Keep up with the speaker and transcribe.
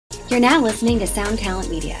You're now listening to Sound Talent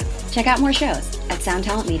Media. Check out more shows at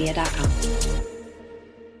soundtalentmedia.com.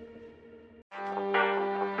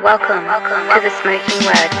 Welcome to the Smoking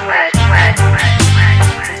Word.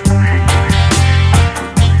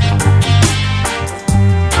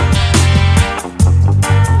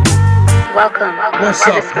 What's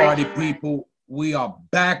up, party people? We are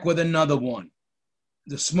back with another one.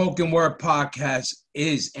 The Smoking Word podcast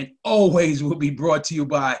is and always will be brought to you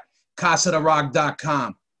by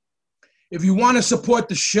CasaDeRock.com. If you want to support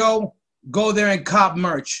the show, go there and cop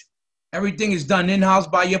merch. Everything is done in-house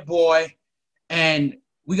by your boy, and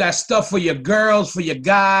we got stuff for your girls, for your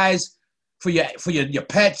guys, for your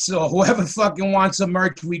pets, or whoever fucking wants some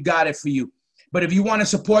merch. We got it for you. But if you want to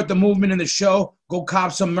support the movement and the show, go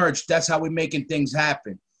cop some merch. That's how we're making things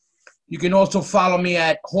happen. You can also follow me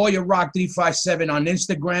at Hoya Rock 357 on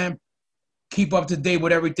Instagram. Keep up to date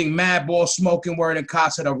with everything Madball, Smoking Word, and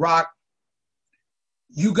Casa de Rock.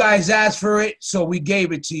 You guys asked for it, so we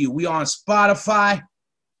gave it to you. We on Spotify,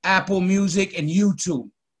 Apple Music, and YouTube.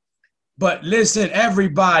 But listen,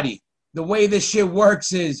 everybody, the way this shit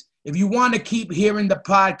works is if you want to keep hearing the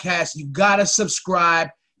podcast, you got to subscribe.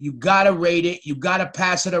 You got to rate it. You got to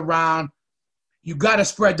pass it around. You got to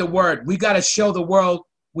spread the word. We got to show the world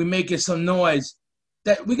we're making some noise.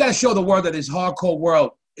 That we got to show the world that this hardcore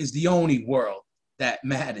world is the only world that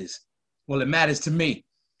matters. Well, it matters to me.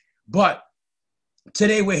 But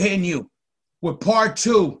today we're hitting you with part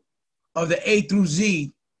 2 of the A through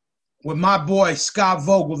Z with my boy Scott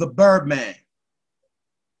Vogel, the Birdman.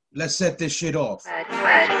 Let's set this shit off.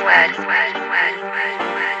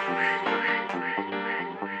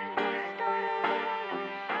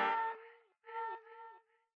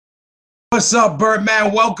 What's up,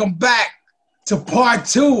 Birdman? Welcome back to part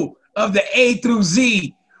 2 of the A through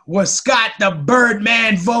Z with Scott the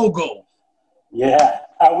Birdman Vogel. Yeah.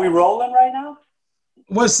 Are we rolling right now?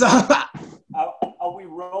 What's up? Are we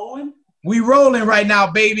rolling? We rolling right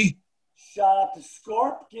now, baby. Shout out to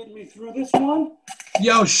Scorp getting me through this one.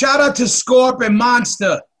 Yo, shout out to Scorp and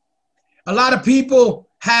Monster. A lot of people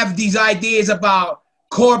have these ideas about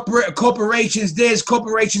corporations this,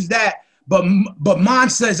 corporations that. But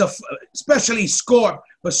Monster is especially Scorp.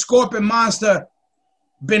 But Scorp and Monster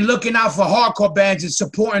been looking out for hardcore bands and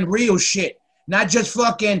supporting real shit. Not just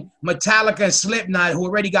fucking Metallica and Slipknot, who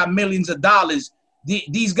already got millions of dollars.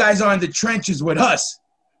 These guys are in the trenches with us.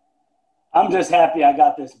 I'm just happy I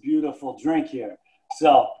got this beautiful drink here.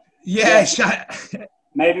 So yeah,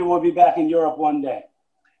 maybe we'll be back in Europe one day.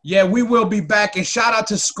 Yeah, we will be back. And shout out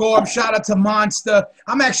to Scorp. Shout out to Monster.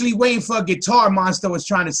 I'm actually waiting for a guitar Monster was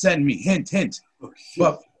trying to send me. Hint, hint. Oh,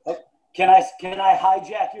 but can I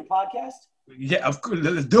hijack your podcast? Yeah, of course.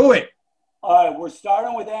 Let's do it. All right, we're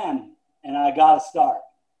starting with N, and I got to start.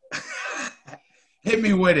 Hit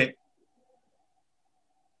me with it.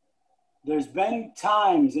 There's been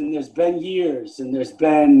times and there's been years and there's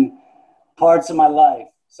been parts of my life.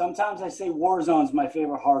 Sometimes I say Warzone's my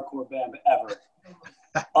favorite hardcore band ever.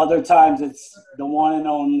 Other times it's the one and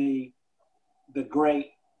only, the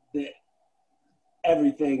great, the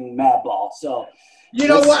everything Madball. So you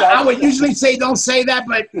know what? I would usually say don't say that,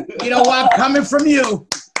 but you know what? Coming from you,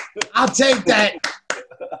 I'll take that.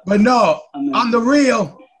 But no, on the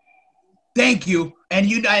real, thank you. And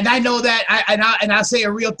I know that, I'll say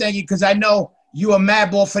a real thank you because I know you a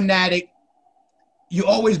Madball fanatic. You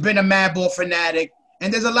always been a Madball fanatic.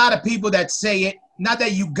 And there's a lot of people that say it. Not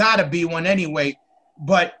that you gotta be one anyway,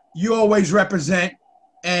 but you always represent.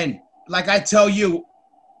 And like I tell you,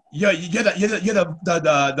 you're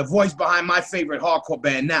the voice behind my favorite hardcore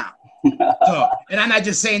band now. So, and I'm not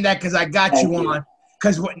just saying that because I got you on.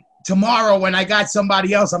 Because tomorrow when I got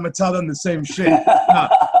somebody else, I'm gonna tell them the same shit.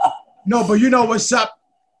 No, but you know what's up.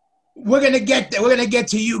 We're gonna get there. We're gonna get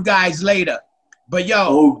to you guys later. But yo,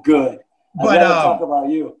 oh good. I'd rather talk about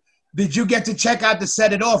you. Did you get to check out the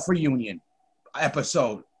Set It Off reunion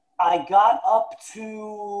episode? I got up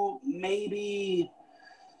to maybe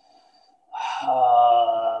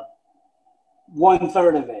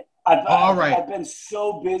 1/3 of it. All right. I've been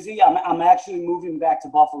so busy. I'm actually moving back to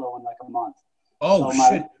Buffalo in like a month. Oh, so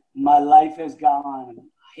shit. My life has gone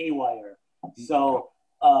haywire. So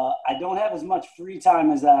I don't have as much free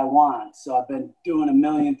time as I want. So I've been doing a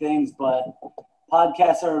million things, but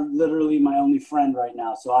podcasts are literally my only friend right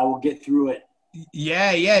now. So I will get through it.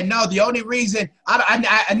 Yeah. No, the only reason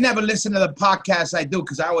I never listen to the podcasts I do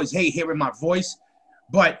because I always hate hearing my voice.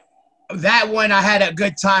 But that one, I had a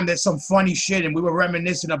good time. There's some funny shit, and we were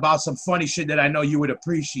reminiscing about some funny shit that I know you would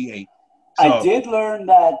appreciate. So, I did learn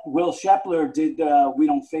that Will Shepler did "We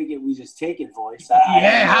Don't Fake It, We Just Take It" voice.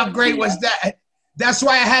 How great was that? That's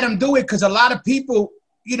why I had him do it, because a lot of people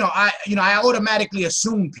I automatically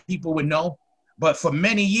assumed people would know, but for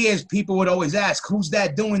many years, people would always ask, who's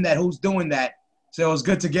that doing that? Who's doing that? So it was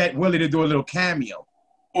good to get Willie to do a little cameo.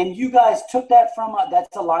 And you guys took that from,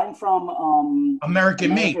 that's a line from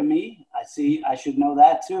American Me. I see. I should know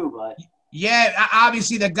that too, but. Yeah,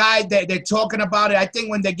 obviously the guy that they're talking about it, I think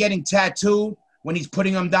when they're getting tattooed, when he's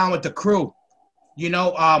putting them down with the crew,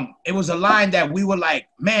 it was a line that we were like,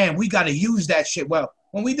 man, we got to use that shit. Well,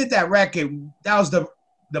 when we did that record, that was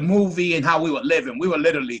the movie and how we were living. We were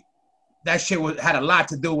literally, that shit had a lot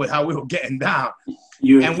to do with how we were getting down.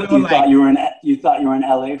 You thought you were in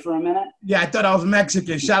LA for a minute? Yeah, I thought I was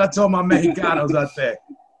Mexican. Shout out to all my Mexicanos out there.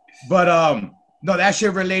 But no, that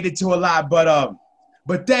shit related to a lot.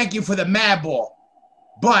 But thank you for the Madball.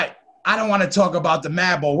 But I don't want to talk about the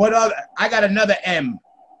Madball. What other? I got another M.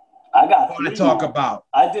 I want to talk about.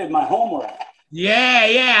 I did my homework.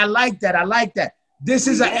 Yeah, I like that. This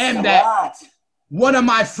is an M that one of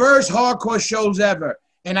my first hardcore shows ever,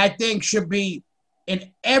 and I think should be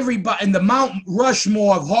in the Mount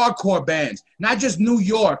Rushmore of hardcore bands, not just New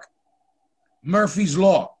York. Murphy's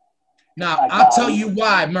Law. Now I'll tell you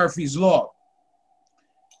why Murphy's Law.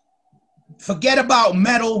 Forget about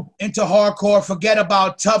metal into hardcore. Forget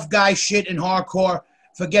about tough guy shit in hardcore.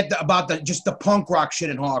 Forget about just the punk rock shit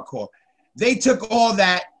in hardcore. They took all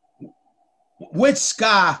that with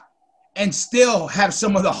ska and still have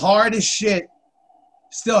some of the hardest shit.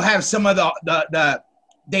 Still have some of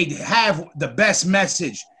they have the best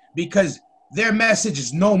message because their message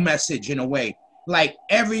is no message in a way. Like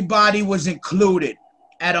everybody was included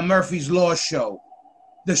at a Murphy's Law show.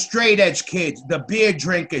 The straight edge kids, the beer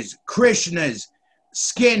drinkers, Krishnas,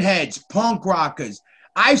 skinheads, punk rockers.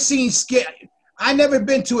 I never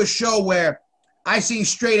been to a show where I seen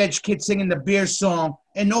straight edge kids singing the beer song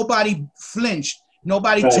and nobody flinched.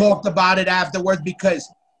 Nobody talked about it afterwards because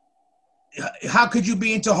how could you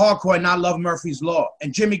be into hardcore and not love Murphy's Law?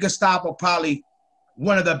 And Jimmy Gestapo, probably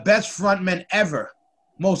one of the best frontmen ever,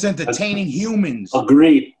 most entertaining humans.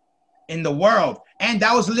 Agreed. In the world. And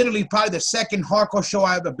that was literally probably the second hardcore show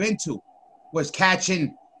I ever been to, was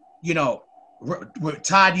catching, with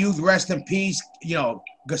Todd Youth, rest in peace,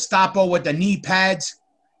 Gestapo with the knee pads,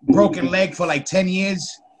 broken leg for like 10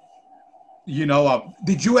 years.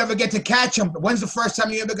 Did you ever get to catch him? When's the first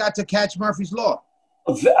time you ever got to catch Murphy's Law?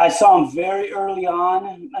 I saw him very early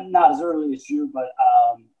on, not as early as you, but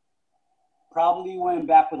probably when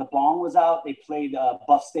Back with a Bong was out, they played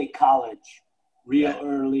Buff State College real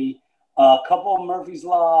early. A couple of Murphy's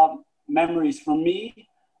Law memories for me.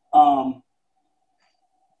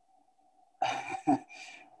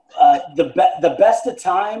 The best of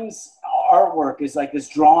times artwork is like this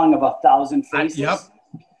drawing of 1,000 faces. Yep.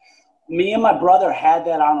 Me and my brother had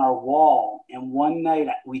that on our wall, and one night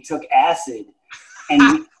we took acid,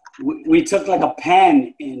 and we took like a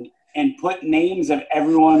pen and put names of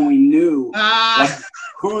everyone we knew, like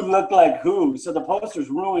who looked like who. So the poster's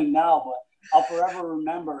ruined now, but I'll forever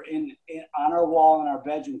remember on our wall in our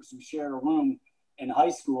bedroom, because we shared a room in high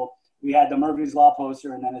school, we had the Murphy's Law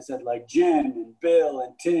poster, and then it said like Jim and Bill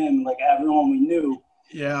and Tim, like everyone we knew.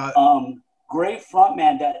 Yeah. Great front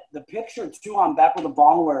man. That the picture too on Back with a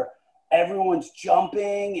Bong where everyone's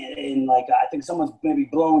jumping and like I think someone's maybe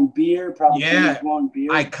blowing beer, probably blowing beer.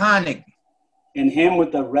 Iconic. And him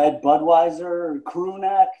with the red Budweiser crew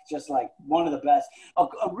neck, just like one of the best. A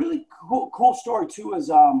really cool story too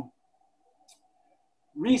is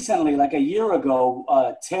recently, like a year ago,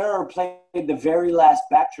 Terror played the very last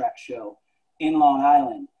Backtrack show in Long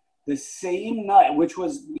Island. The same night, which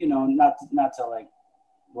was, not to like,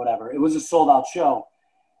 whatever. It was a sold-out show.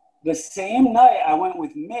 The same night, I went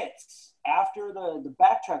with Mitz after the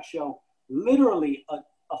Backtrack show. Literally,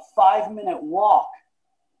 a 5-minute walk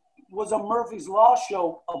was a Murphy's Law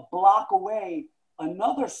show a block away.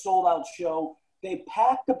 Another sold-out show. They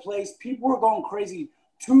packed the place. People were going crazy.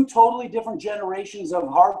 2 totally different generations of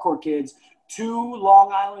hardcore kids, 2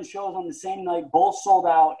 Long Island shows on the same night, both sold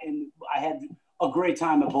out, and I had a great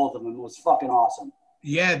time at both of them. It was fucking awesome.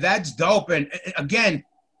 Yeah, that's dope. And again,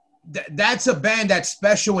 that's a band that's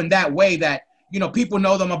special in that way that, people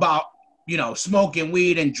know them about, smoking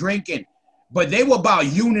weed and drinking, but they were about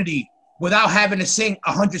unity without having to sing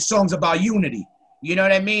 100 songs about unity. You know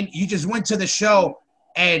what I mean? You just went to the show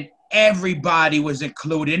and everybody was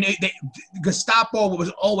included. And Gestapo was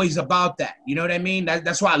always about that. You know what I mean?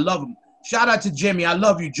 That's why I love him. Shout out to Jimmy. I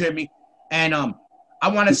love you, Jimmy. And I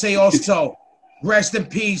want to say also, rest in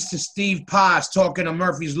peace to Steve Paz, talking to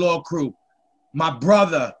Murphy's Law crew. My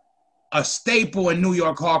brother, a staple in New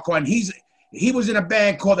York hardcore. And he was in a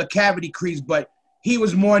band called the Cavity Crease, but he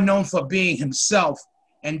was more known for being himself.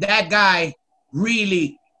 And that guy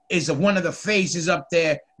really is one of the faces up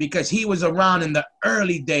there because he was around in the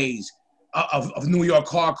early days of New York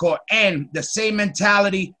hardcore, and the same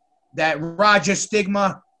mentality that Roger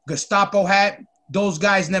Stigma, Gestapo had. Those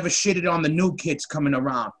guys never shitted on the new kids coming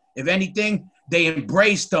around. If anything, they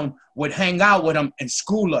embraced them, would hang out with them, and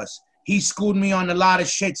school us. He schooled me on a lot of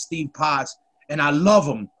shit, Steve Potts, and I love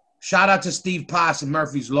him. Shout out to Steve Potts and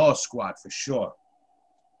Murphy's Law Squad for sure.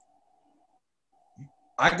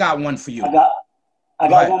 I got one for you. I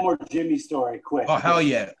got one more Jimmy story, quick. Oh, hell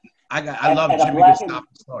yeah. I love Jimmy Gestapo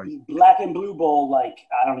stories. Black and Blue Bowl, like,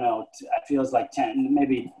 I don't know, it feels like 10,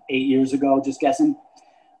 maybe 8 years ago, just guessing.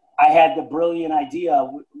 I had the brilliant idea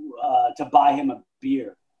to buy him a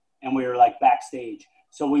beer, and we were, like, backstage.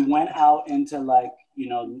 So we went out into, like, you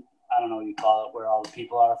know, I don't know what you call it, where all the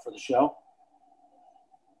people are for the show.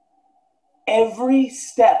 Every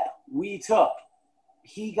step we took,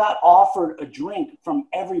 he got offered a drink from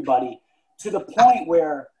everybody, to the point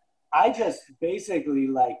where I just basically,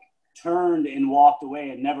 like, turned and walked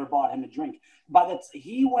away and never bought him a drink.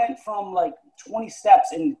 He went from, like, 20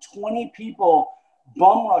 steps, and 20 people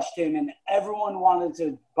bum rushed him, and everyone wanted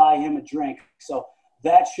to buy him a drink. So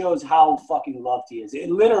that shows how fucking loved he is. It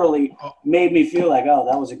literally made me feel like, oh,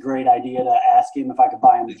 that was a great idea to ask him if I could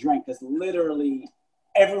buy him a drink, because literally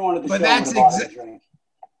everyone at the show would have bought him a drink.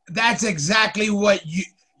 That's exactly what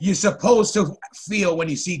you're supposed to feel when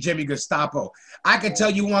you see Jimmy Gestapo. I can tell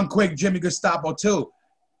you one quick Jimmy Gestapo too.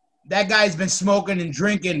 That guy's been smoking and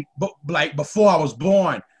drinking like before I was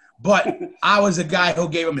born. But I was a guy who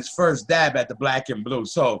gave him his first dab at the Black and Blue.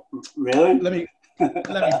 So really, let me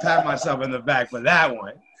pat myself in the back for that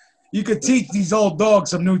one. You could teach these old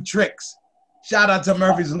dogs some new tricks. Shout out to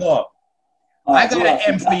Murphy's Law. I got an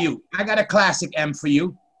M for you. I got a classic M for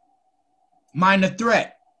you. Minor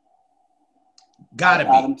Threat. Got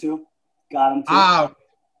him too.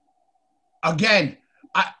 Again,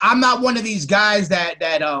 I'm not one of these guys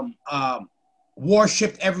that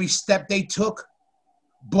worshipped every step they took,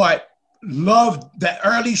 but loved the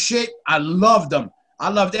early shit. I loved them. I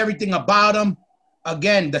loved everything about them.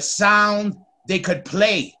 Again, the sound they could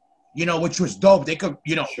play, you know, which was dope. They could,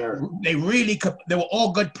 you know, sure. They really could. They were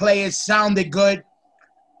all good players, sounded good.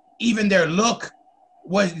 Even their look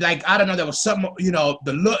was like, I don't know, there was something, you know,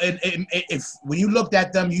 the look, if when you looked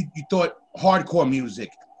at them, you thought hardcore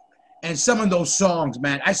music. And some of those songs,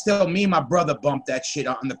 man, me and my brother bumped that shit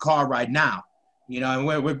on the car right now, you know,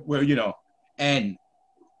 and we're you know, and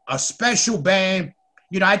a special band,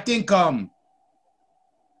 you know, I think a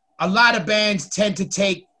lot of bands tend to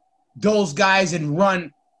take those guys and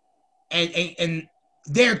run, and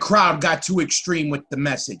their crowd got too extreme with the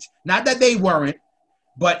message. Not that they weren't,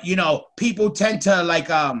 but, you know, people tend to, like,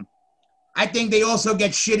 I think they also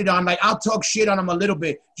get shitted on. Like, I'll talk shit on them a little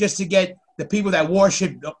bit just to get the people that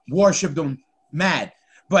worship them mad.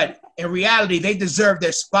 But in reality, they deserve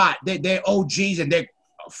their spot. They're OGs, and they're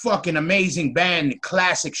a fucking amazing band,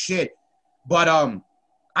 classic shit. But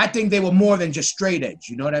I think they were more than just straight edge.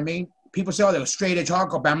 You know what I mean? People say, oh, they were straight edge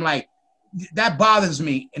hardcore. But I'm like, that bothers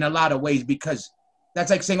me in a lot of ways, because that's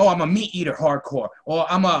like saying, oh, I'm a meat eater hardcore, or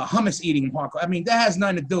I'm a hummus eating hardcore. I mean, that has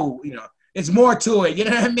nothing to do, you know. It's more to it. You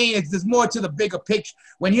know what I mean? There's more to the bigger picture.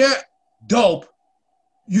 When you're dope,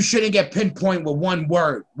 you shouldn't get pinpointed with one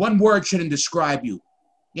word. One word shouldn't describe you.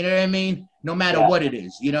 You know what I mean? No matter what it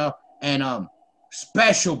is, you know? And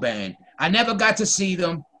special band. I never got to see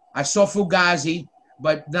them. I saw Fugazi,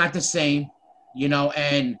 but not the same, you know?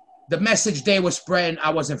 And the message they were spreading,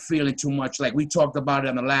 I wasn't feeling too much. Like we talked about it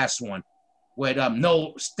on the last one, with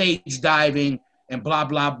no stage diving and blah,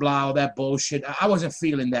 blah, blah, all that bullshit. I wasn't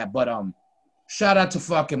feeling that, but shout out to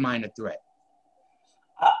fucking Minor Threat.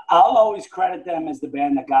 I'll always credit them as the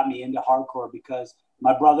band that got me into hardcore, because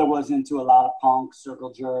my brother was into a lot of punk,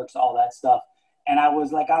 circle jerks, all that stuff. And I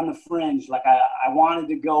was like on the fringe. Like I wanted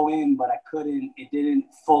to go in, but I couldn't. It didn't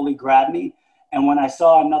fully grab me. And when I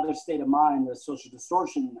saw Another State of Mind, the Social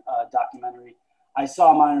Distortion documentary, I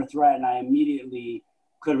saw Minor Threat, and I immediately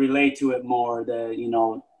could relate to it more. You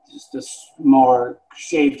know, just this more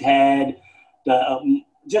shaved head,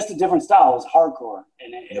 just a different style. It was hardcore,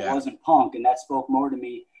 and it wasn't punk, and that spoke more to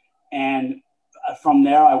me. And from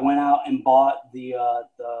there, I went out and bought the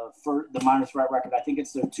Minor Threat record. I think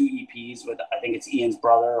it's their 2 EPs with, I think it's Ian's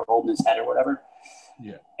brother or Holding His Head or whatever.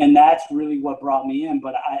 Yeah. And that's really what brought me in.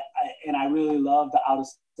 But I really love the Out of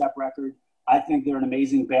Step record. I think they're an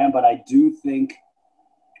amazing band, but I do think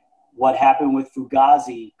what happened with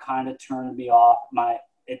Fugazi kind of turned me off.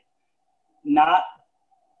 Not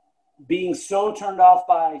being so turned off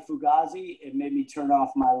by Fugazi, it made me turn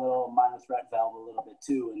off my little Minor Threat valve a little bit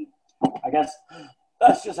too. And I guess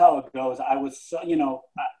that's just how it goes. I was so, you know,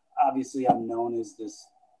 obviously I'm known as this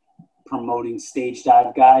promoting stage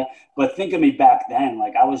dive guy. But think of me back then.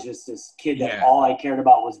 Like, I was just this kid that all I cared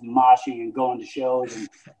about was moshing and going to shows and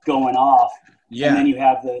going off. Yeah. And then you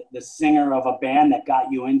have the singer of a band that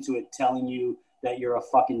got you into it telling you that you're a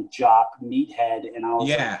fucking jock meathead. And I was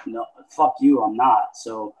like, no, fuck you, I'm not.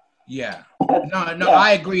 So yeah. No,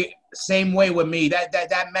 I agree. Same way with me.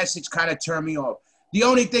 That message kind of turned me off. The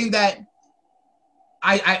only thing that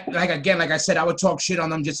I like I said, I would talk shit on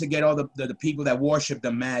them just to get all the people that worship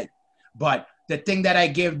them mad. But the thing that I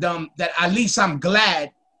give them, that at least I'm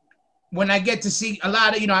glad when I get to see a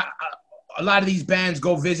lot of these bands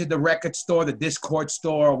go visit the record store, the Discord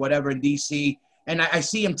store or whatever in DC. And I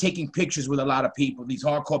see him taking pictures with a lot of people, these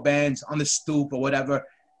hardcore bands on the stoop or whatever.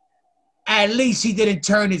 At least he didn't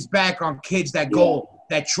turn his back on kids that go,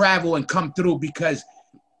 that travel and come through, because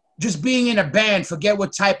just being in a band, forget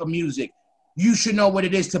what type of music, you should know what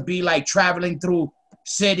it is to be like traveling through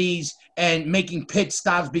cities and making pit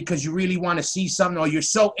stops because you really want to see something, or you're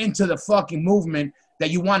so into the fucking movement that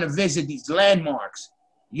you want to visit these landmarks.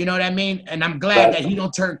 You know what I mean? And I'm glad that he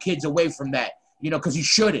don't turn kids away from that, because he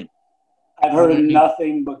shouldn't. I've heard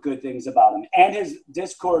nothing but good things about him. And his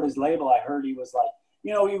Discord, his label, I heard he was like,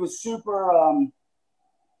 he was super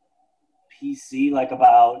PC, like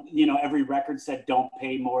about, every record said don't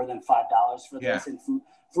pay more than $5 for this. And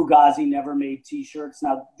Fugazi never made T-shirts.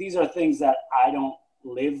 Now, these are things that I don't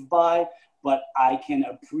live by, but I can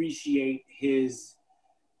appreciate his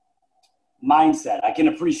mindset. I can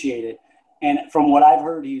appreciate it. And from what I've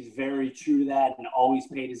heard, he's very true to that and always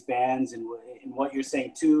paid his bands. And what you're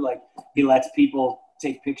saying, too, like he lets people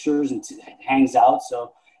take pictures and hangs out.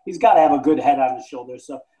 So he's got to have a good head on his shoulders.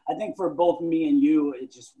 So I think for both me and you,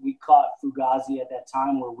 we caught Fugazi at that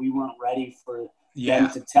time where we weren't ready for them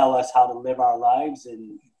to tell us how to live our lives.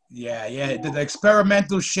 And the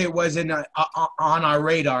experimental shit wasn't on our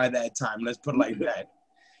radar at that time. Let's put it like that.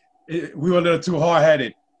 We were a little too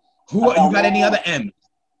hard-headed. You got any other M?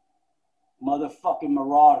 Motherfucking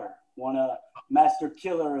Marauder. Master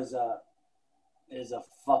Killer is a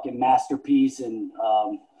fucking masterpiece, and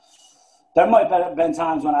there might have been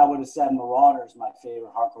times when I would have said Marauder is my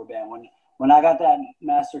favorite hardcore band. When I got that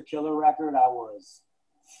Master Killer record, I was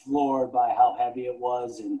floored by how heavy it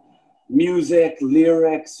was, and music,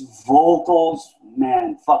 lyrics, vocals,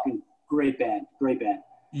 man, fucking great band.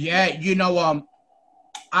 Yeah,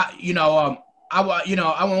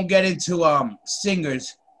 I won't get into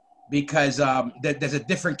singers because there's a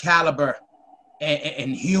different caliber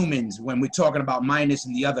in humans when we're talking about Minus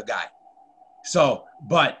and the other guy. So,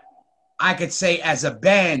 but I could say as a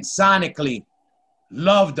band, sonically,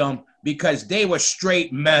 loved them because they were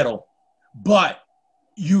straight metal, but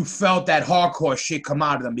you felt that hardcore shit come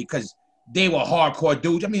out of them because they were hardcore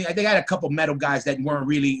dudes. I mean, they had a couple metal guys that weren't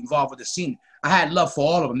really involved with the scene. I had love for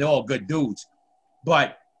all of them. They're all good dudes.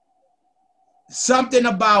 But something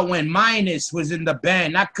about when Minus was in the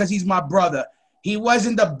band, not because he's my brother, he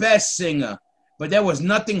wasn't the best singer, but there was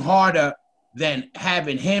nothing harder than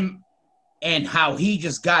having him and how he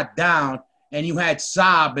just got down, and you had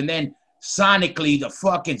Saab, and then sonically the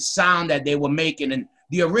fucking sound that they were making. And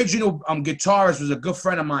the original guitarist was a good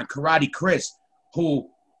friend of mine, Karate Chris, who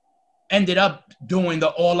ended up doing the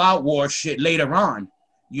All Out War shit later on,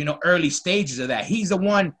 early stages of that. He's the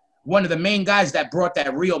one of the main guys that brought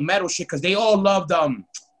that real metal shit, because they all loved, a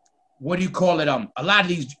lot of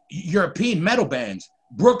these European metal bands.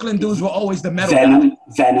 Brooklyn dudes were always the metal guys.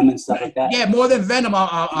 Venom and stuff like that. Yeah, more than Venom.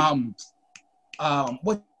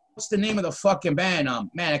 What's the name of the fucking band?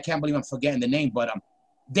 Man, I can't believe I'm forgetting the name, but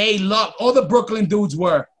they loved, all the Brooklyn dudes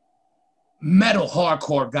were metal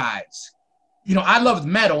hardcore guys. I loved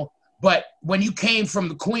metal, but when you came from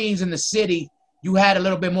the Queens and the city, you had a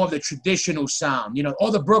little bit more of the traditional sound.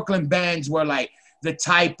 All the Brooklyn bands were like the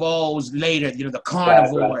Typos later, the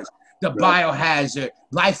Carnivores, the Biohazard,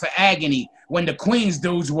 Life of Agony, when the Queens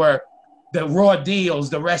dudes were the Raw Deals,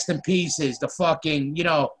 the Rest in Pieces, the fucking,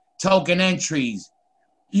 Token Entries.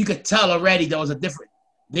 You could tell already there was a different,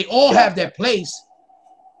 they all have their place,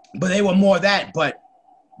 but they were more that. But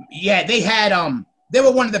yeah, they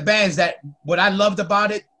were one of the bands that, what I loved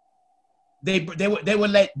about it, they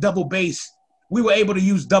would let double bass. We were able to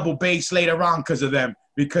use double bass later on because of them,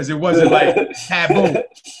 because it wasn't like taboo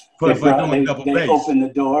for doing double bass. They opened the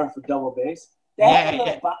door for double bass. They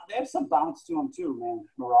have some bounce to them too, man.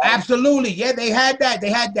 Mirage. Absolutely, yeah. They had that. They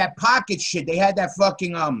had that pocket shit. They had that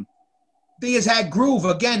fucking They just had groove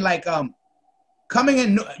again. Like coming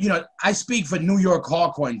in. I speak for New York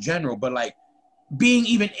hardcore in general, but like being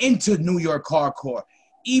even into New York hardcore,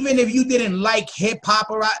 even if you didn't like hip hop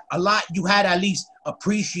a lot, you had to at least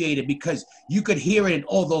appreciate it because you could hear it in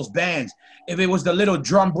all those bands. If it was the little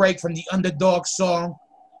drum break from the Underdog song,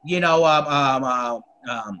 you know,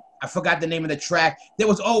 I forgot the name of the track. There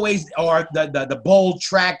was always, or the bold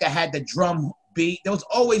track that had the drum beat. There was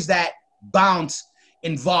always that bounce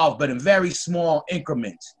involved, but in very small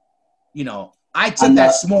increments. You know, I took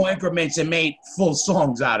that small increments and made full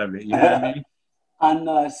songs out of it. You know what I mean? On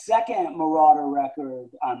the second Marauder record,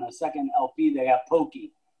 on the second LP, they have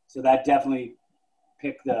Pokey. So that definitely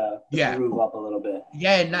picked the groove up a little bit.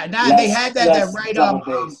 Yeah, now they had that right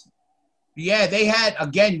yeah, they had,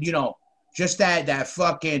 again, you know, just that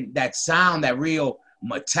fucking, that sound, that real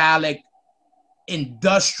metallic,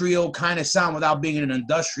 industrial kind of sound without being an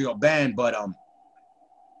industrial band. But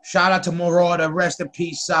shout out to Marauder, rest in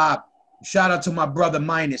peace, Saab. Shout out to my brother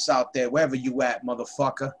Minus out there, wherever you at,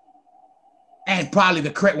 motherfucker. And probably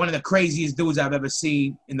one of the craziest dudes I've ever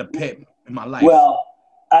seen in the pit in my life. Well,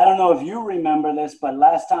 I don't know if you remember this, but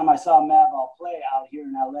last time I saw Madball play out here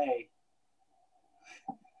in LA,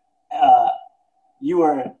 you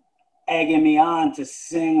were egging me on to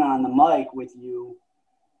sing on the mic with you,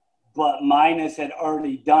 but Minus had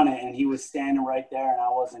already done it, and he was standing right there, and I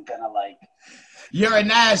wasn't gonna You're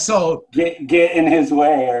an asshole. Get in his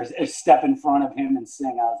way or step in front of him and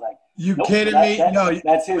sing. I was like, you nope, kidding me? No,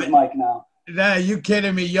 that's his mic now. Nah, you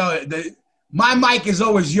kidding me? Yo, my mic is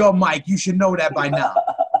always your mic. You should know that by now.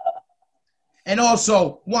 And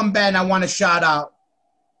also, one band I want to shout out,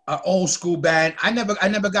 an old school band. I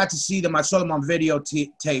never got to see them. I saw them on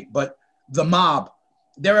videotape, but The Mob.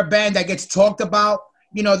 They're a band that gets talked about.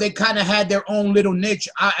 You know, they kind of had their own little niche.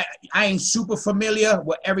 I ain't super familiar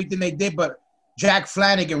with everything they did, but Jack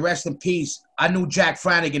Flanagan, rest in peace. I knew Jack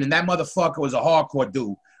Flanagan, and that motherfucker was a hardcore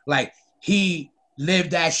dude. Like, he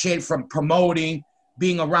lived that shit from promoting,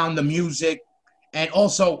 being around the music. And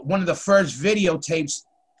also, one of the first videotapes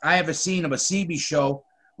I ever seen of a CB show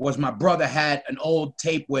was my brother had an old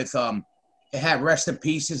tape with, it had Rest in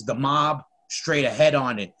Pieces, The Mob, straight ahead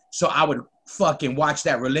on it. So I would fucking watch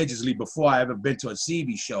that religiously before I ever been to a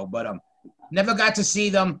CB show. But never got to see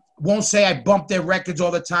them. Won't say I bumped their records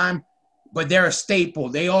all the time, but they're a staple.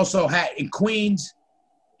 They also had, in Queens,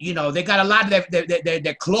 you know, they got a lot of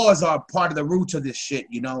their claws are part of the roots of this shit,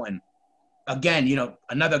 you know. And again, you know,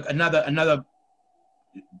 another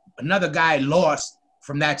guy lost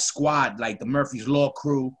from that squad, like the Murphy's Law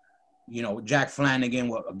crew, you know, Jack Flanagan.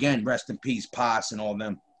 Well, again, rest in peace, Pos and all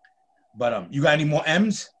them. But you got any more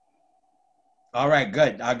M's? All right,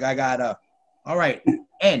 good. I got all right,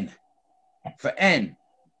 N for N.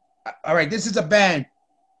 All right, this is a band,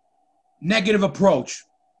 Negative Approach.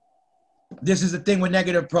 This is the thing with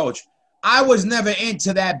Negative Approach. I was never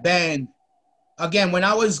into that band. Again, when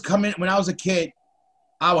I was a kid,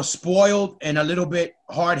 I was spoiled and a little bit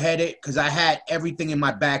hard-headed because I had everything in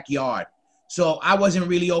my backyard. So I wasn't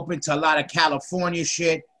really open to a lot of California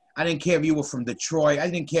shit. I didn't care if you were from Detroit. I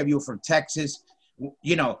didn't care if you were from Texas.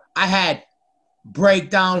 You know, I had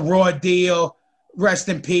Breakdown, Raw Deal, Rest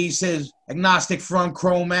in Pieces, Agnostic Front,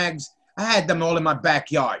 Chromags. I had them all in my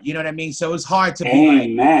backyard. You know what I mean? So it was hard to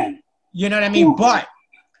be like, you know what I mean? Ooh. But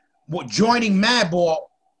joining Madball,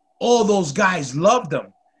 all those guys loved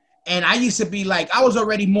them. And I used to be like, I was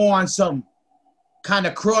already more on some kind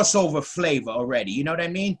of crossover flavor already. You know what I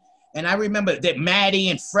mean? And I remember that Maddie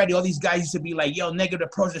and Freddie, all these guys used to be like, yo, Negative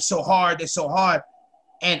Approach, they're so hard. They're so hard.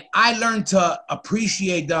 And I learned to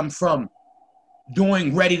appreciate them from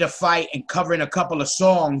doing Ready to Fight and covering a couple of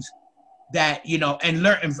songs that, you know, and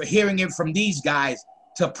hearing it from these guys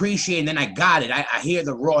to appreciate. And then I got it. I hear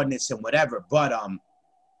the rawness and whatever. But,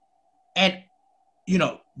 and, you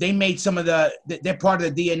know, they made some of they're part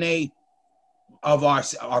of the DNA of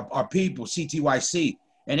our people, CTYC.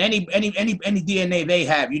 And any DNA they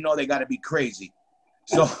have, you know, they got to be crazy.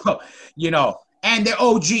 So, you know, and they're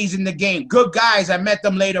OGs in the game. Good guys. I met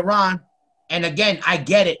them later on. And again, I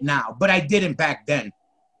get it now, but I didn't back then.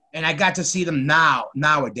 And I got to see them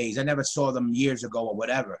nowadays. I never saw them years ago or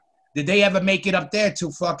whatever. Did they ever make it up there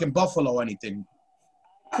to fucking Buffalo or anything?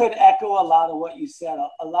 Could echo a lot of what you said.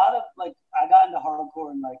 A lot of, like, I got into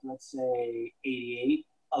hardcore in, like, let's say 88.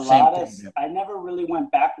 I never really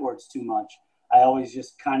went backwards too much. I always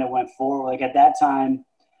just kind of went forward. Like, at that time,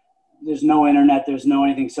 there's no internet, there's no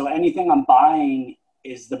anything. So anything I'm buying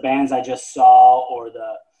is the bands I just saw or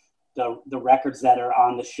the records that are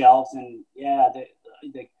on the shelves. And yeah,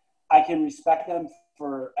 I can respect them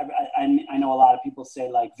for, I know a lot of people say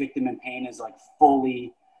like Victim in Pain is like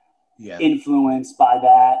fully influenced by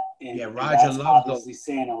that. And yeah, Roger loves obviously those.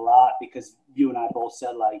 Saying a lot because you and I both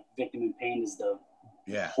said like Victim in Pain is the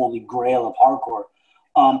holy grail of hardcore.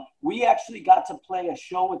 We actually got to play a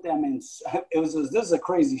show with them and this is a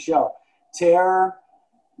crazy show. Terror,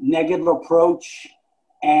 Negative Approach,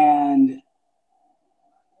 and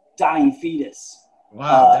Dying Fetus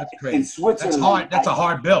Wow, that's crazy. In Switzerland. That's hard. That's a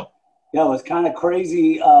hard bill. Yeah, it was kind of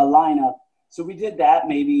crazy lineup. So we did that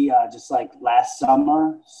maybe just like last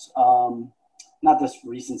summer, not this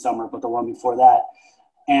recent summer, but the one before that.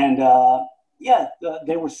 And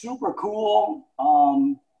they were super cool.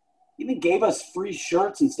 Even gave us free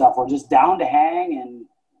shirts and stuff. We're just down to hang,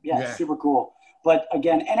 and super cool. But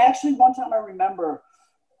again, and actually one time I remember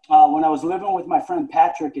when I was living with my friend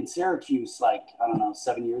Patrick in Syracuse, like, I don't know,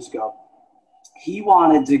 7 years ago, he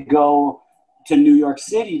wanted to go to New York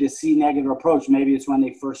City to see Negative Approach. Maybe it's when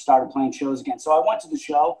they first started playing shows again. So I went to the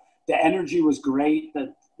show. The energy was great.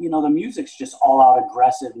 The music's just all out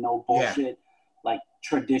aggressive, no bullshit, like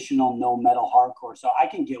traditional no metal hardcore. So I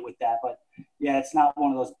can get with that. But yeah, it's not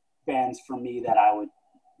one of those bands for me that I would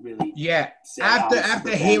really say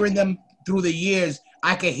after hearing them through the years,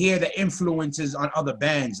 I could hear the influences on other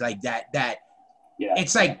bands like that.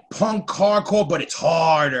 It's like punk hardcore, but it's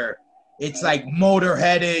harder. It's like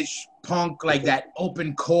Motorhead-ish punk, like that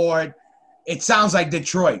open chord. It sounds like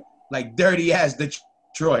Detroit, like dirty ass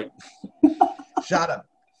Detroit. Shut up.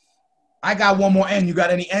 I got one more end. You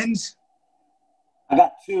got any ends? I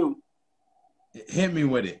got two. Hit me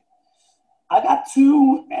with it. I got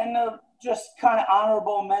two, and just kind of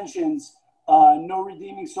honorable mentions. No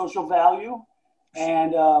Redeeming Social Value,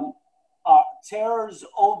 and Terror's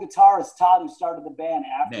old guitarist Todd, who started the band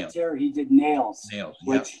after Terror, he did Nails,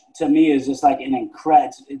 which to me is just like an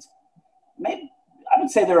incredible. It's maybe I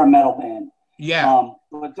would say they're a metal band,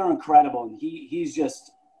 but they're incredible, and he's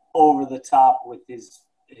just over the top with his.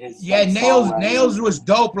 Like, Nails was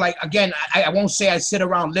dope. Like, again, I won't say I sit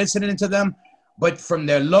around listening to them, but from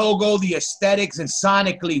their logo, the aesthetics, and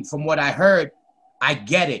sonically, from what I heard, I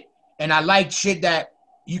get it. And I like shit that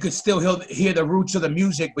you could still hear the roots of the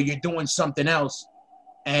music, but you're doing something else.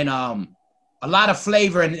 And a lot of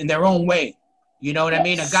flavor in their own way. You know what I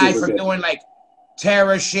mean? A guy from doing like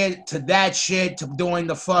Terror shit to that shit to doing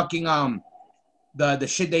the fucking the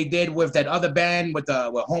shit they did with that other band with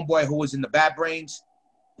homeboy who was in the Bad Brains.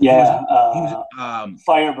 Yeah, he was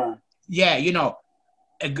Fireburn. Yeah,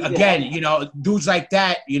 again, dudes like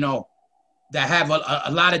that, that have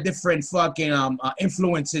a lot of different fucking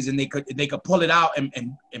influences, and they could pull it out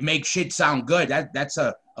and make shit sound good. That's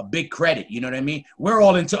a big credit. You know what I mean? We're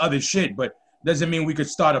all into other shit, but doesn't mean we could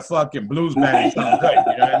start a fucking blues band and sound good.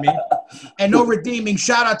 You know what I mean? And No Redeeming,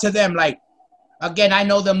 shout out to them. Like, again, I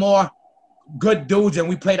know they're more good dudes, and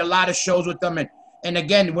we played a lot of shows with them. And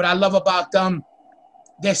again, what I love about them,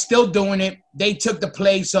 they're still doing it. They took the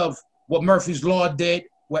place of what Murphy's Law did,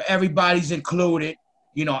 where everybody's included,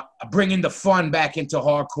 bringing the fun back into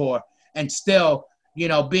hardcore, and still,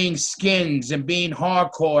 being skins and being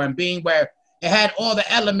hardcore and being where it had all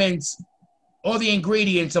the elements, all the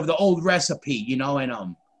ingredients of the old recipe,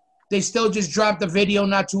 and they still just dropped the video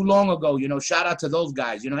not too long ago, shout out to those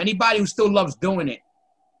guys. Anybody who still loves doing it,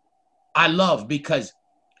 I love, because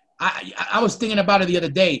I was thinking about it the other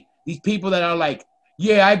day. These people that are like,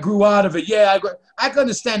 yeah, I grew out of it. Yeah, I can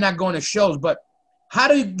understand not going to shows, but how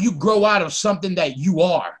do you grow out of something that you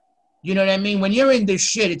are? You know what I mean? When you're in this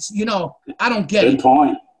shit, it's, I don't get it. Good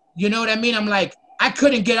point. You know what I mean? I'm like, I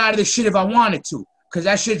couldn't get out of this shit if I wanted to, because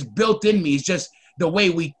that shit's built in me. It's just the way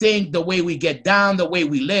we think, the way we get down, the way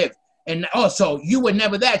we live. And also, you were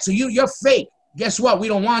never that. So you're fake. Guess what? We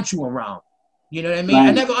don't want you around. You know what I mean? Right.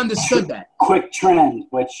 I never understood that. Quick trend,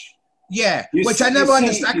 which... Yeah, which I never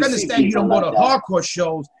understood. I can understand you don't go to hardcore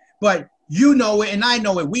shows, but you know it and I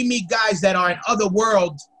know it. We meet guys that are in other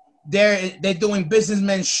worlds. They're doing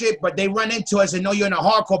businessman shit, but they run into us and know you're in a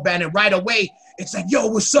hardcore band, and right away it's like, yo,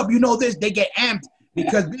 what's up? This. They get amped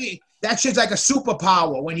because that shit's like a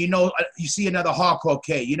superpower when you see another hardcore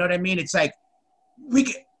kid. You know what I mean? It's like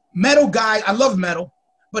metal guys. I love metal,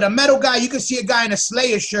 but a metal guy, you can see a guy in a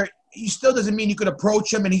Slayer shirt. He still doesn't mean you could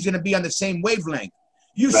approach him and he's gonna be on the same wavelength.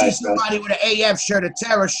 You see somebody with an AF shirt, a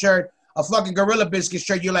Terror shirt, a fucking Gorilla Biscuit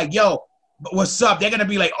shirt, you're like, yo, but what's up? They're going to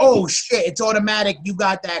be like, oh, shit, it's automatic. You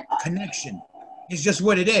got that connection. It's just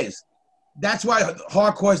what it is. That's why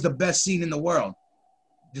hardcore is the best scene in the world.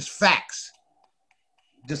 Just facts.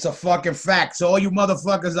 Just a fucking fact. So all you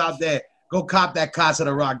motherfuckers out there, go cop that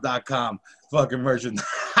CasaDeRock.com fucking merchandise.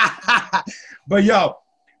 I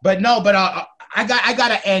got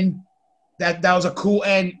to end. That was a cool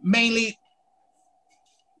end. Mainly,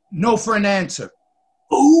 No for an Answer.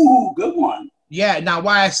 Ooh, good one. Yeah. Now,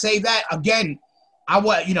 why I say that again, I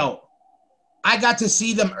got to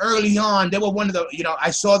see them early on. They were one of the,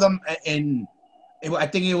 I saw them I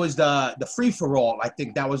think it was the Free for All. I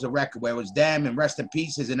think that was the record where it was them and Rest in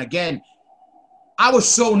Pieces. And again, I was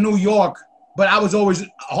so New York, but I was a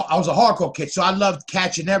hardcore kid, so I loved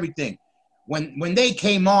catching everything. When they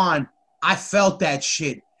came on, I felt that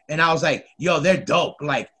shit. And I was like, yo, they're dope.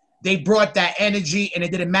 Like, they brought that energy, and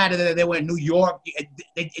it didn't matter that they were in New York.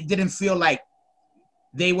 It didn't feel like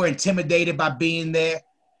they were intimidated by being there.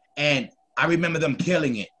 And I remember them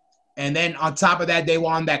killing it. And then on top of that, they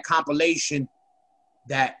were on that compilation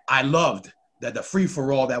that I loved, the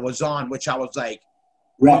free-for-all that was on, which I was like,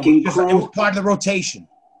 Wrecking Crew. It was part of the rotation.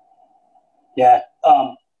 Yeah.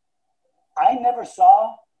 I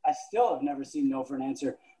still have never seen No for an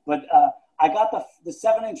Answer, but I got the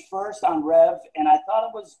 7-inch first on Rev, and I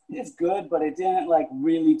thought it's good, but it didn't like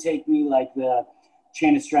really take me like the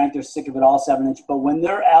Chain of Strength or Sick of It All 7-inch. But when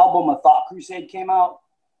their album A Thought Crusade came out,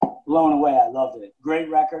 blown away. I loved it. Great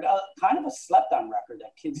record. Kind of a slept on record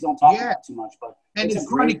that kids don't talk about too much, but and it's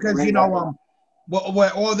funny because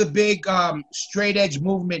where all the big straight edge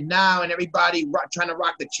movement now and everybody trying to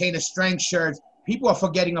rock the Chain of Strength shirts, people are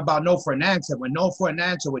forgetting about No for an Answer. When No for an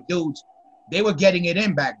Answer with dudes, they were getting it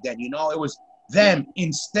in back then. It was them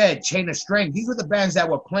instead. Chain of Strength. These were the bands that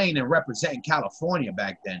were playing and representing California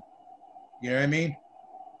back then. You know what I mean?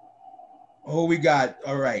 Oh, we got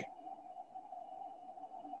all right.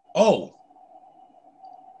 Oh,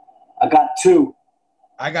 I got two.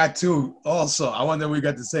 I got two also. I wonder if we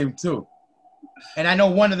got the same two. And I know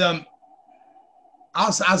one of them,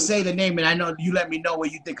 I'll say the name, and I know you let me know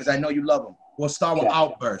what you think, because I know you love them. We'll start with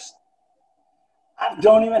Outburst. I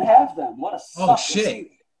don't even have them. What a sucker. Oh, shit.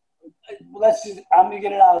 I'm going to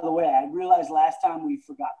get it out of the way. I realized last time we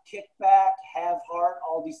forgot Kickback, Have Heart,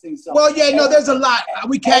 all these things. So there's a lot.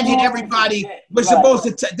 We can't hit everybody. We're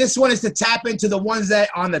supposed to, this one is to tap into the ones that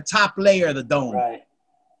on the top layer of the dome. Right.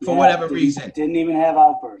 For whatever reason. Didn't even have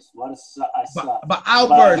Outburst. What a suck. But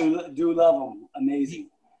Outburst. But I do love them. Amazing.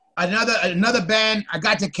 Another band, I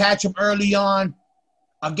got to catch them early on.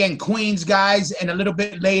 Again, Queens guys, and a little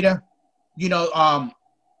bit later,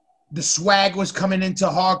 the swag was coming into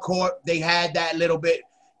hardcore. They had that little bit,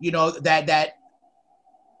 that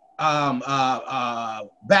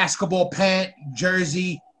basketball pant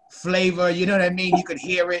jersey flavor. You know what I mean? You could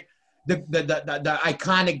hear it. The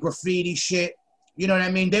iconic graffiti shit. You know what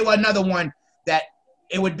I mean? They were another one that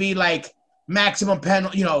it would be like maximum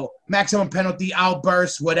penalty,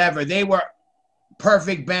 Outburst, whatever. They were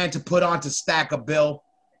perfect band to put on to stack a bill.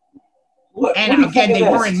 And again, they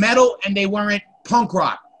weren't metal and they weren't punk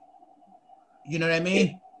rock. You know what I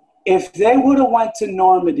mean? If they would have went to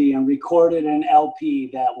Normandy and recorded an LP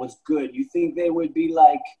that was good, you think they would be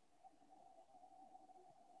like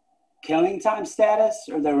Killing Time status,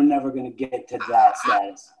 or they were never going to get to that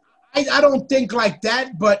status? I don't think like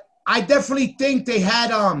that, but I definitely think they had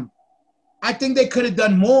I think they could have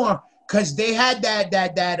done more, because they had that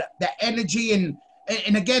energy and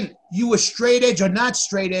again, you were straight edge or not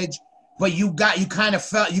straight edge, but you kind of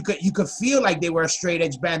felt you could feel like they were a straight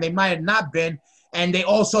edge band. They might have not been, and they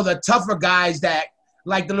also the tougher guys that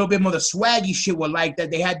liked a little bit more the swaggy shit were like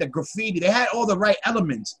that. They had the graffiti. They had all the right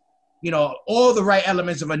elements, all the right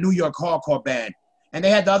elements of a New York hardcore band. And they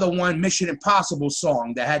had the other one, Mission Impossible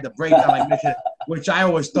song, that had the breakdown like Mission, which I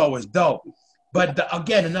always thought was dope. But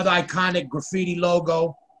again, another iconic graffiti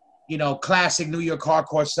logo, classic New York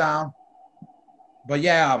hardcore sound. But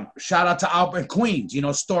yeah, shout out to Albert Queens,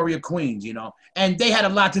 Story of Queens, And they had a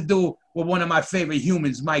lot to do with one of my favorite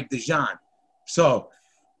humans, Mike DeJean. So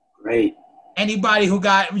great. Anybody who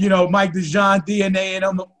got, Mike DeJean DNA in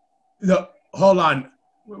them, hold on.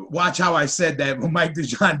 Watch how I said that, with Mike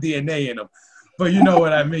DeJean DNA in them. But you know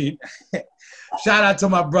what I mean. Shout out to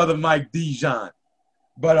my brother Mike DeJean.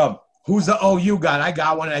 But who's the OU got? I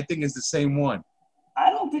got one, and I think it's the same one. I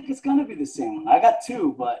don't think it's gonna be the same one. I got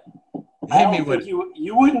two, but hit me with it.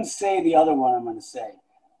 You wouldn't say the other one I'm gonna say.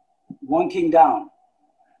 One King Down.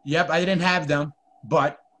 Yep, I didn't have them,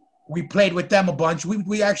 but we played with them a bunch.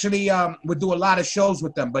 We actually would do a lot of shows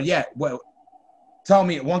with them. But yeah, well, tell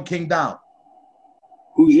me, One King Down.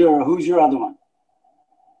 Who's your other one?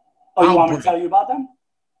 Oh, you want me to tell you about them?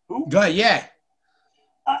 Who? Good, yeah.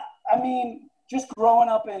 I mean, just growing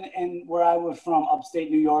up in where I was from, upstate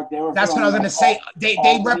New York, they were. That's what I was gonna say.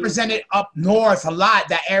 They represented up north a lot.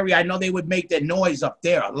 That area, I know they would make their noise up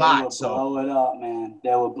there a lot. They would blow it up, man.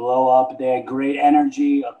 They would blow up. They had great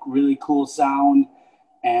energy, a really cool sound,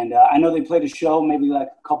 and I know they played a show maybe like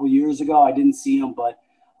a couple years ago. I didn't see them, but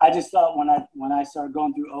I just thought when I started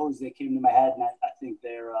going through O's, they came to my head, and I think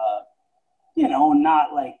they're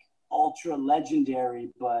not like ultra legendary,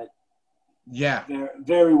 but yeah, they're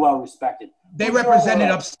very well respected. They represented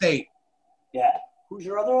upstate. Yeah. Who's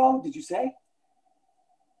your other O? Did you say?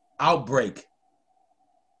 Outbreak.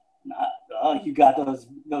 You got those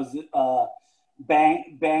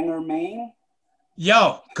banger Maine.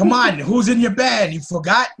 Yo, come on! Who's in your band? You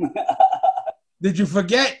forgot? Did you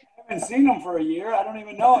forget? haven't seen them for a year. I don't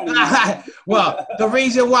even know anymore. Well, the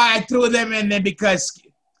reason why I threw them in there because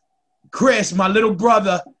Chris, my little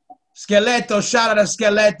brother, Skeleto, shout out to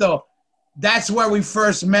Skeleto. That's where we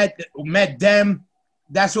first met them.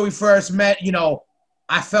 That's where we first met. You know,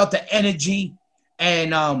 I felt the energy,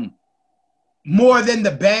 and more than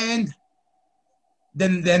the band,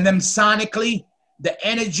 than them sonically, the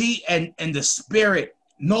energy and the spirit.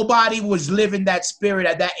 Nobody was living that spirit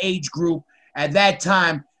at that age group at that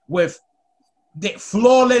time with the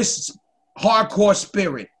flawless hardcore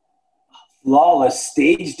spirit. Flawless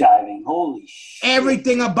stage diving. Holy shit.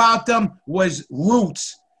 Everything about them was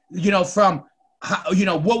roots, you know, from, you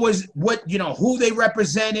know, who they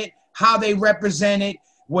represented, how they represented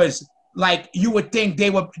was like, you would think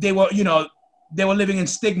they were, you know, they were living in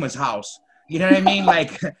Stigma's house. You know what I mean?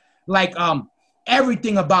 like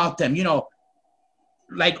everything about them, you know,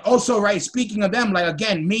 like also, right. Speaking of them, like,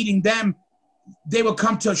 again, meeting them, they would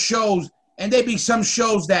come to shows and there'd be some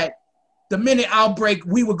shows that the minute Outbreak,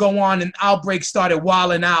 we would go on and Outbreak started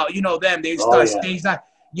wilding out. You know them, they start stage dive.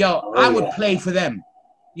 Yo, I would play for them.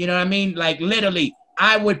 You know what I mean? Like literally,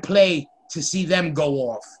 I would play to see them go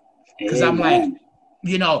off. Because I'm like,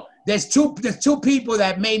 you know, there's two people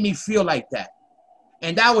that made me feel like that.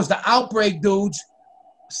 And that was the Outbreak dudes,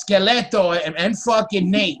 Skeleto and fucking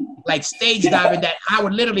Nate, like stage diving that I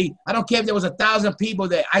would literally, I don't care if there was 1,000 people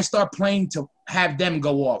that I start playing to have them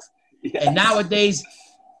go off. Yes. And nowadays,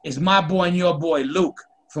 it's my boy and your boy, Luke,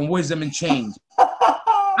 from Wisdom and Change.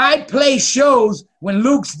 I play shows when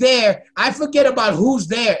Luke's there. I forget about who's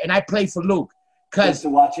there, and I play for Luke. Just to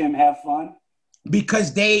watch him have fun?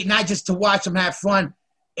 Because they, not just to watch them have fun,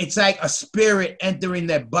 it's like a spirit entering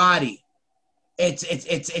their body.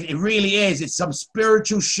 It really is. It's some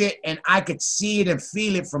spiritual shit, and I could see it and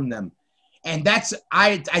feel it from them. And that's,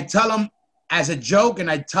 I tell them as a joke, and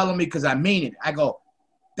I tell them because I mean it. I go,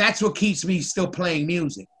 that's what keeps me still playing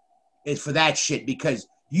music, is for that shit. Because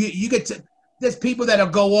you get to, there's people that'll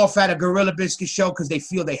go off at a Gorilla Biscuit show because they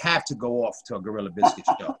feel they have to go off to a Gorilla Biscuit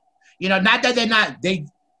show. You know, not that they're not,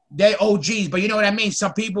 they're OGs, but you know what I mean?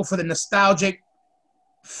 Some people for the nostalgic,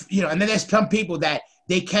 you know, and then there's some people that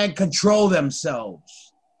they can't control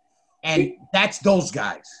themselves. And that's those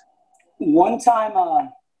guys. One time, I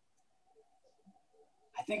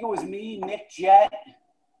think it was me, Nick Jett,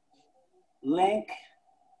 Link.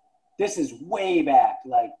 This is way back,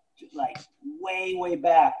 like way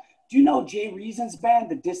back. Do you know Jay Reason's band,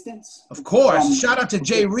 The Distance? Of course. Shout out to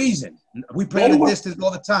Jay Reason. We play The Distance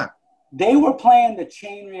all the time. They were playing the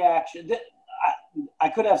Chain Reaction. I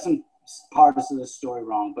could have some parts of this story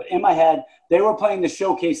wrong, but in my head, they were playing the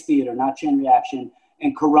Showcase Theater, not Chain Reaction,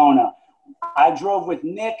 in Corona. I drove with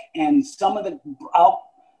Nick and some of the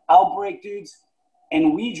Outbreak dudes,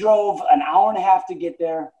 and we drove an hour and a half to get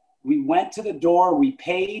there. We went to the door, we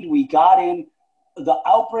paid, we got in. The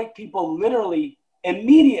Outbreak people literally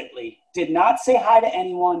immediately did not say hi to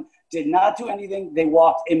anyone, did not do anything. They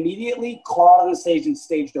walked immediately, clawed on the stage and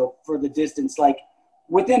stage dove for The Distance, like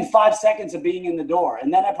within 5 seconds of being in the door.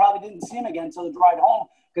 And then I probably didn't see him again until the ride home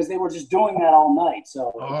because they were just doing that all night.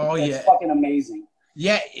 So it's fucking amazing.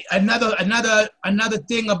 Yeah, another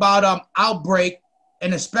thing about Outbreak,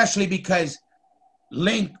 and especially because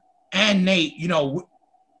Link and Nate, you know,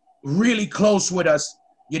 really close with us.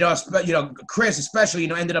 You know, Chris especially, you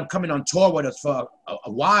know, ended up coming on tour with us for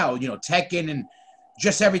a while. You know, teching and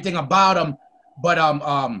just everything about them. But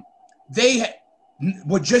they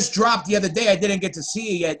were just dropped the other day. I didn't get to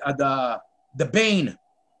see it yet. The Bane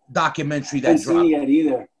documentary that dropped. I didn't see it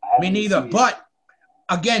either. Me neither. But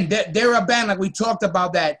again, they're a band like we talked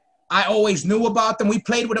about that I always knew about them. We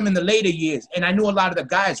played with them in the later years, and I knew a lot of the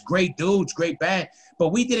guys. Great dudes, great band. But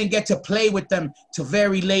we didn't get to play with them till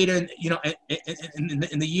very later, you know,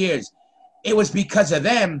 in the years. It was because of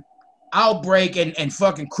them, Outbreak and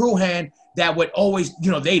fucking Crewhand, that would always, you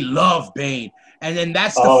know, they love Bane. And then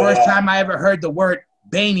that's the first time I ever heard the word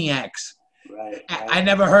Baniacs. Right. I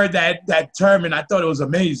never heard that term, and I thought it was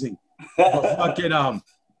amazing. But fucking,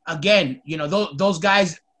 again, you know, those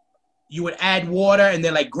guys, you would add water, and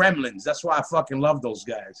they're like gremlins. That's why I fucking love those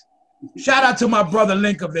guys. Shout out to my brother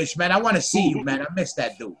Linkovich, man. I want to see you, man. I miss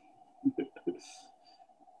that dude.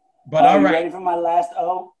 But all right. Ready for my last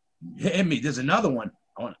O? Hit me. There's another one.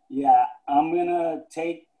 Yeah, I'm gonna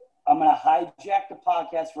hijack the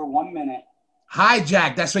podcast for 1 minute.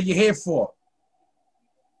 Hijack. That's what you're here for.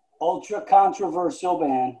 Ultra controversial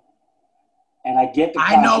band, and I get the.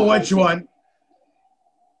 I know which one.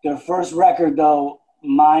 Their first record, though,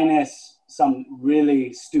 minus some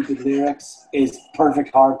really stupid lyrics, is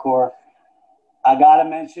perfect hardcore. I gotta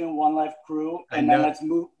mention One Life Crew, and then let's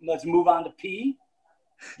move on to P.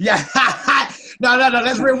 Yeah. No.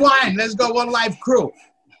 Let's rewind. Let's go One Life Crew.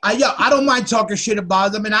 I don't mind talking shit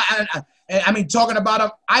about them, and I mean talking about them.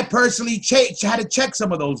 I personally had to check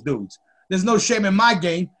some of those dudes. There's no shame in my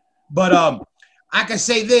game, but I can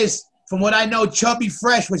say this from what I know. Chubby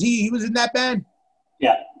Fresh he was in that band?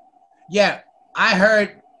 Yeah. Yeah. I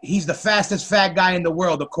heard he's the fastest fat guy in the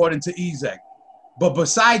world according to Ezek. But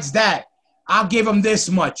besides that, I'll give him this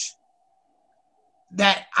much: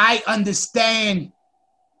 that I understand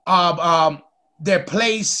their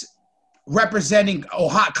place representing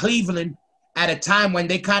Ohio, Cleveland at a time when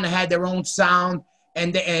they kind of had their own sound,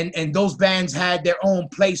 and those bands had their own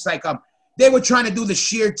place. Like they were trying to do the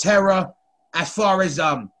sheer terror as far as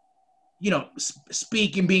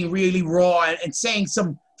speaking, being really raw and saying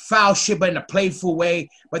some foul shit, but in a playful way.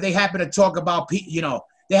 But they happen to talk about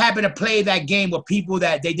they happen to play that game with people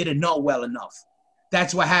that they didn't know well enough.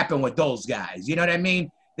 That's what happened with those guys. You know what I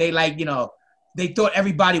mean? They they thought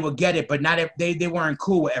everybody would get it, but they weren't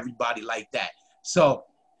cool with everybody like that. So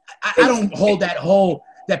I don't hold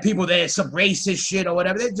that people that some racist shit or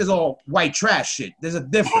whatever. They're just all white trash shit. There's a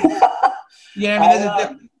difference. You know what I mean? There's a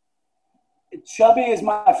difference. Chubby is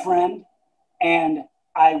my friend, and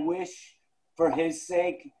I wish for his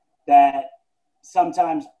sake that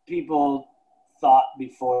sometimes people thought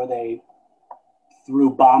before they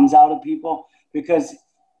threw bombs out at people, because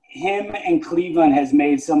him and Cleveland has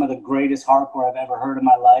made some of the greatest hardcore I've ever heard in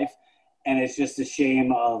my life. And it's just a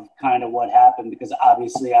shame of kind of what happened, because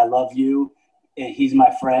obviously I love you. He's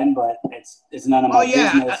my friend, but it's none of my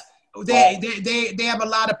business. They have a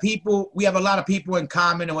lot of people. We have a lot of people in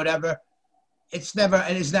common or whatever. It's never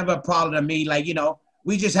a problem to me. Like,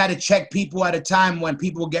 we just had to check people at a time when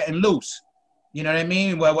people were getting loose. You know what I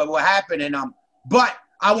mean? What happened? And but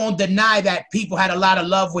I won't deny that people had a lot of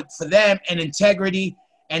love for them and integrity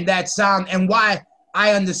and that sound. And why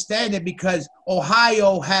I understand it, because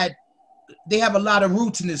Ohio they have a lot of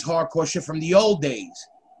roots in this hardcore shit from the old days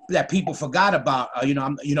that people forgot about.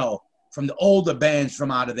 From the older bands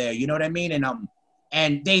from out of there. You know what I mean?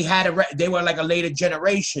 And they were like a later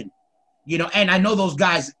generation. And I know those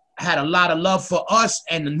guys had a lot of love for us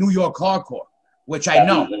and the New York hardcore, which I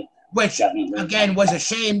know, which again was a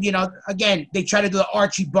shame. Again, they tried to do the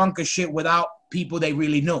Archie Bunker shit without people they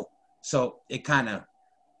really knew. So it kind of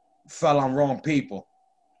fell on wrong people.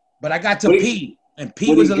 But I got to P, and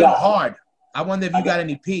P was a little hard. I wonder if you got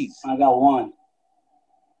any P's. I got one.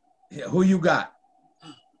 Who you got?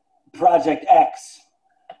 Project X.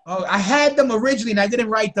 Oh, I had them originally, and I didn't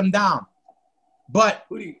write them down. But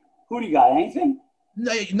who do you got? Anything?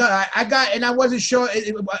 No, I got, and I wasn't sure.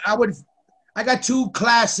 I got two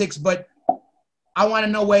classics, but I want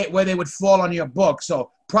to know where they would fall on your book.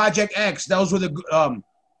 So Project X, those were the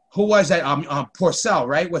who was that? Porcel,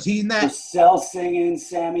 right? Was he in that? Porcel singing,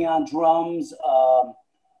 Sammy on drums,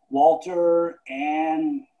 Walter,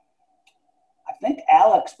 and I think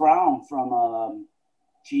Alex Brown from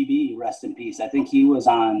GB, rest in peace. I think he was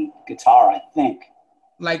on guitar, I think.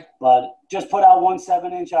 But just put out 1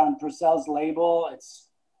 7-inch on Purcell's label. It's,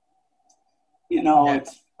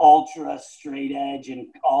 it's ultra straight edge and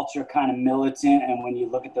ultra kind of militant. And when you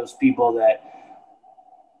look at those people that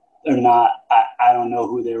are not, I don't know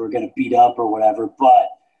who they were going to beat up or whatever, but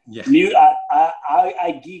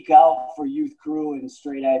I geek out for Youth Crew and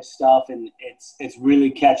straight edge stuff, and it's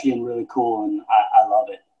really catchy and really cool, and I love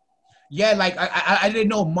it. Yeah, like I didn't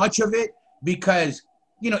know much of it because,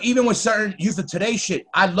 even with certain Youth of Today shit,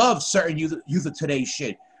 I love certain Youth of Today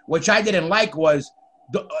shit. Which I didn't like was,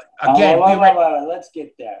 let's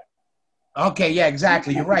get there. Okay, yeah,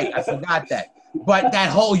 exactly. You're right. I forgot that. But that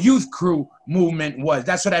whole Youth Crew movement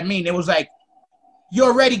that's what I mean. It was like, you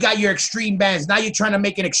already got your extreme bands. Now you're trying to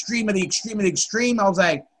make an extreme of the extreme of the extreme. I was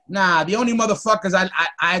like, nah, the only motherfuckers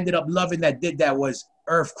I ended up loving that did that was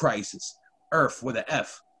Earth Crisis. Earth with an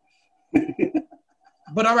F.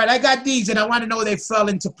 But all right, I got these, and I want to know they fell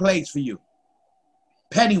into place for you.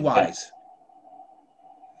 Pennywise.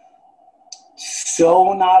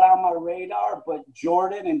 So not on my radar, but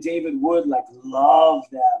Jordan and David Wood love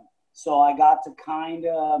them. So I got to kind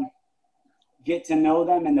of get to know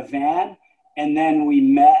them in the van, and then we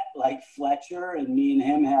met Fletcher, and me and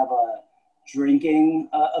him have a drinking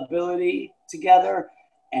ability together.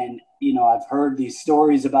 And I've heard these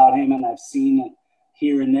stories about him, and I've seen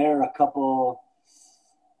here and there a couple.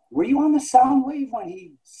 Were you on the Soundwave when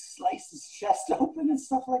he sliced his chest open and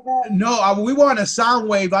stuff like that? No, we were on a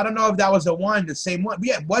Soundwave. I don't know if that was the same one.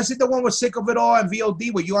 Yeah, was it the one with Sick of It All and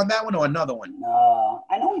VOD? Were you on that one or another one? No,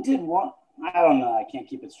 I know we did one. I don't know. I can't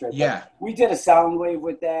keep it straight. Yeah. We did a Soundwave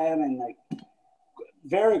with them, and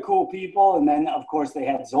very cool people. And then, of course, they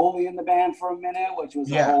had Zoli in the band for a minute, which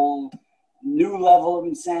was a whole new level of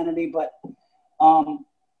insanity. But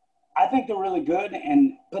I think they're really good.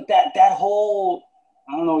 But that whole,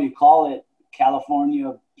 I don't know what you call it,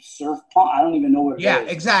 California surf punk, I don't even know what it is. Yeah,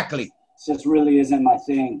 exactly. It just really isn't my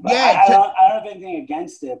thing. But Yeah, I don't have anything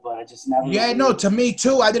against it, but I just never. Yeah, really no, to me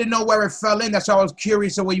too. I didn't know where it fell in. That's why I was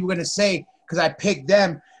curious of what you were gonna say, because I picked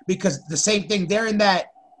them because the same thing. They're in that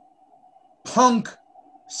punk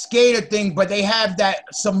skater thing, but they have that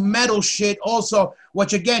some metal shit also.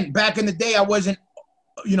 Which again, back in the day, I wasn't,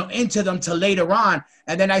 into them till later on,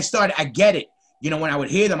 and then I get it. When I would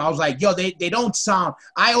hear them, I was like, yo, they don't sound.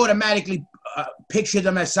 I automatically picture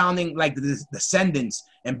them as sounding like the Descendants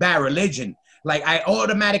and Bad Religion. Like I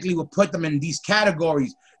automatically would put them in these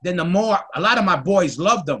categories. Then a lot of my boys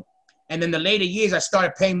loved them. And then the later years, I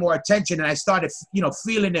started paying more attention and I started,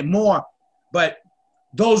 feeling it more. But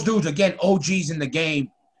those dudes, again, OGs in the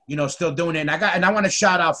game, still doing it. And I want to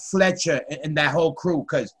shout out Fletcher and that whole crew,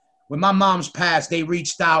 because when my mom's passed, they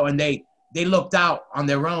reached out and they looked out on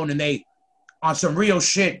their own and they, on some real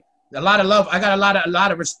shit, a lot of love. I got a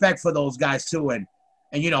lot of respect for those guys too. And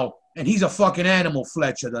and he's a fucking animal,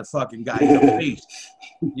 Fletcher, the fucking guy. He's a beast.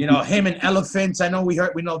 Him and elephants. I know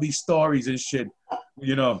we know these stories and shit,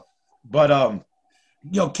 But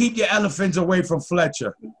keep your elephants away from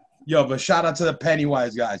Fletcher. But shout out to the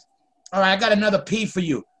Pennywise guys. All right, I got another P for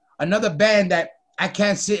you. Another band that I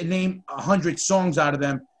can't sit and name 100 songs out of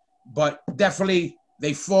them, but definitely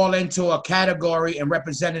they fall into a category and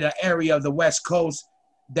represented an area of the West Coast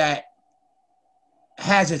that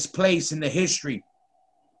has its place in the history.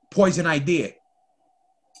 Poison Idea.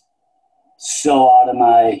 So out of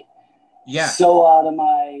my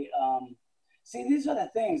see, these are the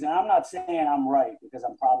things, and I'm not saying I'm right because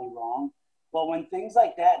I'm probably wrong, but when things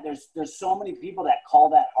like that, there's so many people that call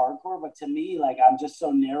that hardcore, but to me, like, I'm just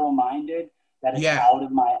so narrow-minded that it's out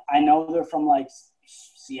of my, I know they're from like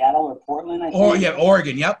Seattle or Portland, I think.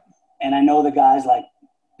 Oregon, yep. And I know the guys like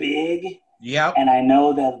big. Yep. And I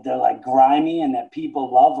know that they're like grimy and that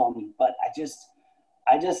people love them, but I just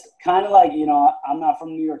kind of like, I'm not from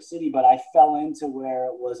New York City, but I fell into where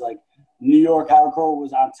it was like New York hardcore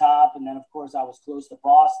was on top. And then of course I was close to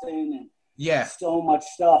Boston and so much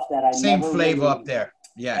stuff that I same never flavor really, up there.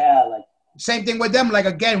 Yeah. Yeah. Like same thing with them. Like,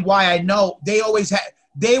 again, why I know they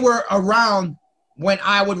were around when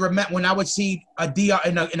I would see a DR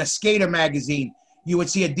in a skater magazine. You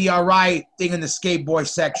would see a DRI thing in the skateboard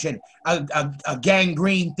section, a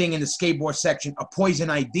Gangrene thing in the skateboard section, a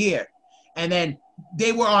Poison Idea. And then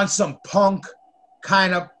they were on some punk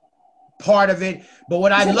kind of part of it. But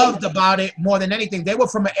what I loved about it more than anything, they were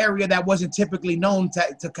from an area that wasn't typically known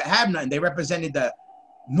to have nothing. They represented the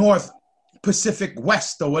North Pacific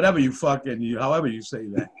West or whatever however you say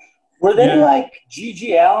that. Were they like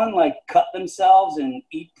G.G. Allen, like cut themselves and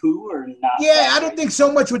eat poo or not? Yeah, I don't think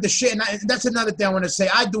so much with the shit. And that's another thing I want to say.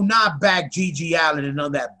 I do not back G.G. Allen and none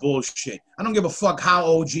of that bullshit. I don't give a fuck how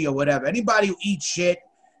OG or whatever. Anybody who eats shit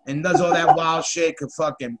and does all that wild shit could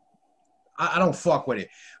fucking, I don't fuck with it.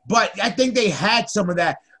 But I think they had some of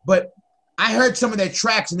that. But I heard some of their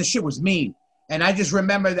tracks and the shit was mean. And I just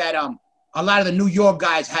remember that a lot of the New York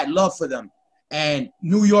guys had love for them. And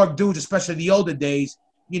New York dudes, especially the older days,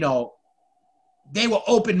 they were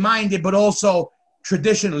open-minded, but also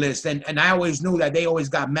traditionalist. And I always knew that they always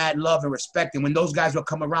got mad love and respect. And when those guys would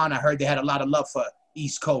come around, I heard they had a lot of love for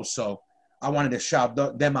East Coast. So I wanted to shout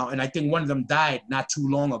them out. And I think one of them died not too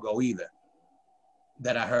long ago either,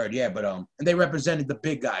 that I heard. Yeah, but and they represented the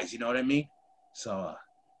big guys, you know what I mean? So,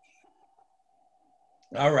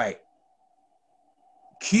 all right.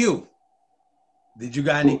 Q. Did you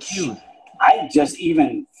got any Q? I just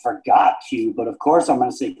even forgot Q, but of course I'm going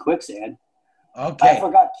to say Quicksand. Okay. I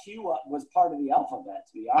forgot Q was part of the alphabet,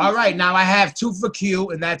 to be honest. All right, now I have 2 for Q,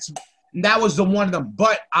 and that was the one of them.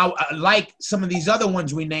 But I like some of these other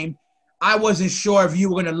ones we named, I wasn't sure if you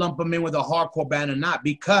were going to lump them in with a hardcore band or not,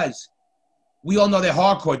 because we all know they're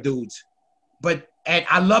hardcore dudes. And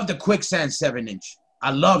I love the Quicksand 7-inch. I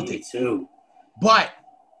loved it. Me too. But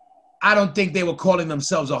I don't think they were calling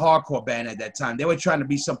themselves a hardcore band at that time. They were trying to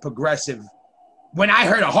be some progressive. When I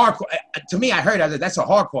heard a hardcore, to me, I was like, that's a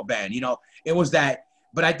hardcore band. It was that.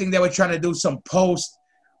 But I think they were trying to do some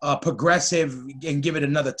progressive and give it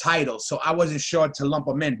another title. So I wasn't sure to lump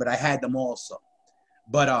them in, but I had them also.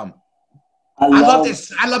 But I love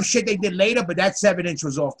this. I love shit they did later, but that 7-inch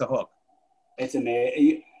was off the hook. It's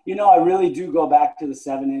amazing. I really do go back to the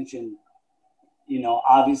 7-inch and,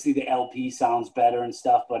 obviously the LP sounds better and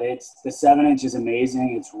stuff, but the 7-inch is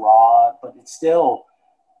amazing. It's raw, but it's still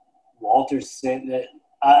Walter's sitting.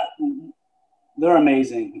 They're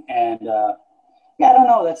amazing. And, I don't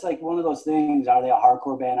know. That's like one of those things. Are they a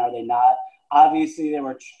hardcore band? Are they not? obviously they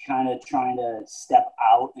were kind of trying to step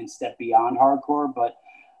out and step beyond hardcore, but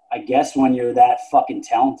I guess when you're that fucking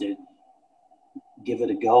talented, give it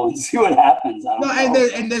a go and see what happens. I don't know.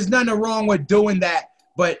 And there's nothing wrong with doing that,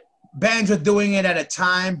 but bands are doing it at a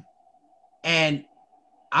time, and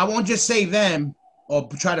I won't just say them or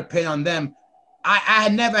try to pin on them. I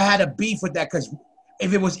had never had a beef with that, because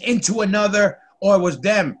if it was Into Another or it was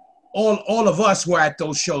them, all of us were at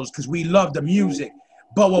those shows because we loved the music.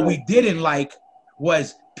 But what we didn't like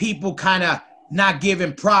was people kind of not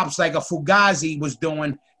giving props like a Fugazi was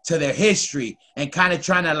doing to their history, and kind of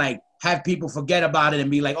trying to like have people forget about it and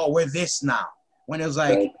be like, oh, we're this now. When it was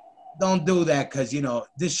like, don't do that, because, you know,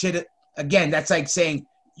 this shit, again, that's like saying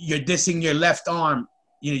you're dissing your left arm,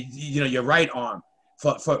 you know, your right arm.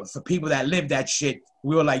 For people that live that shit,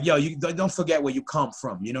 we were like, yo, you don't forget where you come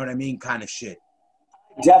from. You know what I mean? Kind of shit.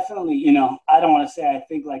 Definitely, you know, I don't want to say I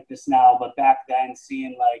think like this now, but back then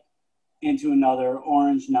seeing like Into Another,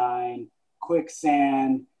 Orange 9,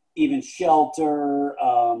 Quicksand, even Shelter,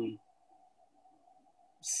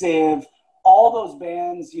 Civ, all those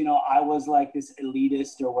bands, you know, I was like this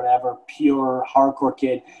elitist or whatever, pure hardcore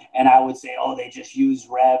kid. And I would say, oh, they just use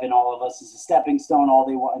Rev and all of us as a stepping stone. All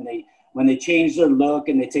they want, and when they change their look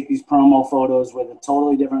and they take these promo photos with a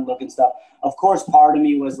totally different look and stuff. Of course, part of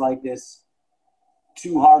me was like this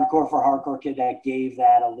too hardcore for hardcore kid that gave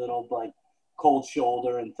that a little like cold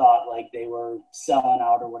shoulder and thought like they were selling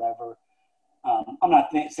out or whatever. I'm not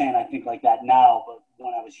saying I think like that now, but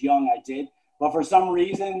when I was young, I did. But for some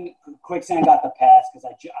reason, Quicksand got the pass because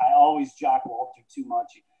I always jock Walter too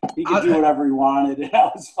much. He could do whatever he wanted, and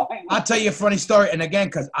I was fine. I'll tell you a funny story, and again,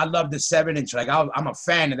 because I love the 7-inch. Like I'm a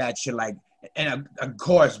fan of that shit. Like, and of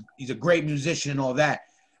course, he's a great musician and all that.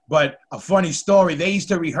 But a funny story: they used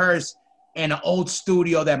to rehearse in an old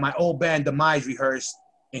studio that my old band Demise rehearsed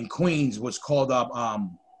in Queens. Was called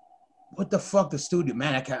what the fuck, the studio,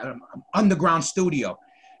 man? I can't. Underground Studio.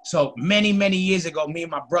 So many years ago, me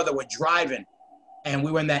and my brother were driving, and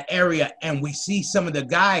we were in that area, and we see some of the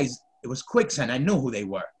guys. It was Quicksand. I knew who they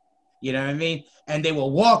were. You know what I mean? And they were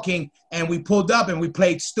walking, and we pulled up, and we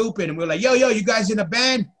played stupid, and we were like, yo, you guys in a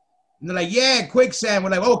band? And they're like, yeah, Quicksand. We're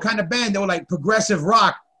like, oh, what kind of band? They were like, progressive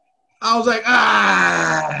rock. I was like,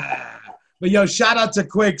 ah. But yo, shout out to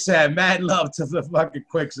Quicksand. Mad love to the fucking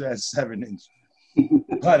Quicksand 7-inch.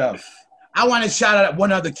 But I want to shout out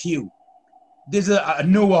one other cue. This is a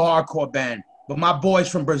newer hardcore band, but my boys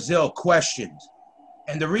from Brazil, Questions.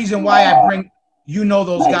 And the reason why I bring, you know,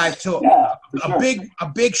 those guys too. Yeah, a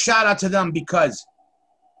big shout out to them, because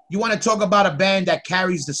you want to talk about a band that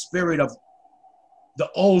carries the spirit of the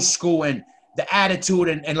old school and the attitude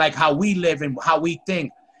and like how we live and how we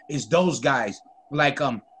think, is those guys. Like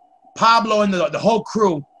Pablo and the whole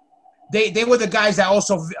crew. They were the guys that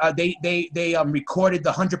also they recorded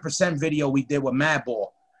the 100% video we did with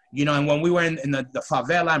Madball. You know, and when we were in the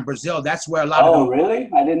favela in Brazil, that's where a lot of them. Oh, really?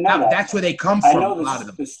 I didn't know that. That's where they come from. I know a lot of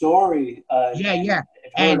them. The story. Yeah.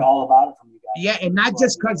 I've heard all about it from you guys. Yeah, and not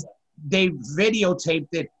just because they videotaped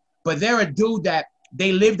it, but they're a dude that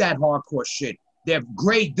they live that hardcore shit. They're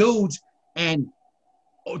great dudes, and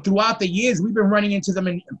throughout the years, we've been running into them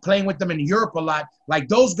and playing with them in Europe a lot. Like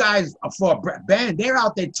those guys, for a band, they're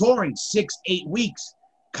out there touring 6-8 weeks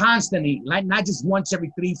constantly, like not just once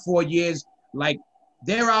every 3-4 years. Like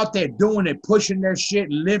they're out there doing it, pushing their shit,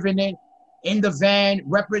 living it in the van,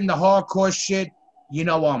 repping the hardcore shit. You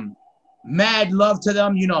know, mad love to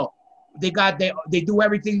them. You know, they do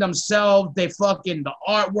everything themselves. The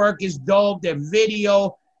artwork is dope. Their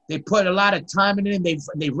video, they put a lot of time in it, and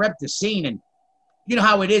they rep the scene. And you know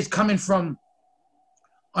how it is coming from,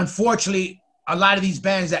 unfortunately, a lot of these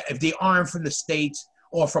bands that if they aren't from the States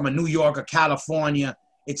or from a New York or California,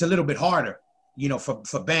 it's a little bit harder, you know,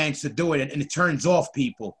 for bands to do it, and it turns off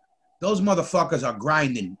people. Those motherfuckers are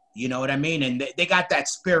grinding, you know what I mean? And they got that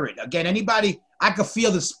spirit. Again, anybody, I could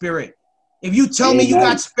feel the spirit. If you tell me you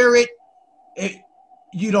got spirit,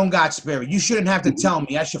 you don't got spirit. You shouldn't have to tell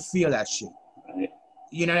me. I should feel that shit.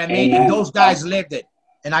 You know what I mean? And those guys lived it.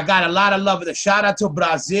 And I got a lot of love with it. Shout out to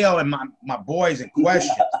Brazil and my boys in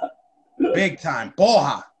Questions. Big time.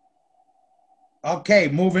 Porra. Okay,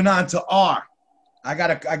 moving on to R. I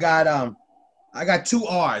got 2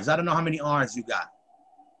 R's. I don't know how many R's you got.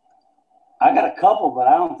 I got a couple, but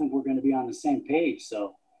I don't think we're going to be on the same page.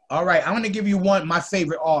 So. All right, I'm going to give you one, my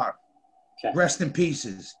favorite R. Okay. Rest in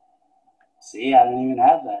Pieces. See, I didn't even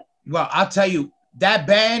have that. Well, I'll tell you, that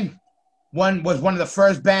band was one of the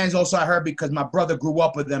first bands also I heard because my brother grew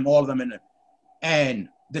up with them, all of them in it. And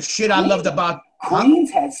the shit I loved about Queens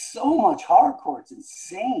had so much hardcore. It's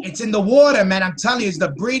insane. It's in the water, man. I'm telling you, it's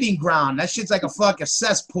the breeding ground. That shit's like a fucking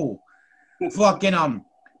cesspool. Fucking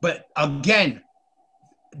But again,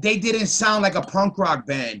 they didn't sound like a punk rock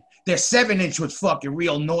band. Their 7-inch was fucking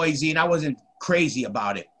real noisy, and I wasn't crazy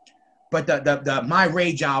about it. But the My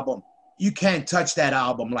Rage album, you can't touch that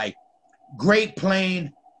album. Like, great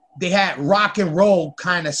playing. They had rock and roll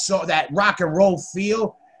that rock and roll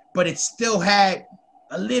feel, but it still had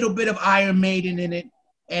a little bit of Iron Maiden in it,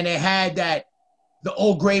 and it had the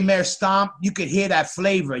Old Gray Mare stomp. You could hear that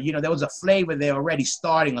flavor. You know, there was a flavor there already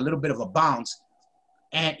starting, a little bit of a bounce.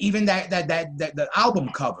 And even the album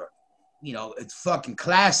cover, you know, it's fucking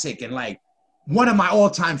classic and like one of my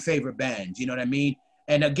all-time favorite bands, you know what I mean?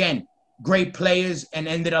 And again, great players, and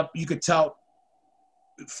ended up, you could tell,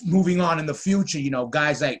 moving on in the future, you know,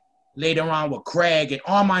 guys like later on with Craig, and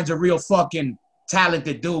Armand's a real fucking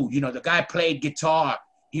talented dude. You know, the guy played guitar,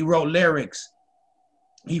 he wrote lyrics.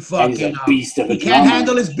 He fucking, he's a beast of a he can't drummer.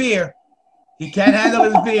 handle his beer. He can't handle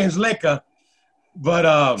his beer, his liquor.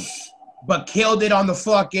 But killed it on the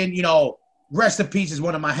fucking, you know, Rest in Peace is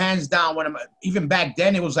one of my hands down. Even back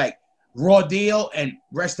then, it was like Raw Deal and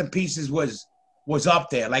Rest in Pieces was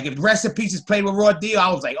up there. Like if Rest in Pieces played with Raw Deal,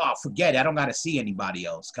 I was like, oh, forget it. I don't got to see anybody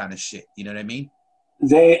else kind of shit. You know what I mean?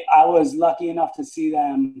 I was lucky enough to see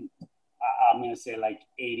them, I'm going to say like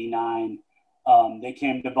 89. They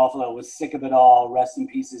came to Buffalo, was sick of it all. Rest in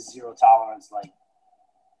Pieces, Zero Tolerance, like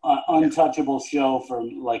untouchable show for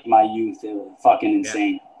like my youth. It was fucking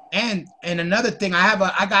insane. Yeah. And another thing, I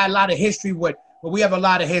got a lot of history with, we have a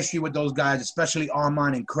lot of history with those guys, especially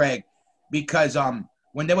Armand and Craig, because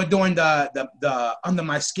when they were doing the Under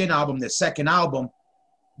My Skin album, their second album,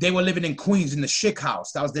 they were living in Queens in the Schick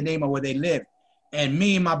House. That was the name of where they lived. And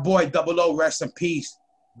me and my boy Double O, rest in peace,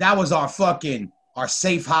 that was our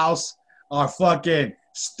safe house, our fucking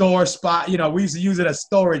store spot. You know, we used to use it as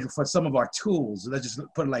storage for some of our tools. Let's just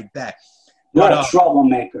put it like that. You're a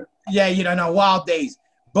troublemaker. Yeah, you know, in our wild days.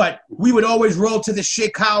 But we would always roll to the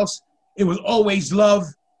Schick House. It was always love.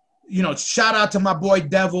 You know, shout out to my boy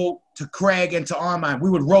Devil, to Craig, and to Armand. We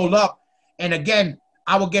would roll up. And again,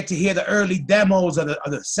 I would get to hear the early demos of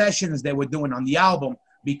the sessions they were doing on the album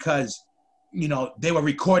because, you know, they were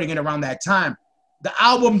recording it around that time. The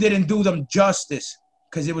album didn't do them justice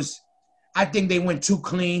because I think they went too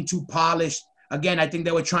clean, too polished. Again, I think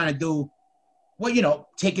they were trying to do, well, you know,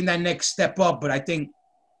 taking that next step up. But I think,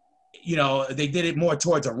 you know, they did it more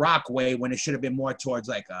towards a rock way when it should have been more towards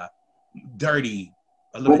like a dirty.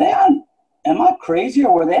 Were they on, am I crazy,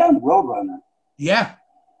 or were they on Roadrunner? Yeah.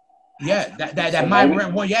 Yeah, that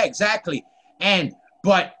might, well, yeah, exactly.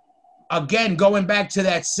 But again, going back to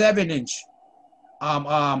that 7-inch,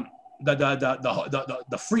 the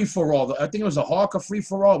free for all, I think it was a Hawker free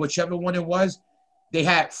for all, whichever one it was. They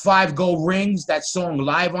had 5 Gold Rings. That song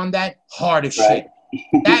live on that, hard as shit.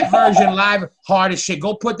 That version live, hard as shit.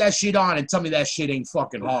 Go put that shit on and tell me that shit ain't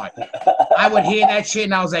fucking hard. I would hear that shit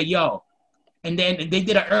and I was like, yo. And then they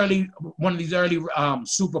did one of these early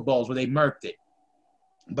Super Bowls where they murked it.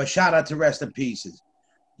 But shout out to Rest in Pieces.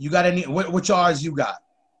 You got any? Which R's you got?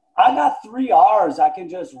 I got 3 R's. I can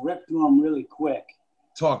just rip through them really quick.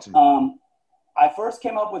 Talk to me. I first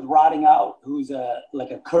came up with Rotting Out, who's a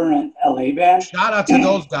current LA band. Shout out to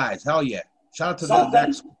those guys. Hell yeah. Shout out to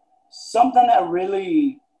those. Something that I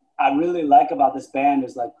really like about this band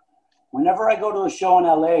is like whenever I go to a show in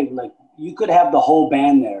LA, like you could have the whole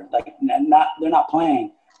band there. Like they're not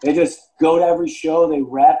playing. They just go to every show, they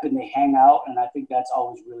rep, and they hang out, and I think that's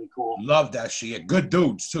always really cool. Love that shit. Good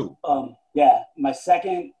dudes, too. Yeah. My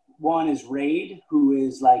second one is Raid, who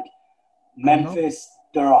is like Memphis.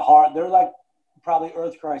 They're like probably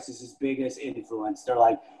Earth Crisis' biggest influence. They're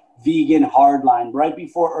like vegan hardline. Right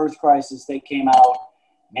before Earth Crisis, they came out.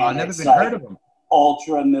 Wow, I've never heard of them.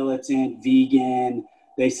 Ultra militant, vegan.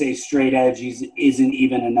 They say straight edge isn't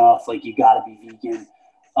even enough. Like, you got to be vegan.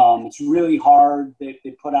 It's really hard. They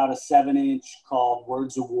put out a 7-inch called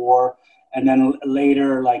Words of War. And then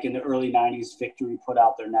later, like in the early 90s, Victory put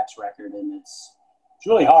out their next record. And it's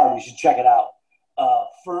really hard. You should check it out. What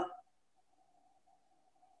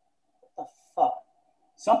the fuck?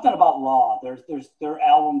 Something about Law. There's their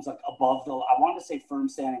albums like Above the Law. I wanted to say Firm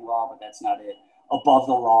Standing Law, but that's not it. Above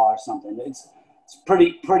the Law or something. It's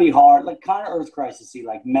pretty hard. Like kind of Earth Crisis-y,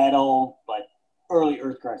 like metal, but early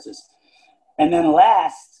Earth Crisis. And then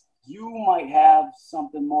last, you might have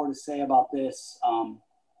something more to say about this.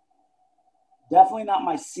 Definitely not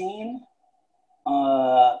my scene.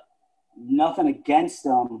 Nothing against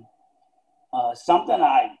them. Something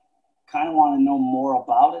I kind of want to know more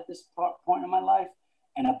about at this point in my life.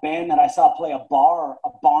 And a band that I saw play a barn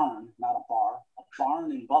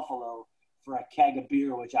in Buffalo for a keg of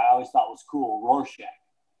beer, which I always thought was cool,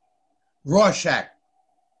 Rorschach.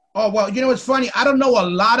 Oh, well, you know what's funny? I don't know a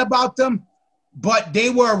lot about them, but they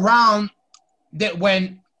were around that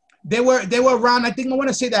when they were around. I think I want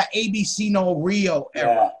to say that ABC No Rio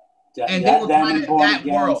era, and they were kind of that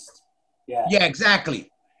world. Yeah, exactly.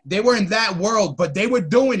 They were in that world, but they were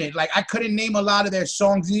doing it. Like I couldn't name a lot of their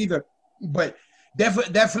songs either, but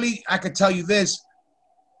definitely I could tell you this.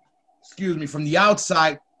 Excuse me, from the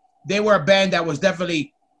outside, they were a band that was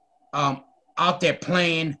definitely out there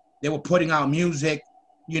playing. They were putting out music.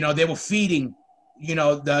 You know, they were feeding. You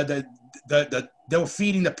know, they were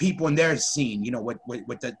feeding the people in their scene. You know,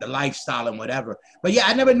 with the lifestyle and whatever. But yeah,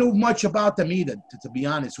 I never knew much about them either, to be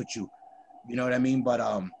honest with you. You know what I mean? But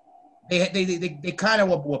they kind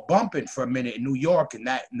of were bumping for a minute in New York and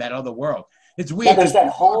that other world. It's weird. Yeah, there's that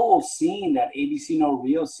whole scene, that ABC No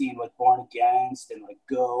Real scene with Born Against and like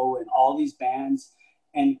Go and all these bands.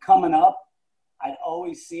 And coming up, I'd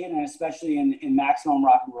always see it, and especially in Maximum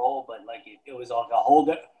Rock and Roll. But like it was like a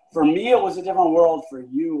whole for me, it was a different world. For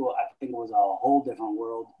you, I think it was a whole different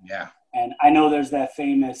world. Yeah. And I know there's that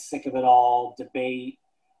famous "Sick of It All" debate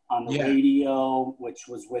on the radio, which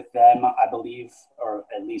was with them, I believe, or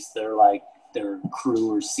at least their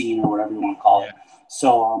crew or scene or whatever you want to call it.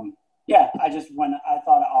 So I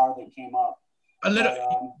thought of they came up. A little,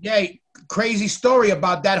 crazy story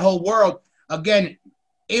about that whole world. Again,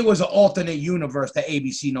 it was an alternate universe, the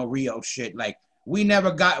ABC No Rio shit. Like we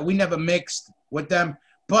never mixed with them.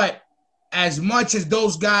 But as much as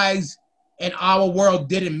those guys in our world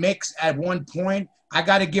didn't mix at one point, I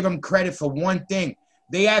got to give them credit for one thing.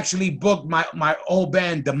 They actually booked my old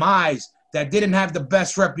band Demise that didn't have the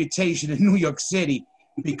best reputation in New York City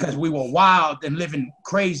because we were wild and living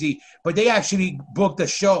crazy. But they actually booked a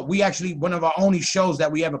show. One of our only shows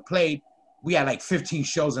that we ever played, we had like 15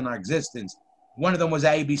 shows in our existence. One of them was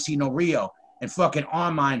at ABC No Rio, and fucking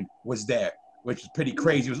Armine was there, which is pretty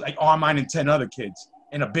crazy. It was like Armine and 10 other kids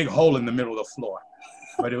in a big hole in the middle of the floor.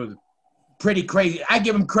 But it was pretty crazy. I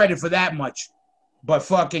give them credit for that much. But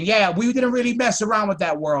fucking, we didn't really mess around with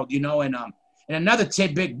that world, you know. And another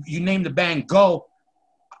tidbit, you named the band Go.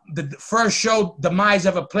 The first show Demise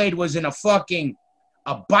ever played was in a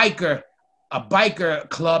biker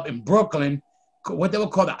club in Brooklyn. What they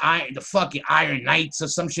would call the fucking Iron Knights or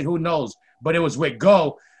some shit, who knows. But it was with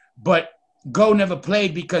Go. But Go never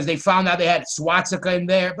played because they found out they had swastika in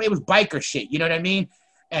there. But it was biker shit, you know what I mean?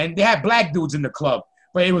 And they had black dudes in the club.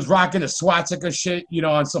 But he was rocking the swastika shit, you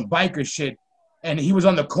know, on some biker shit. And he was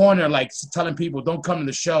on the corner, like, telling people, don't come to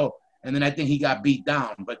the show. And then I think he got beat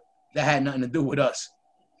down. But that had nothing to do with us.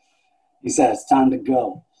 He said, it's time to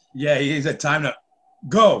go. Yeah, he said, time to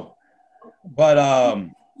go. But,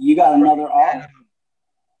 you got another R?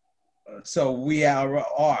 So we are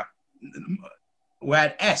R. We're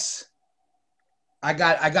at S. I'm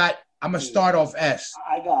going to start off S.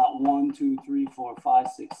 I got 1, 2, 3, 4, 5,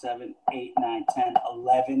 6, 7, 8, 9, 10,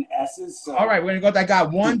 11 S's. So. All right, we're going to go. I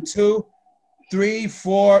got 1, 2, 3,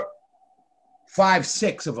 4, 5,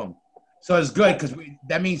 6 of them. So it's good because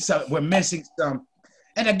that means we're missing some.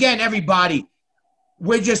 And again, everybody,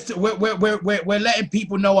 we're letting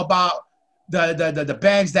people know about the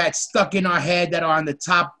bands that stuck in our head that are on the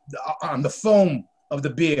top, on the foam of the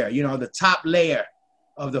beer, you know, the top layer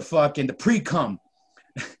of the pre-cum,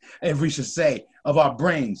 if we should say, of our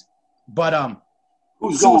brains. But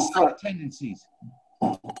who's going first? Tendencies.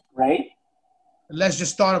 Right? Let's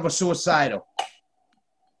just start with suicidal.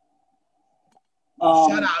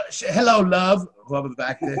 Shout out. Hello, love. Whoever's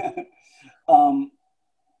back there.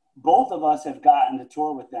 Both of us have gotten to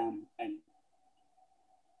tour with them, and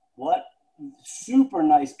what super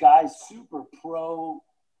nice guys, super pro.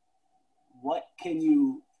 What can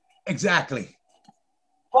you? Exactly.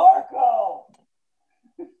 Barco!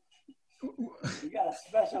 You got a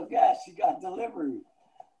special guest. You got delivery.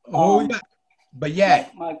 Oh, yeah. But yeah.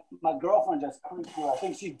 My girlfriend just creeped through. I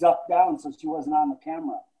think she ducked down so she wasn't on the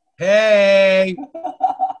camera. Hey.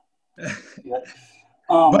 Yeah.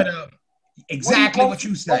 But exactly what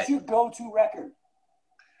you said. What's your go-to record?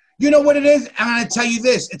 You know what it is? I'm going to tell you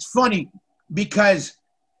this. It's funny because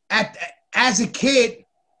as a kid,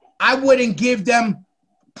 I wouldn't give them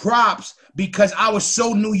props because I was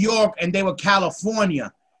so New York and they were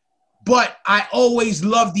California. But I always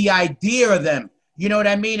loved the idea of them. You know what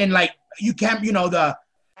I mean? And like, you can't, you know, the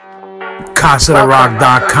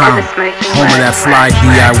CasaDeRock.com, home of that fly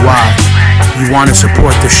DIY. You want to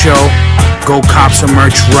support the show? Go cop some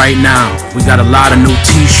merch right now. We got a lot of new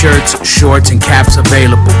t-shirts, shorts, and caps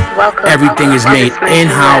available. Everything is made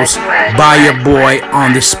in-house by your boy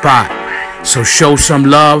on the spot. So show some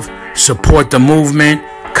love, support the movement.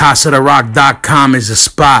 CasaDeRock.com is the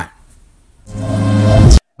spot.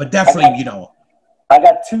 But definitely, you know, I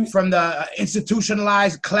got two from the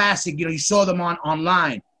institutionalized classic. You know, you saw them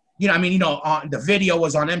online. on the video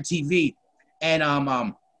was on MTV,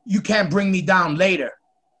 and You Can't Bring Me Down Later.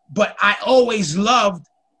 But I always loved,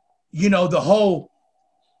 the whole.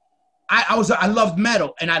 I loved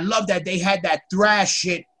metal, and I loved that they had that thrash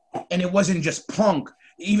shit, and it wasn't just punk.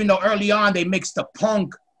 Even though early on they mixed the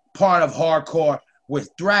punk part of hardcore with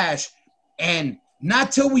thrash, and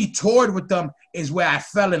not till we toured with them is where I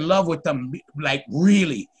fell in love with them, like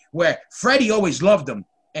really. Where Freddie always loved them,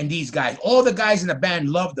 and these guys, all the guys in the band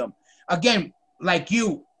loved them. Again, like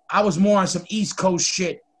you, I was more on some East Coast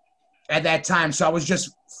shit at that time, so I was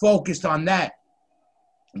just focused on that.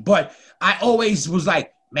 But I always was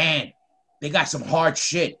like, man, they got some hard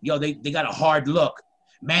shit. They got a hard look.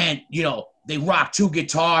 Man, they rock 2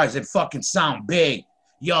 guitars and fucking sound big.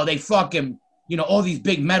 They fucking, all these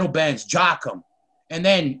big metal bands jock them. And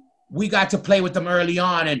then we got to play with them early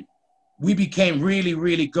on, and we became really,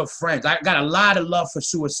 really good friends. I got a lot of love for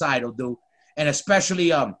Suicidal, dude. And especially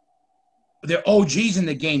they're OGs in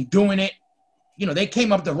the game doing it. They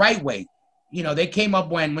came up the right way. They came up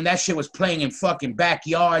when that shit was playing in fucking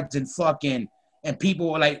backyards and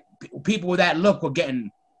people were like, people with that look were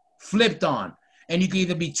getting flipped on. And you can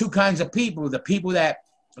either be 2 kinds of people, the people that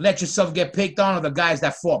let yourself get picked on or the guys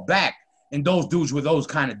that fought back. And those dudes were those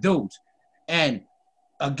kind of dudes. And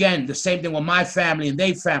again, the same thing with my family and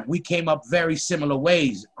they family. We came up very similar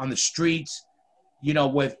ways on the streets,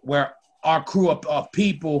 with where our crew of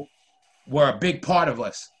people were a big part of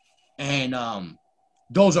us. And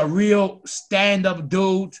those are real stand-up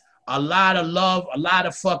dudes, a lot of love, a lot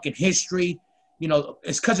of fucking history.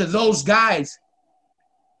 It's because of those guys,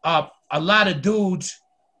 a lot of dudes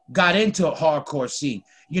got into a hardcore scene.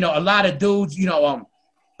 A lot of dudes,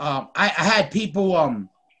 I had people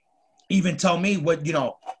even tell me what,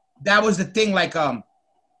 that was the thing, like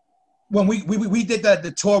when we did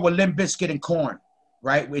the tour with Limp Bizkit and Korn,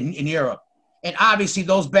 right, in Europe. And obviously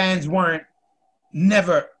those bands weren't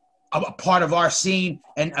never a part of our scene,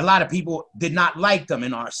 and a lot of people did not like them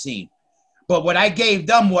in our scene. But what I gave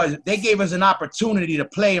them was they gave us an opportunity to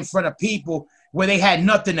play in front of people where they had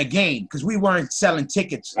nothing to gain because we weren't selling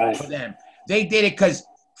tickets for them. They did it because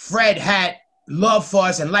Fred had love for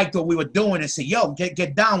us and liked what we were doing and said, yo,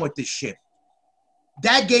 get down with this shit.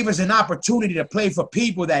 That gave us an opportunity to play for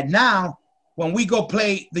people that now, when we go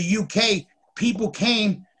play the UK, people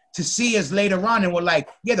came to see us later on and were like,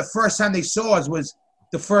 yeah, the first time they saw us was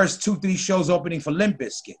the first 2-3 shows opening for Limp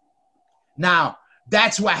Bizkit. Now,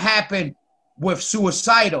 that's what happened with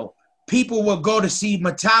Suicidal. People would go to see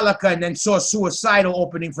Metallica and then saw Suicidal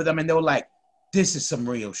opening for them, and they were like, this is some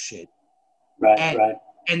real shit. Right.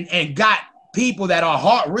 And got people that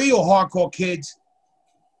are real hardcore kids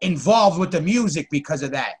involved with the music because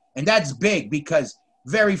of that. And that's big because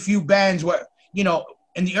very few bands were,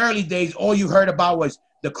 in the early days, all you heard about was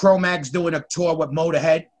the Cro-Mags doing a tour with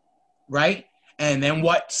Motorhead, right? And then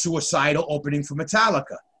Suicidal opening for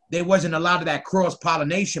Metallica. There wasn't a lot of that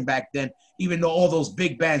cross-pollination back then, even though all those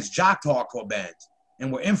big bands jocked hardcore bands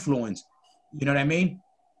and were influenced. You know what I mean?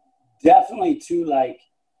 Definitely, too, like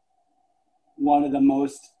one of the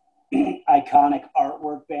most iconic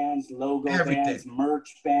artwork bands, logo bands,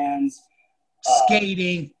 merch bands.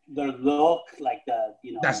 Skating. Their look, like the,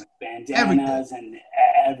 bandanas and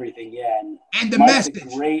everything, yeah. And the Mike's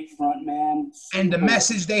message. A great front man. And the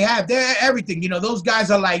message they have, they're everything. Those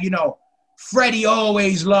guys are like, Freddie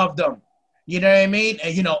always loved them. You know what I mean?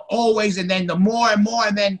 And, always. And then the more and more,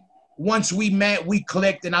 and then once we met, we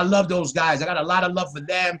clicked. And I love those guys. I got a lot of love for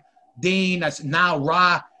them. Dean, that's now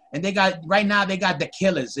Ra. And right now they got the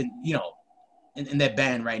Killers in their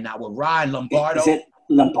band right now with Ra and Lombardo. Is it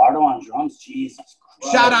Lombardo on drums? Jesus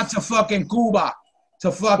Christ. Shout out to fucking Cuba,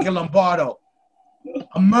 to fucking Lombardo.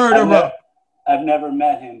 A murderer. I've never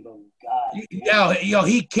met him, but God. Yo,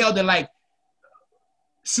 he killed it. Like,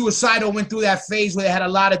 Suicidal went through that phase where they had a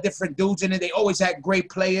lot of different dudes in it. They always had great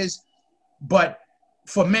players, but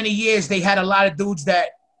for many years they had a lot of dudes that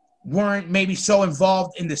weren't maybe so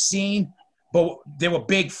involved in the scene, but they were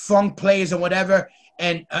big funk players and whatever.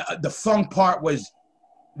 And the funk part was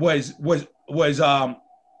the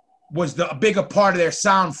bigger part of their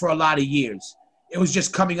sound for a lot of years. It was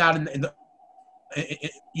just coming out in the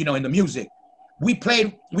music. We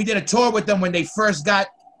did a tour with them when they first got.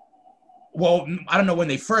 Well, I don't know when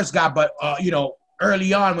they first got, but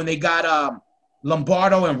early on when they got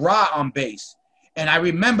Lombardo and Ra on bass. And I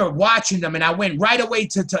remember watching them, and I went right away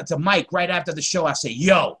to Mike right after the show. I said,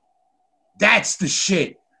 yo, that's the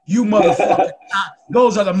shit. You motherfuckers.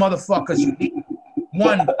 Those are the motherfuckers you need.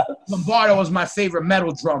 One, Lombardo was my favorite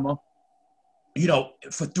metal drummer,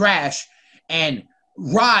 for thrash. And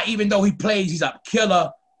Ra, even though he plays, he's a killer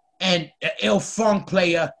and an ill funk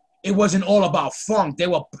player. it wasn't all about funk. They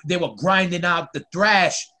were grinding out the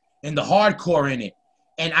thrash and the hardcore in it.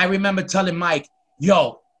 And I remember telling Mike,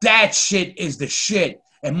 yo, that shit is the shit.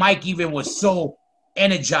 And Mike even was so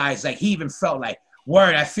energized, like he even felt like,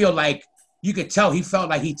 word, I feel like you could tell he felt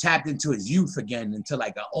like he tapped into his youth again, into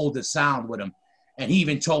like an older sound with him. And he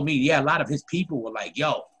even told me, yeah, a lot of his people were like,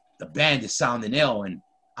 yo, the band is sounding ill. And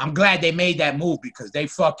I'm glad they made that move because they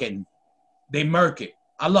murk it.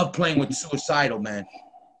 I love playing with Suicidal, man.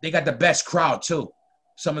 They got the best crowd too.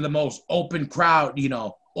 Some of the most open crowd,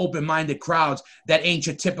 open-minded crowds that ain't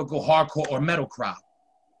your typical hardcore or metal crowd.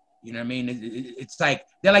 You know what I mean? It's like,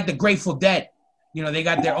 they're like the Grateful Dead. They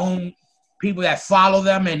got their own people that follow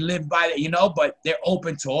them and live by it, but they're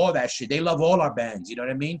open to all that shit. They love all our bands, you know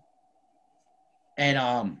what I mean?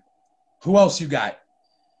 And who else you got?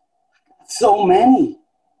 So many.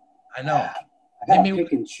 I know. I gotta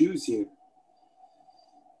pick and choose here.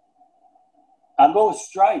 I'll go with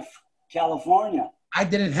Strife, California. I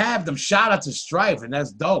didn't have them. Shout out to Strife, and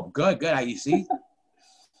that's dope. Good. How you see?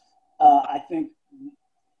 I think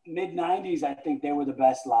mid-90s, I think they were the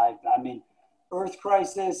best live. I mean, Earth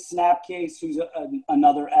Crisis, Snapcase, who's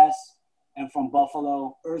another S, and from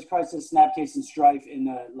Buffalo. Earth Crisis, Snapcase, and Strife in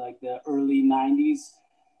the early 90s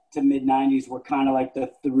to mid-90s were kind of like the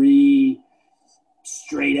three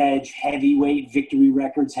straight edge heavyweight Victory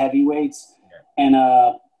Records heavyweights. Yeah. And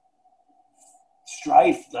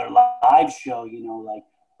Strife, their live show, like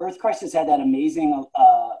Earth Crisis had that amazing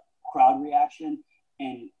crowd reaction,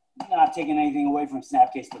 and not taking anything away from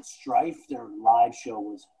Snapcase, but Strife, their live show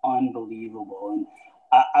was unbelievable. And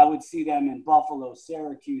I would see them in Buffalo,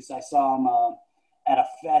 Syracuse. I saw them at a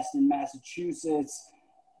fest in Massachusetts.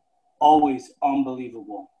 Always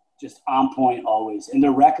unbelievable. Just on point always. And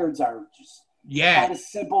their records are just kind of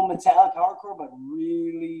simple metallic hardcore, but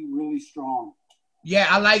really, really strong. Yeah,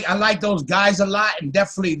 I like those guys a lot, and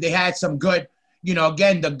definitely they had some good,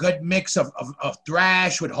 again, the good mix of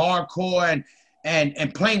thrash with hardcore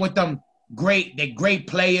and playing with them. Great, they're great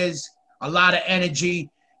players, a lot of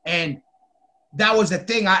energy, and that was the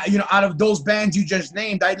thing. Out of those bands you just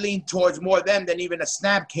named, I lean towards more them than even a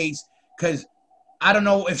Snapcase, because I don't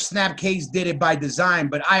know if Snapcase did it by design,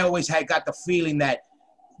 but I always got the feeling that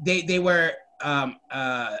they were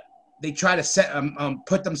they try to set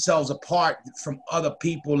put themselves apart from other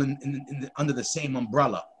people under the same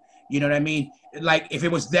umbrella. You know what I mean? Like if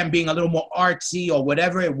it was them being a little more artsy or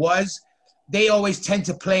whatever it was, they always tend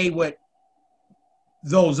to play with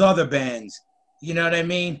those other bands. You know what I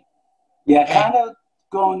mean? Yeah, kind of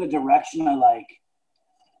go in the direction of like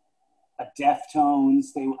a Deftones.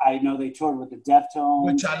 I know they toured with the Deftones.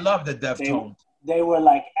 Which I love the Deftones. They were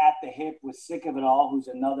like at the hip with Sick of It All, who's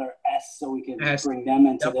another S, so we can bring them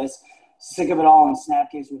into this. Sick of It All and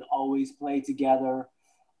Snapcase would always play together.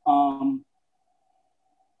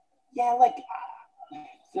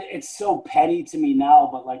 It's so petty to me now,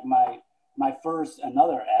 but like my first,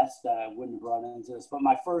 another S that I wouldn't have brought into this, but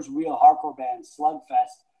my first real hardcore band,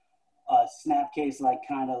 Slugfest, Snapcase, like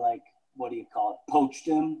kind of like, what do you call it, poached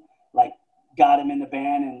him, like got him in the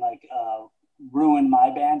band and like ruined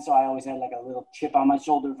my band. So I always had like a little chip on my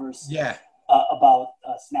shoulder about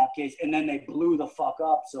Snapcase, and then they blew the fuck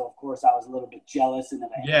up. So of course I was a little bit jealous and then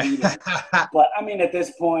I hated it. But I mean, at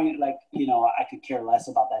this point, like, I could care less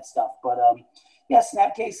about that stuff. But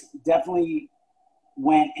Snapcase definitely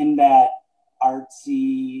went in that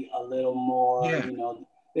artsy, a little more,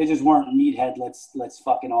 they just weren't meathead. Let's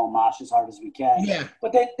fucking all mosh as hard as we can. Yeah.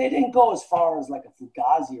 But they didn't go as far as like a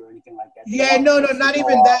Fugazi or anything like that. No, not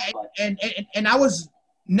even that. And I was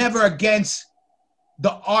never against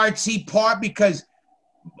the artsy part, because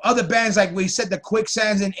other bands, like we said, the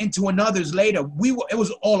Quicksands and Into Another's later, it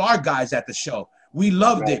was all our guys at the show. We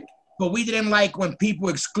loved it, but we didn't like when people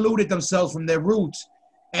excluded themselves from their roots.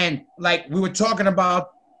 And like we were talking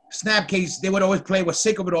about Snapcase, they would always play with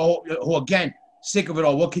Sick of It All, who again, Sick of It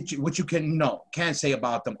All. What you can't say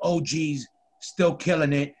about them. OGs still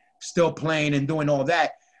killing it, still playing and doing all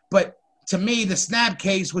that. But to me, the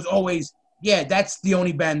Snapcase was always, that's the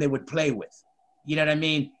only band they would play with. You know what I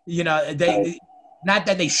mean? They not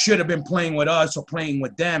that they should have been playing with us or playing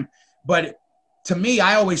with them, but to me,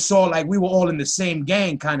 I always saw like we were all in the same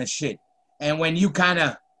gang kind of shit. And when you kind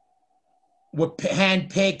of would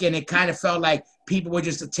handpick, and it kind of felt like people were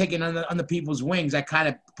just taking under people's wings, that kind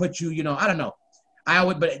of put you, I don't know.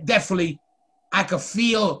 But definitely, I could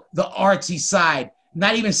feel the artsy side,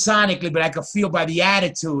 not even sonically, but I could feel by the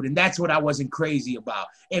attitude, and that's what I wasn't crazy about,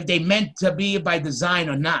 if they meant to be by design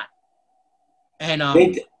or not. And I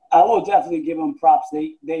will definitely give them props.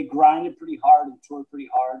 They grinded pretty hard and toured pretty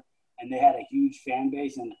hard, and they had a huge fan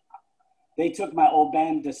base. And they took my old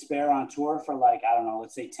band Despair on tour for like, I don't know,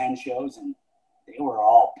 let's say 10 shows, and they were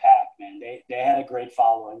all packed, man. They had a great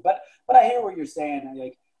following. But I hear what you're saying.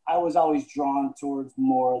 Like, I was always drawn towards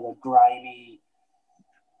more of the grimy,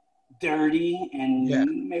 dirty, and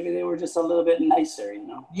maybe they were just a little bit nicer, you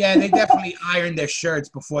know? Yeah, they definitely ironed their shirts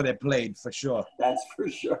before they played, for sure. That's for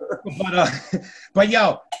sure. But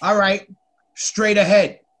yo, all right, straight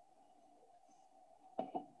ahead.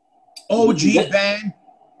 OG band,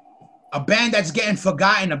 a band that's getting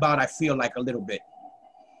forgotten about, I feel like, a little bit.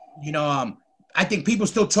 You know, I think people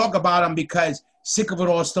still talk about them because Sick of It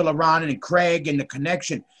All is still around, and Craig and the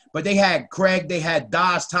connection. But they had Craig, they had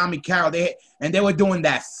Das, Tommy Carroll, and they were doing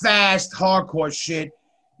that fast hardcore shit,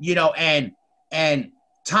 you know, and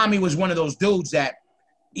Tommy was one of those dudes that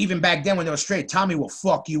even back then when they were straight, Tommy will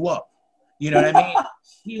fuck you up. You know what I mean?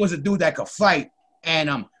 He was a dude that could fight. And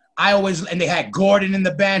and they had Gordon in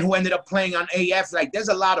the band who ended up playing on AF. Like, there's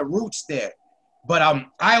a lot of roots there. But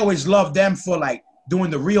I always loved them for like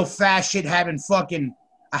doing the real fast shit, having fucking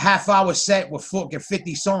a half-hour set with fucking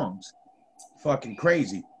 50 songs. Fucking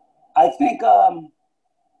crazy. I think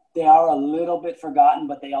they are a little bit forgotten,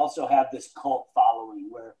 but they also have this cult following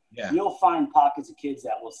where you'll find pockets of kids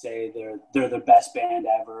that will say they're the best band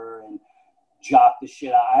ever and jock the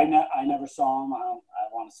shit out. I never saw them. I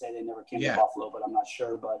want to say they never came to Buffalo, but I'm not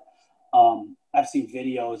sure. But I've seen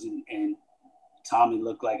videos, and Tommy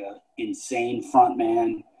looked like an insane front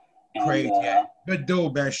man. And, crazy, good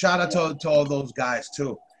dude, man. Shout out to all those guys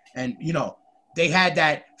too. And you know, they had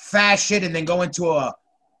that fast shit, and then go into a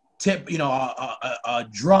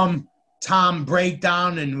drum tom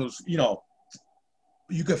breakdown, and it was, you know,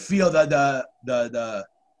 you could feel the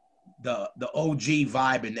OG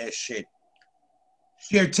vibe in their shit.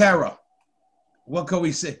 Sheer Terror. What could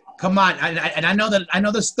we say? Come on, and I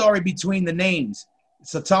know the story between the names.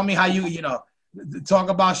 So tell me how you know, talk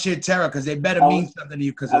about Sheer Terror, because they better mean something to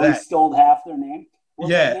you because of that. We stole half their name. Well,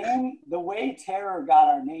 yeah. The way Terror got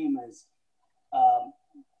our name is,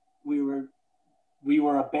 we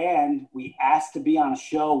were a band. We asked to be on a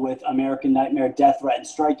show with American Nightmare, Death Threat, and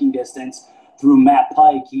Striking Distance through Matt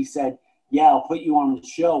Pike. He said, yeah, I'll put you on the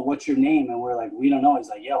show. What's your name? And we're like, we don't know. He's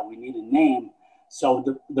like, yo, we need a name. So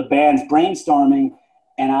the band's brainstorming,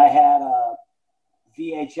 and I had a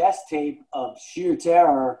VHS tape of Sheer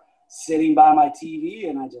Terror sitting by my TV,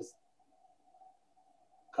 and I just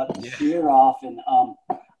cut the sheer off. And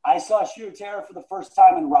I saw Sheer Terror for the first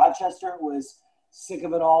time in Rochester. It was Sick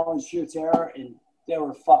of It All and Sheer Terror, and they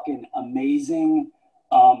were fucking amazing.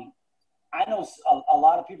 I know a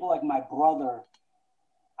lot of people, like my brother.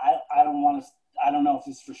 I don't know if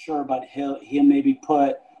it's for sure, but he'll maybe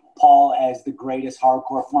put Paul as the greatest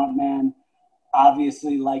hardcore frontman.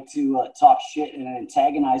 Obviously, like to talk shit and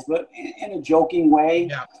antagonize, but in a joking way.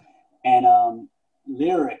 Yeah. And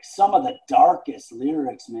lyrics, some of the darkest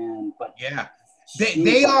lyrics, man. But yeah.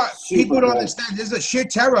 They are, people don't understand. This is a Sheer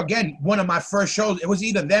Terror, again, one of my first shows. It was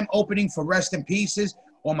either them opening for Rest in Pieces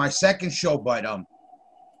or my second show. But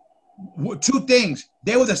two things.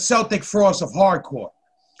 They were the Celtic Frost of hardcore.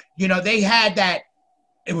 You know, they had that,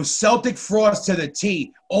 it was Celtic Frost to the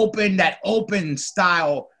T. That open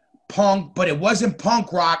style punk, but it wasn't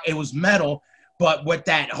punk rock. It was metal, but with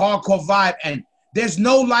that hardcore vibe. And there's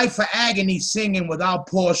no Life for Agony singing without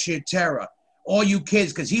Paul Sheer Terror. All you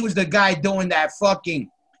kids, because he was the guy doing that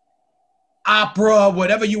fucking opera,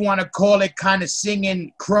 whatever you want to call it, kind of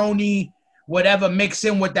singing, crony, whatever,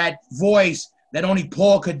 mixing with that voice that only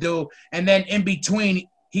Paul could do. And then in between,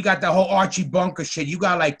 he got the whole Archie Bunker shit. You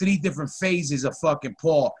got like 3 different phases of fucking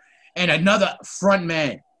Paul. And another front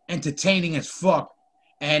man, entertaining as fuck.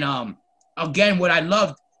 And again, what I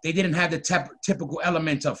loved, they didn't have the typical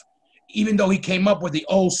element of, even though he came up with the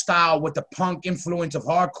old style with the punk influence of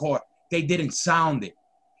hardcore, they didn't sound it.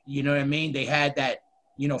 You know what I mean? They had that,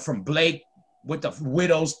 you know, from Blake with the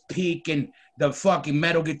Widow's Peak and the fucking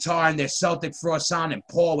metal guitar and their Celtic Frost sound, and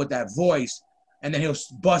Paul with that voice. And then he'll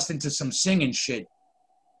bust into some singing shit.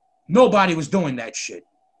 Nobody was doing that shit,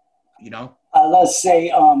 you know? Let's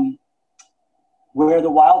say Where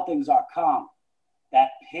the Wild Things Are Come. That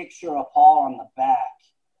picture of Paul on the back.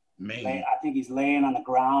 Man. I think he's laying on the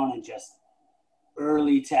ground and just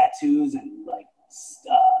early tattoos and like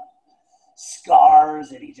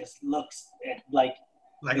scars, and he just looks like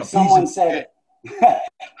if someone said,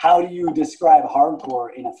 how do you describe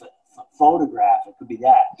hardcore in a photograph? It could be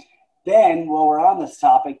that. Then, while we're on this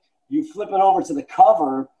topic, you flip it over to the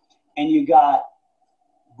cover, and you got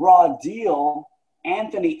Broad Deal,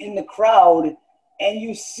 Anthony in the crowd, and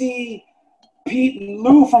you see Pete and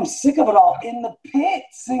Lou from Sick of It All in the pit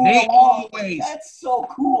singing along. That's so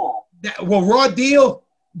cool. Raw Deal,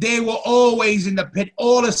 they were always in the pit.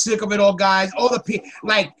 All the Sick of It All guys, all the people,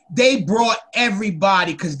 like they brought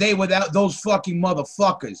everybody because they were those fucking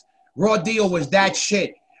motherfuckers. Raw Deal was that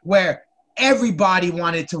shit where everybody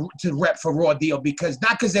wanted to rep for Raw Deal because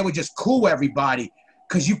not because they were just cool everybody,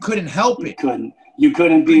 because you couldn't help it. You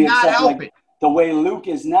couldn't be not help like it. The way Luke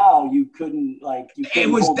is now. You couldn't it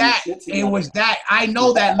was that. It was that. I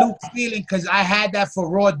know that Luke feeling because I had that for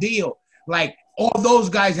Raw Deal. Like all those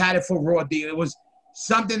guys had it for Raw Deal. It was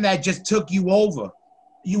something that just took you over.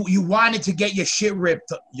 You wanted to get your shit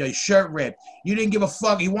ripped, your shirt ripped. You didn't give a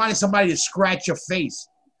fuck. You wanted somebody to scratch your face.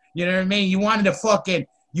 You know what I mean? You wanted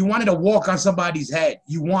to walk on somebody's head.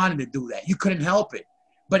 You wanted to do that. You couldn't help it.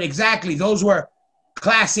 But exactly, those were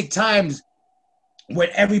classic times when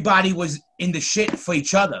everybody was in the shit for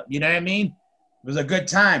each other. You know what I mean? It was a good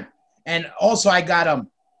time. And also I got,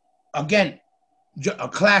 again, a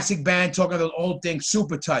classic band talking about old things,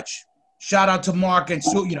 Super Touch. Shout out to Mark and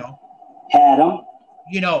Sue, Had them.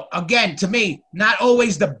 Again, to me, not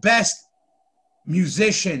always the best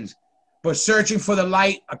musicians, but Searching for the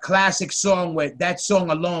Light, a classic song with that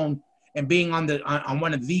song alone and being on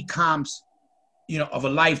one of the comps, of a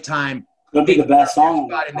lifetime. Could be the best song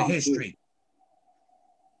in the history.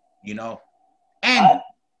 And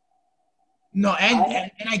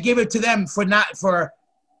I give it to them for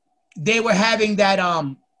they were having that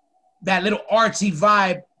little artsy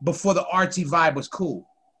vibe before the artsy vibe was cool.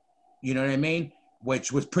 You know what I mean?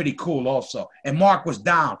 Which was pretty cool also. And Mark was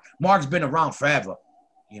down. Mark's been around forever.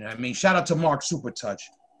 You know what I mean? Shout out to Mark Super Touch.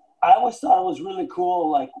 I always thought it was really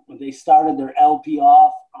cool, like when they started their LP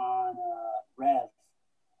off on Rev,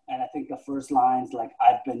 and I think the first line's like,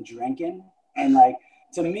 "I've been drinking," and like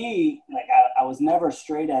to me, like I was never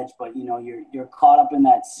straight edge, but you're caught up in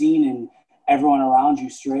that scene and everyone around you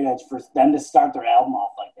straight edge. For them to start their album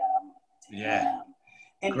off like that, I'm like, damn. Yeah,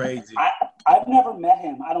 and crazy. I've never met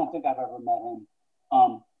him. I don't think I've ever met him.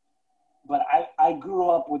 But I grew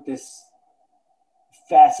up with this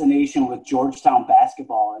fascination with Georgetown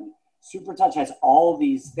basketball, and Super Touch has all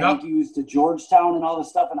these thank yous to Georgetown and all this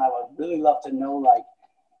stuff, and I would really love to know like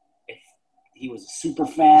if he was a super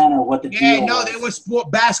fan or what the deal was. They were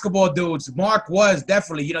sport basketball dudes. Mark was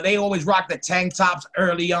definitely, they always rocked the tank tops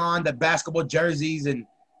early on, the basketball jerseys. And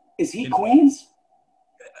is he Queens?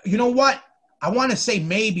 You know what? I want to say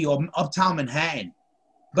maybe, or Uptown Manhattan,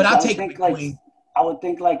 but I'll take Queens. I would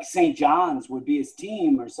think like St. John's would be his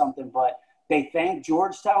team or something, but they thanked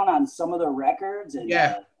Georgetown on some of their records. And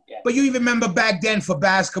yeah. But you even remember back then for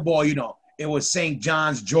basketball, it was St.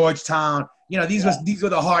 John's, Georgetown. These were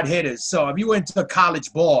the hard hitters. So if you went to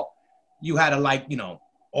college ball, you had to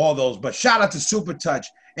all those. But shout out to Super Touch.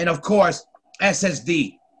 And of course,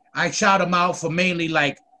 SSD. I shout them out for mainly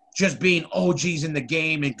just being OGs in the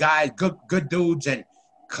game and guys, good dudes and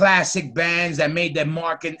classic bands that made their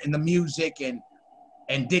mark in the music and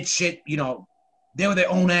did shit. They were their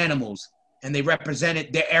own animals and they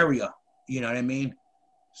represented their area. You know what I mean?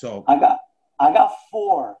 So I got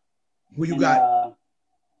 4. Who you got?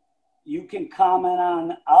 You can comment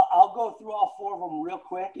on. I'll go through all 4 of them real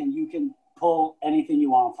quick, and you can pull anything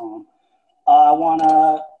you want from them. I want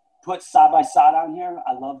to put Side by Side on here.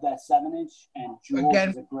 I love that 7-inch, and Jules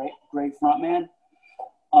is a great front man.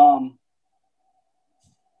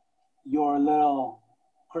 Your little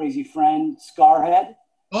crazy friend Scarhead.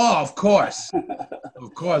 Oh, of course,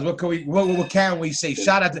 of course. What can we say?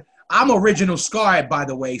 Shout out to. I'm original Scarhead, by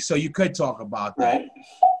the way, so you could talk about that. Right.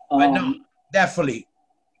 But no, definitely.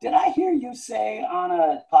 Did I hear you say on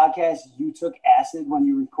a podcast you took acid when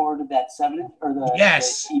you recorded that 7-inch or the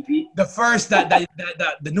EP? The first,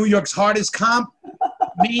 the New York's Hardest comp.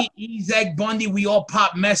 Me, Ezek, Bundy, we all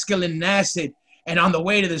popped mescaline and acid, and on the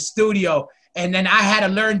way to the studio, and then I had to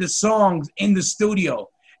learn the songs in the studio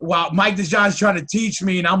while Mike DeJohn's trying to teach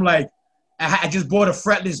me, and I'm like, I just bought a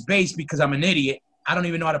fretless bass because I'm an idiot. I don't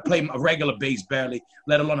even know how to play a regular bass barely,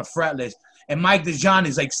 let alone a fretless. And Mike DeJohn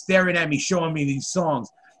is staring at me, showing me these songs.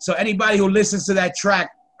 So anybody who listens to that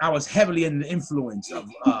track, I was heavily in the influence of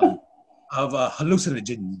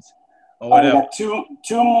hallucinogens or whatever. I got two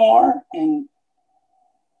more, and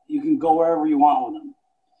you can go wherever you want with them.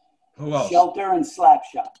 Who else? Shelter and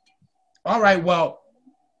Slapshot. All right, well,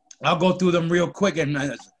 I'll go through them real quick.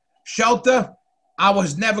 And Shelter, I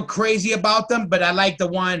was never crazy about them, but I like the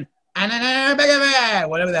one,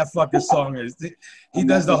 whatever that fucking song is. He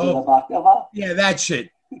does the whole, yeah, that shit.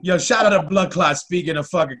 Yo, shout out to Blood Clot, speaking of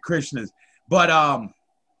fucking Krishnas. But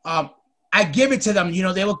I give it to them.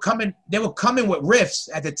 They were coming with riffs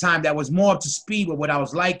at the time that was more up to speed with what I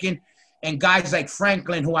was liking. And guys like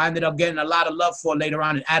Franklin, who I ended up getting a lot of love for later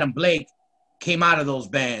on, and Adam Blake came out of those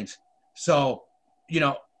bands. So,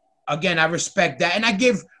 again, I respect that. And I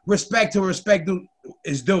give respect to respect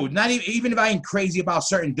is due. Not even if I ain't crazy about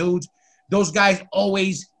certain dudes, those guys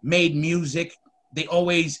always made music. They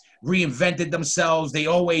always reinvented themselves. They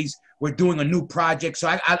always were doing a new project. So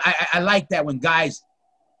I like that when guys,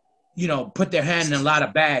 you know, put their hand in a lot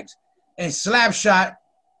of bags. And Slapshot,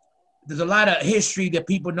 there's a lot of history that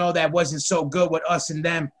people know that wasn't so good with us and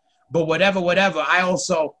them. But whatever.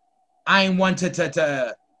 I ain't one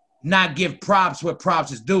to not give props where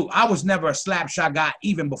props is due. I was never a Slapshot guy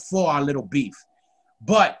even before our little beef.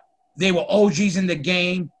 But they were OGs in the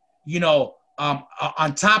game. You know,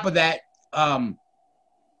 on top of that,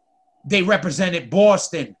 they represented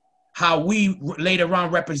Boston, how we later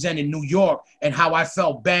on represented New York, and how I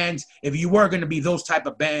felt bands, if you were going to be those type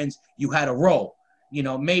of bands, you had a role. You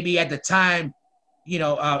know, maybe at the time, you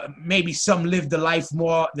know, maybe some lived the life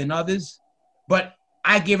more than others, but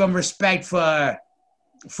I give them respect for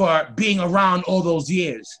being around all those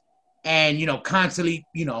years and, you know, constantly,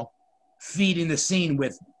 you know, feeding the scene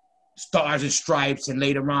with Stars and Stripes, and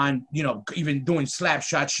later on, you know, even doing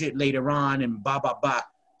Slapshot shit later on and blah, blah, blah.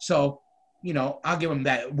 So, you know, I'll give them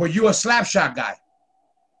that. Were you a Slapshot guy?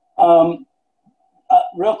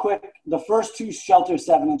 Real quick, the first two Shelter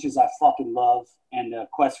 7 inches I fucking love, and the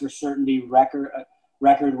Quest for Certainty record,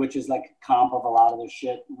 which is like a comp of a lot of their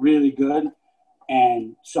shit, really good,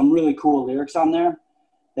 and some really cool lyrics on there.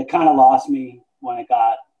 That kind of lost me when it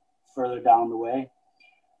got further down the way.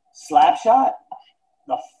 Slapshot,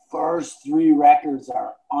 the first three records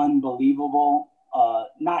are unbelievable.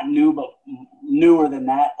 Not new, but newer than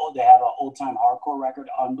that. Oh, they have an old-time hardcore record,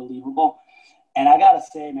 unbelievable. And I gotta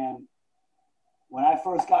say, man, when I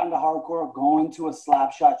first got into hardcore, going to a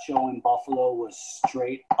Slapshot show in Buffalo was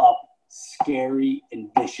straight up scary and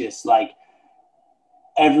vicious. Like,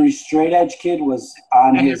 every straight edge kid was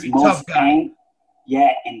on and his most angry.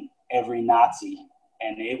 Yeah, and every Nazi.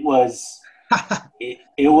 And it was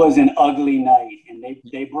it was an ugly night. And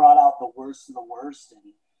they brought out the worst of the worst.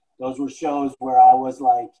 And those were shows where I was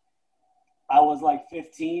like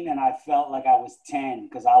 15 and I felt like I was 10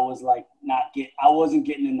 because I was like I wasn't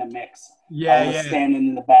getting in the mix. I was standing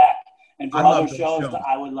in the back. And for other shows,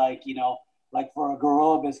 I would like, you know, like for a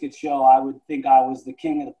Gorilla Biscuit show, I would think I was the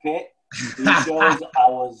king of the pit. These shows, I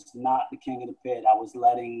was not the king of the pit. I was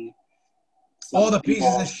letting all the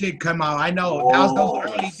pieces of shit come out. I know. That was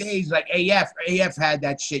those early days, like AF. AF had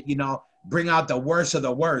that shit, you know, bring out the worst of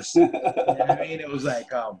the worst. You know what I mean? It was like,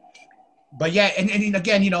 but yeah, and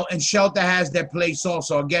again, you know, and Shelter has their place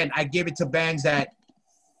also. Again, I give it to bands that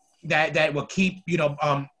will keep, you know,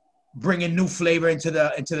 bringing new flavor into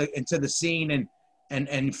the scene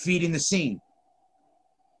and feeding the scene.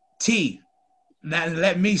 T, now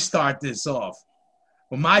let me start this off.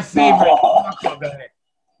 Well, my favorite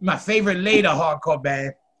later hardcore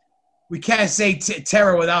band. We can't say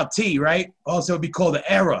Terror without T, right? Also, it'd be called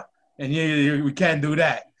the Era, and we can't do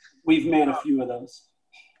that. We've made a few of those.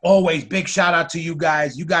 Always big shout out to you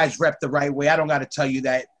guys. You guys rep the right way. I don't got to tell you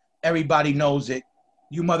that. Everybody knows it.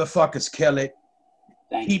 You motherfuckers kill it.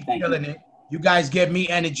 Keep killing it. You guys give me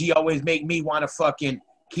energy. Always make me want to fucking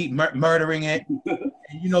keep murdering it. And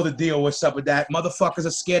you know the deal. What's up with that? Motherfuckers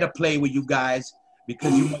are scared to play with you guys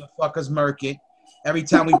because you motherfuckers murk it. Every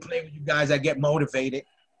time we play with you guys, I get motivated.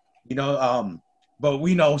 You know, but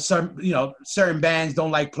we know certain bands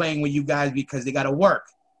don't like playing with you guys because they got to work.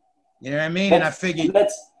 You know what I mean? And I figured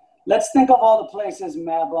let's think of all the places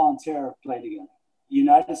Madball and Terror play together.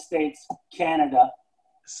 United States, Canada,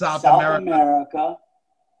 South America,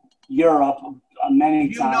 Europe,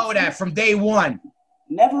 many times. You know that from day one.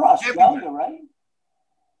 Never Australia, right?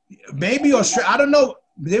 Maybe Australia. I don't know.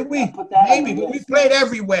 Did we? Maybe, but we played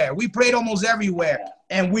everywhere. We played almost everywhere. Yeah.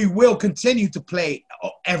 And we will continue to play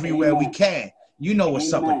everywhere we can. You know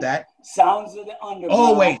what's up with that. Sounds of the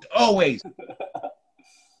underground. Always.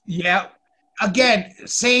 Yeah. Again,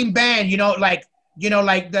 same band, like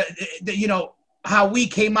the how we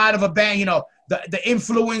came out of a band, the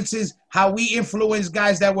influences, how we influenced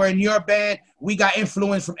guys that were in your band. We got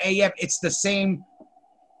influence from AF. It's the same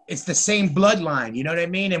bloodline, you know what I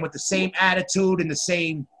mean? And with the same attitude and the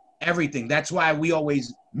same everything. That's why we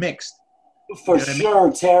always mixed. For sure, I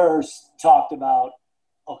mean? Terrors talked about,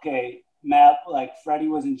 okay, Matt, like Freddie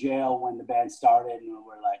was in jail when the band started, and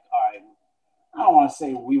we're like, all right, I don't want to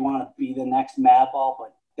say we want to be the next Madball,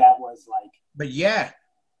 but that was like,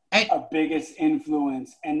 our biggest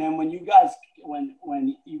influence. And then when you guys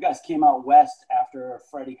came out west after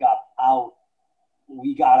Freddie got out,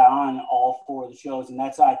 we got on all four of the shows, and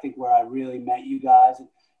that's I think where I really met you guys.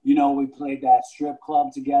 And we played that strip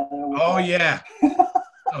club together. Yeah,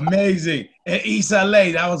 amazing. In East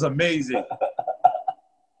LA, that was amazing.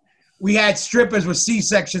 We had strippers with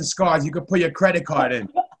C-section scars. You could put your credit card in.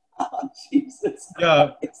 Oh, Jesus.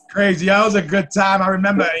 Yeah, crazy. That was a good time. I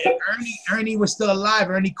remember Ernie was still alive.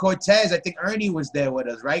 Ernie Cortez. I think Ernie was there with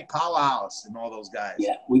us, right? Powerhouse and all those guys.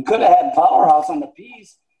 Yeah, we could have had Powerhouse on the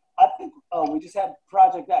piece. I think we just had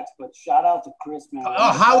Project X, but shout out to Chris, man.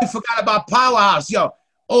 Oh, how we forgot about Powerhouse. Yo,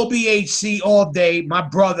 OBHC all day, my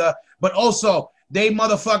brother. But also, they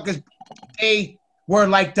motherfuckers, they were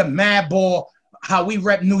like the Madball, how we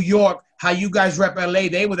rep New York, how you guys rep LA.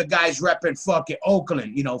 They were the guys repping fucking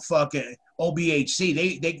Oakland, you know, fucking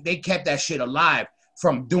OBHC. They kept that shit alive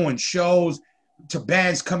from doing shows to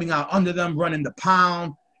bands coming out under them, running the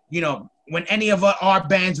pound. You know, when any of our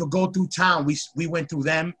bands would go through town, we went through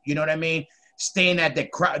them, you know what I mean? Staying at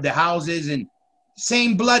the houses and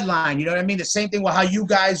same bloodline, you know what I mean? The same thing with how you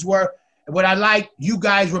guys were. What I like, you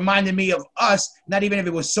guys reminded me of us, not even if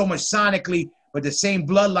it was so much sonically, but the same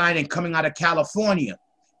bloodline and coming out of California.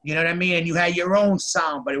 You know what I mean? And you had your own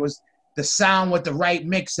sound, but it was the sound with the right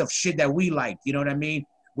mix of shit that we liked. You know what I mean?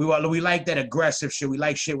 We like that aggressive shit. We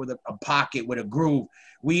like shit with a pocket, with a groove.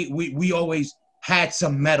 We always had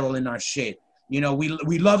some metal in our shit. You know, we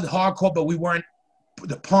loved hardcore, but we weren't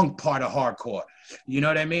the punk part of hardcore. You know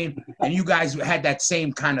what I mean? And you guys had that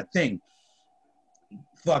same kind of thing.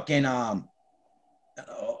 Fucking I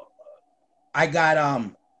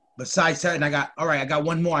got besides that, and I got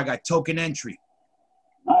one more. I got Token Entry.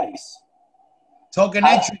 Nice. Token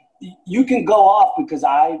Entry. You can go off because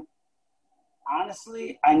I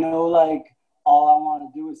know like all I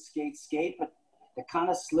want to do is skate, but it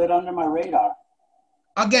kind of slid under my radar.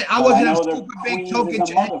 Again, I wasn't a super big Token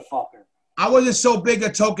motherfucker. I wasn't so big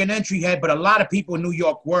a Token Entry head, but a lot of people in New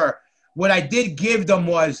York were. What I did give them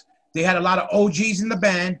was they had a lot of OGs in the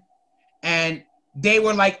band, and they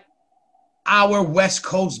were like our West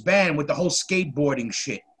Coast band with the whole skateboarding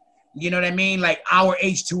shit. You know what I mean? Like our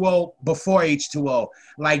H2O before H2O.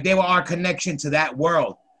 Like they were our connection to that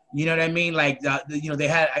world. You know what I mean? Like, you know, they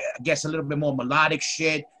had, I guess, a little bit more melodic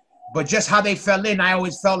shit. But just how they fell in, I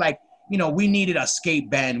always felt like, you know, we needed a skate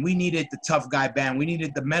band. We needed the tough guy band. We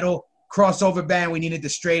needed the metal crossover band. We needed the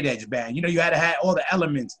straight edge band. You know, you had to have all the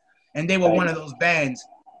elements. And they were one of those bands.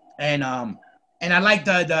 And I like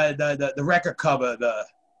the record cover,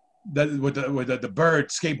 with the bird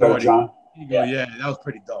skateboarding. Yeah, that was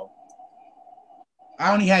pretty dope.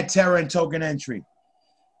 I only had Terror and Token Entry.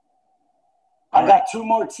 I got two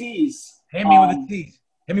more T's. Hit me with the T's.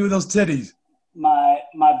 Hit me with those titties. My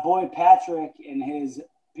boy Patrick and his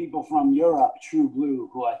people from Europe, True Blue,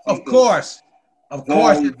 who I think of course,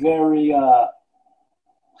 very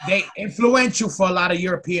they influential for a lot of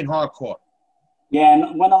European hardcore. Yeah,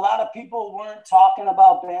 and when a lot of people weren't talking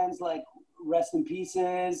about bands like Rest in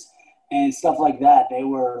Pieces and stuff like that, they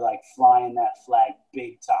were like flying that flag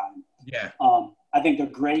big time. Yeah. I think they're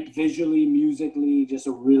great visually, musically, just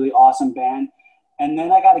a really awesome band. And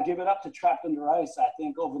then I got to give it up to Trapped Under Ice. I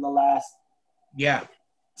think over the last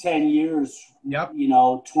 10 years, you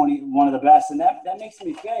know, one of the best. And that makes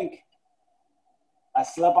me think. I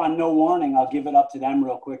slept on No Warning. I'll give it up to them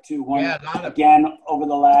real quick, too. Again, over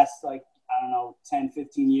the last, like, I don't know, 10,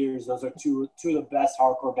 15 years, those are two of the best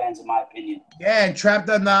hardcore bands, in my opinion. Yeah, and Trapped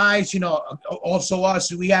Under Ice, you know, also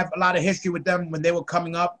us. We have a lot of history with them when they were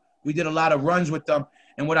coming up. We did a lot of runs with them.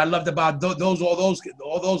 And what I loved about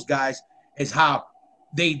all those guys is how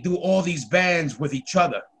they do all these bands with each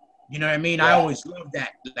other. You know what I mean? Yeah. I always loved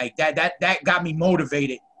that. Like that got me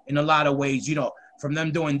motivated in a lot of ways, you know, from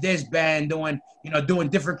them doing this band, doing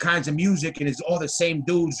different kinds of music, and it's all the same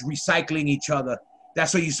dudes recycling each other.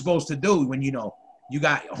 That's what you're supposed to do when, you know, you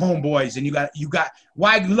got homeboys and you got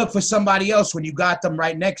why look for somebody else when you got them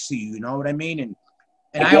right next to you, you know what I mean? And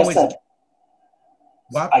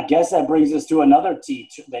I guess that brings us to another T.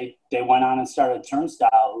 They went on and started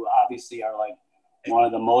Turnstile, who obviously are like one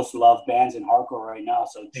of the most loved bands in hardcore right now.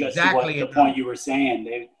 So just the point you were saying,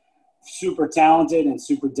 they super talented and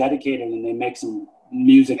super dedicated, and they make some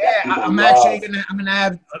music. Yeah, I'm gonna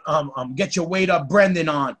have get your weight up, Brendan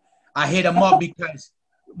on. I hit him up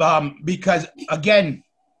because again,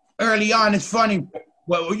 early on, it's funny.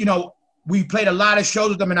 Well, you know, we played a lot of shows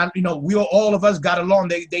with them, and all of us got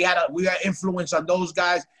along. We had influence on those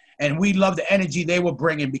guys, and we loved the energy they were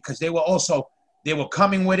bringing because they were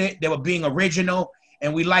coming with it. They were being original,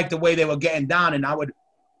 and we liked the way they were getting down.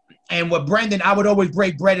 And with Brendan, I would always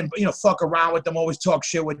break bread and fuck around with them, always talk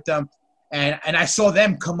shit with them, and I saw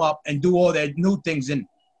them come up and do all their new things, and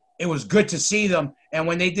it was good to see them. And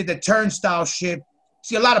when they did the Turnstile shit,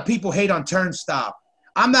 see, a lot of people hate on Turnstile.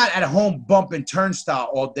 I'm not at home bumping Turnstile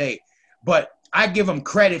all day. But I give them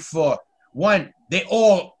credit for, one, they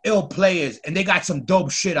all ill players, and they got some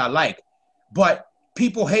dope shit I like. But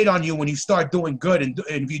people hate on you when you start doing good, and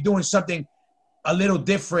if you're doing something a little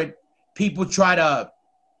different, people try to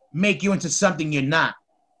make you into something you're not.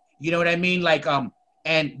 You know what I mean? Like,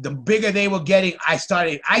 and the bigger they were getting, I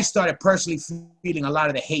started personally feeling a lot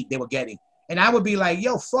of the hate they were getting. And I would be like,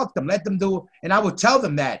 yo, fuck them, let them do. And I would tell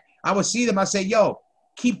them that. I would see them, I say, yo,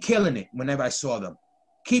 keep killing it whenever I saw them.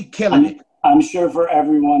 Keep killing it. I'm sure for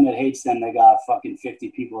everyone that hates them, they got fucking 50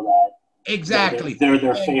 people that exactly they're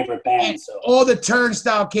their favorite band. So all the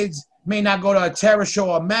turnstile kids may not go to a Terror show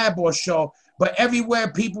or a Madball show, but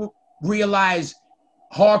everywhere people realize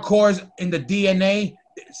hardcore's in the DNA,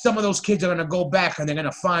 some of those kids are going to go back and they're going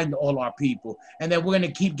to find all our people. And then we're going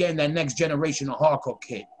to keep getting that next generation of hardcore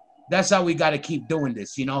kid. That's how we got to keep doing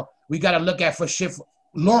this, you know? We got to look at for shit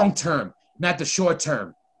long term, not the short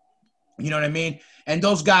term. You know what I mean? And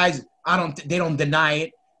those guys, they don't deny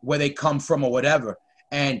it, where they come from or whatever.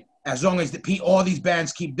 And as long as all these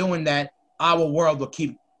bands keep doing that, our world will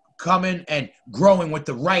keep coming and growing with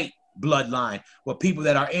the right bloodline, with people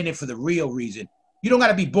that are in it for the real reason. You don't got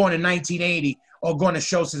to be born in 1980 or going to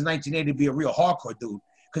show since 1980 to be a real hardcore dude.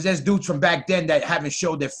 Because there's dudes from back then that haven't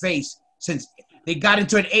showed their face since they got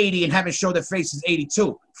into an 80 and haven't showed their face since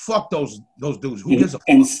 82. Fuck those dudes. Who gives a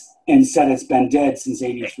fuck? And said it's been dead since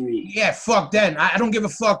 83. Yeah, fuck them. I don't give a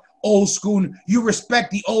fuck old school. You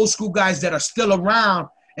respect the old school guys that are still around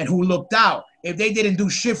and who looked out. If they didn't do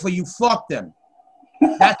shit for you, fuck them.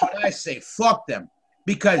 That's what I say. Fuck them.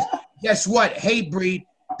 Because guess what? Hatebreed,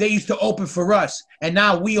 they used to open for us. And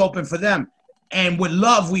now we open for them. And with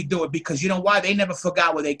love, we do it. Because you know why? They never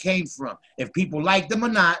forgot where they came from. If people like them or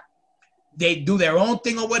not, they do their own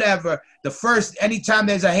thing or whatever. Anytime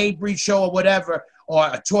there's a Hatebreed show or whatever, or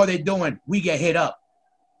a tour they're doing, we get hit up.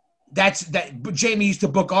 But Jamie used to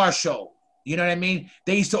book our show. You know what I mean?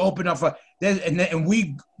 They used to open up for, and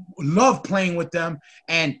we love playing with them.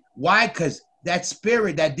 And why? Because that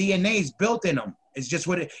spirit, that DNA is built in them. It's just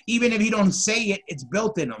even if he don't say it, it's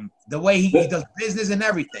built in him. The way he does business and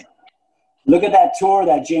everything. Look at that tour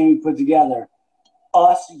that Jamie put together.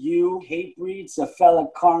 Us, you, Hatebreed, Cephalic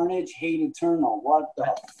Carnage, Hate Eternal. What the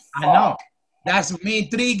fuck? I know. That's me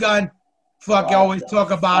and Three Gun. Fuck, you always talk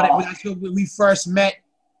about it. That's when we first met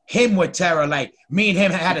him with Terror. Like, me and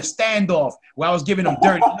him had a standoff where I was giving him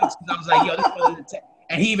dirty looks. I was like, yo, this was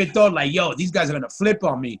and he even thought, like, yo, these guys are going to flip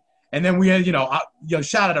on me. And then we had,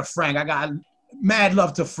 shout out to Frank. I got mad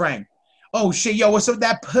love to Frank. Oh, shit, yo, what's up with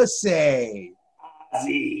that pussy?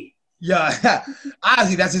 Ozzy. Yeah,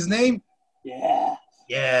 Ozzy, that's his name? Yeah.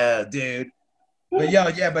 Yeah, dude.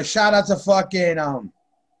 But shout out to fucking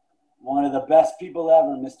one of the best people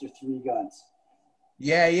ever, Mr. Three Guns.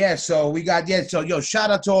 Yeah. So we got shout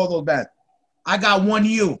out to all those bands. I got one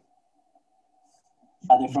U.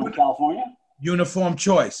 Are they from California? Uniform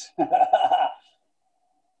Choice.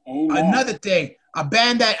 Amen. Another thing, a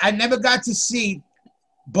band that I never got to see,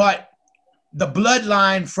 but the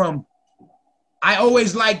bloodline from, I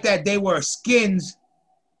always liked that they were Skins,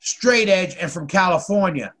 Straight Edge, and from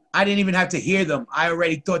California. I didn't even have to hear them. I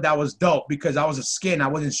already thought that was dope because I was a Skin. I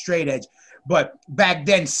wasn't Straight Edge. But back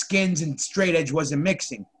then, Skins and Straight Edge wasn't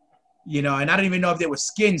mixing, and I don't even know if they were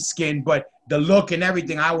skin, but the look and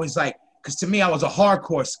everything, I was like, because to me, I was a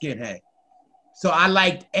hardcore skinhead. So I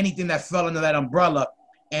liked anything that fell under that umbrella,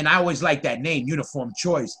 and I always liked that name, Uniform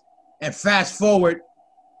Choice. And fast forward,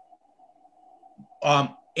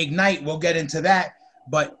 Ignite, we'll get into that,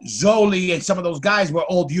 but Zoli and some of those guys were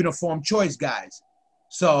old Uniform Choice guys.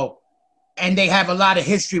 So, and they have a lot of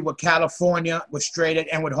history with California, with Straight Edge,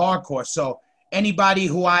 and with hardcore. So anybody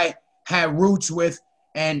who I had roots with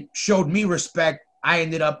and showed me respect, I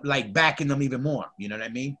ended up like backing them even more. You know what I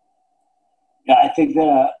mean? Yeah, I think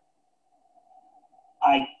that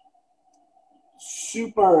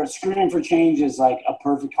Super Screaming for Change is like a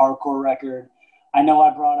perfect hardcore record. I know I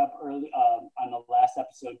brought up early on the last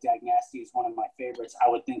episode, Dag Nasty is one of my favorites. I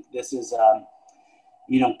would think this is,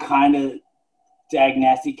 kind of Dag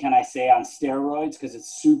Nasty, can I say, on steroids, because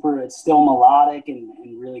it's still melodic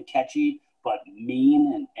and really catchy, but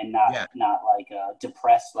mean and not like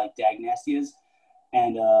depressed like Dag Nasty is.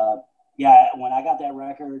 And when I got that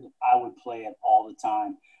record, I would play it all the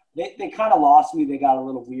time. They kind of lost me. They got a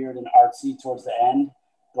little weird and artsy towards the end,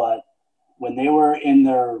 but when they were in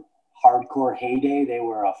their hardcore heyday, they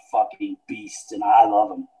were a fucking beast, and I love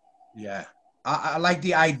them. Yeah. I like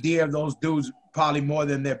the idea of those dudes probably more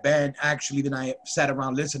than their band, actually, than I sat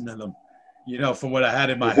around listening to them, from what I had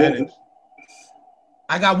in my head.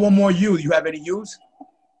 I got one more U. You have any U's?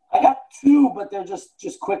 I got two, but they're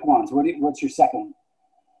just quick ones. What's your second one?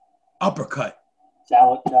 Uppercut. That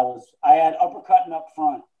was I had Uppercut and Up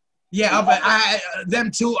Front. Yeah,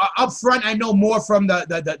 them two up front. I know more from the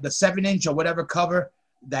 7-inch or whatever cover.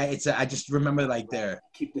 That it's. I just remember like their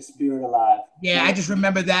Keep the Spirit Alive. Yeah, I just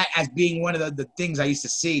remember that as being one of the things I used to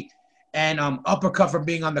see, and Uppercut from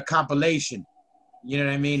being on the compilation. You know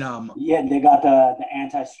what I mean? Yeah, they got the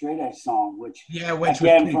anti-straight edge song, which again was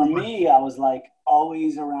for me, I was like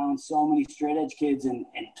always around so many straight edge kids, and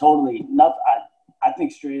totally not. I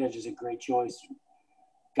think straight edge is a great choice.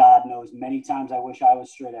 God knows, many times I wish I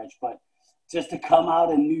was straight edge, but just to come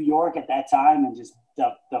out in New York at that time and just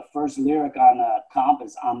the first lyric on the comp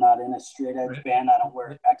is "I'm not in a straight edge band. I don't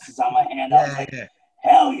wear X's on my hand." I was like,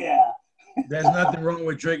 hell yeah. There's nothing wrong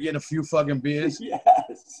with drinking a few fucking beers.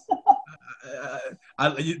 Yes.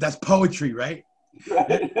 That's poetry, right?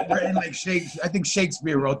 Right. Written like Shakespeare. I think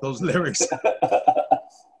Shakespeare wrote those lyrics.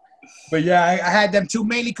 But yeah, I had them too,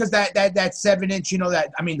 mainly because that 7-inch,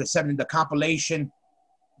 the compilation,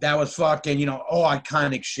 that was fucking, all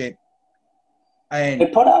iconic shit. And they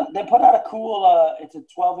put out a cool it's a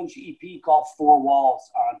 12-inch EP called Four Walls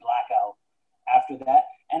on Blackout after that.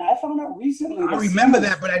 And I found out recently. I remember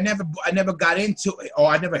that, but I never got into it, or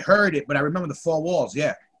I never heard it, but I remember the Four Walls,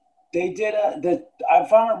 yeah. They did I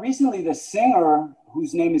found out recently the singer,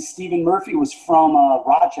 whose name is Stephen Murphy, was from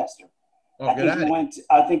Rochester. Oh, I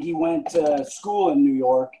think he went to school in New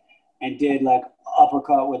York and did like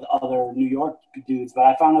Uppercut with other New York dudes. But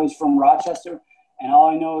I found out he was from Rochester, and all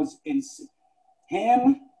I know is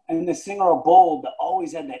him and the singer of Bold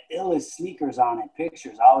always had the illest sneakers on in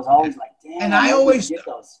pictures. I was always like, damn. And I always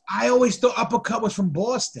thought Uppercut was from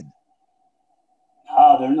Boston.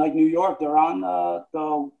 Oh, they're in like New York. They're on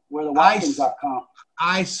the where the Wild Things are comp.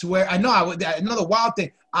 I swear, I know. Another wild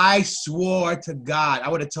thing. I swore to God, I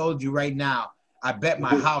would have told you right now. I bet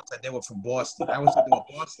my house that they were from Boston. I was thinking of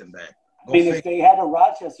Boston band. If they had a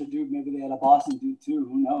Rochester dude, maybe they had a Boston dude too.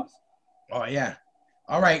 Who knows? Oh yeah.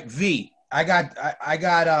 All right, V. I got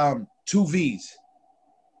 2 V's.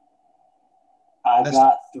 I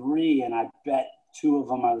got 3, and I bet 2 of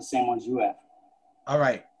them are the same ones you have. All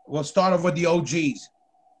right. We'll start off with the OGs.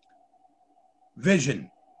 Vision.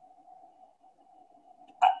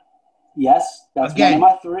 Yes, that's Again,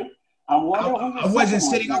 one of my 3. I'm wondering who I wasn't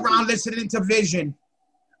sitting around listening to Vision,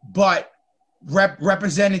 but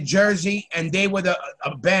represented Jersey, and they were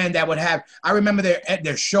a band that would have. I remember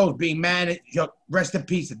their shows being managed. Rest in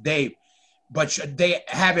peace to Dave, but they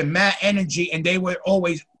having mad energy, and they were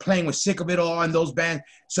always playing with Sick of It All in those bands.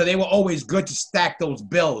 So they were always good to stack those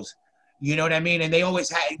bills. You know what I mean? And they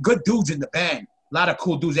always had good dudes in the band. A lot of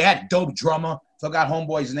cool dudes. They had a dope drummer. Forgot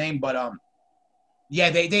homeboy's name, but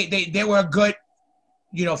yeah, they were good.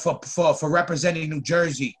 For representing New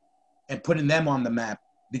Jersey and putting them on the map.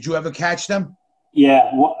 Did you ever catch them?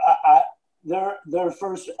 Yeah, well, their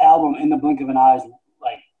first album, In the Blink of an Eye,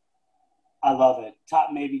 like, I love it.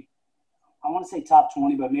 I want to say top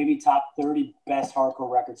 20, but maybe top 30 best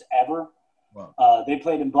hardcore records ever. Wow. They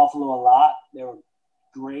played in Buffalo a lot. They were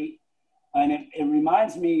great. And it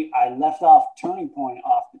reminds me, I left off Turning Point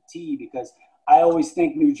off the T because I always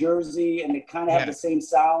think New Jersey, and they kind of have the same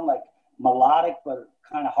sound, like melodic, but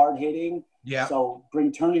kind of hard hitting. Yeah. So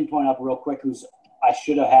bring Turning Point up real quick, who's I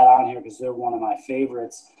should have had on here because they're one of my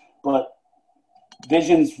favorites. But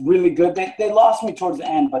Vision's really good. They lost me towards the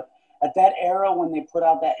end, but at that era when they put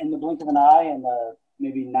out that In the Blink of an Eye in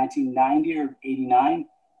maybe 1990 or 89,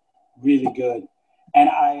 really good. And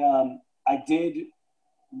I did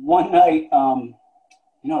one night.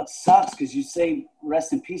 It sucks because you say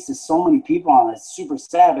rest in peace to so many people on it. It's super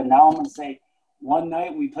sad, but now I'm going to say one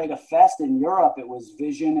night we played a fest in Europe. It was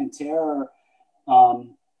Vision and Terror,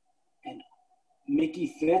 and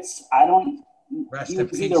Mickey Fitz. He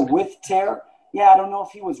was either with Terror. Yeah, I don't know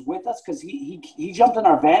if he was with us because he jumped in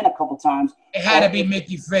our van a couple times. It had to be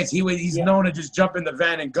Mickey Fitz. He's known to just jump in the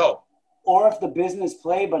van and go. Or if the business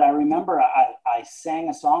played, but I remember I sang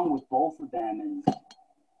a song with both of them, and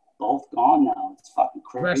both gone now. It's fucking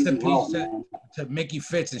crazy. Rest in peace to Mickey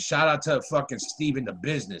Fitz, and shout out to fucking Steve in the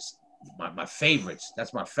Business. My favorites.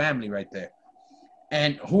 That's my family right there.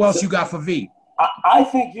 And who else you got for V? I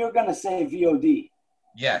think you're going to say VOD.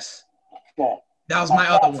 Yes. Okay. That was my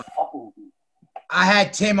other one. I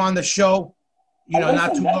had Tim on the show,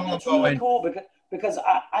 not too long ago. Really cool because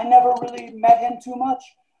I never really met him too much.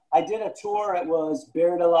 I did a tour. It was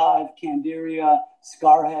Buried Alive, Candiria,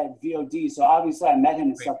 Scarhead, VOD. So obviously I met him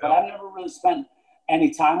and stuff, but I've never really spent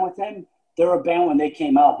any time with him. They're a band when they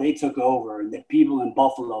came out, they took over, and the people in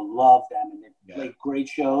Buffalo loved them, and they played great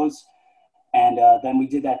shows. And then we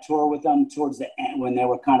did that tour with them towards the end when they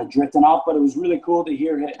were kind of drifting off. But it was really cool to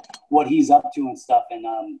hear what he's up to and stuff.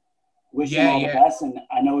 And wish him all the best. And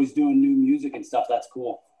I know he's doing new music and stuff. That's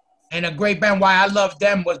cool. And a great band, why I loved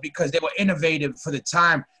them was because they were innovative for the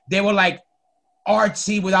time. They were like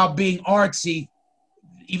artsy without being artsy,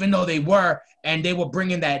 even though they were. And they were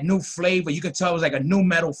bringing that new flavor. You could tell it was like a new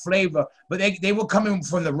metal flavor. But they were coming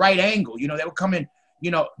from the right angle. You know, they were coming,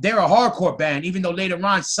 you know, they're a hardcore band, even though later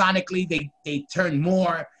on, sonically, they turned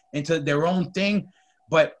more into their own thing.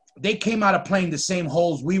 But they came out of playing the same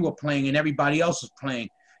holes we were playing and everybody else was playing.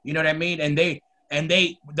 You know what I mean? And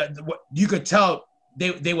you could tell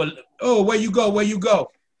they were, oh, where you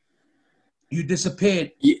go? You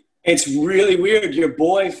disappeared. It's really weird. Your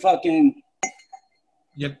boy fucking.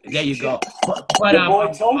 There you go. But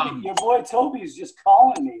your boy Toby is just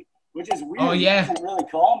calling me, which is weird. Oh yeah. He doesn't really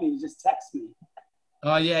call me. He just texts me.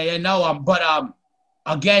 Oh yeah. No. But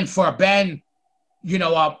again, for a band, you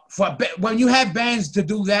know, when you have bands to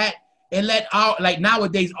do that. And like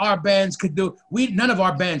nowadays, our bands could do. None of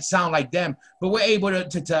our bands sound like them, but we're able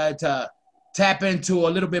to tap into a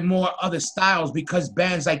little bit more other styles because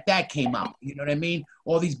bands like that came out. You know what I mean?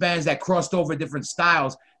 All these bands that crossed over different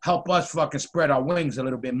styles help us fucking spread our wings a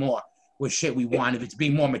little bit more with shit we want. If it's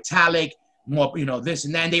being more metallic, more, you know, this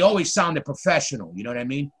and that. And they always sounded professional. You know what I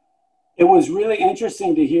mean? It was really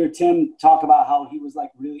interesting to hear Tim talk about how he was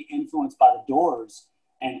like really influenced by the Doors,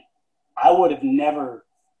 and I would have never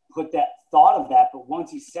thought of that, but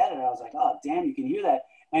once he said it, I was like, oh damn, you can hear that.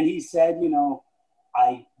 And he said, you know,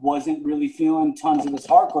 I wasn't really feeling tons of this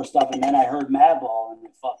hardcore stuff, and then I heard Madball and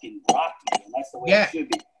it fucking rocked me, and that's the way it should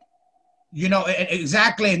be. You know,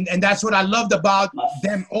 exactly, and that's what I loved about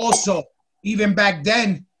them also. Even back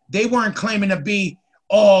then, they weren't claiming to be,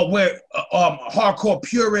 oh, we're hardcore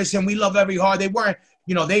purists and we love every hard. They weren't,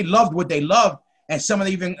 you know, they loved what they loved, and some of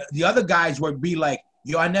the other guys would be like,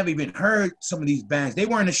 yo, I never even heard some of these bands. They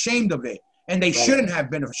weren't ashamed of it. And they shouldn't have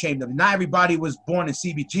been ashamed of it. Not everybody was born in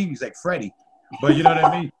CBGBs like Freddie. But you know what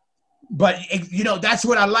I mean? But, you know, that's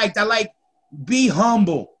what I liked. I like, be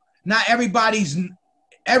humble. Not everybody is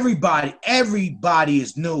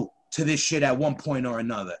new to this shit at one point or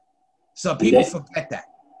another. So people forget that.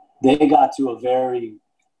 They got to a very...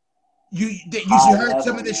 You heard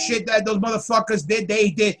some of the shit that those motherfuckers did. They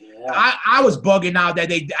did. Yeah. I was bugging out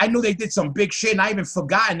that I knew they did some big shit, and I even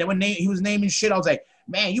forgotten that when he was naming shit, I was like,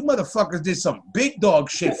 man, you motherfuckers did some big dog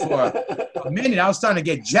shit for a minute. I was starting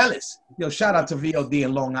to get jealous. Yo, shout out to VOD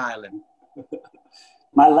in Long Island.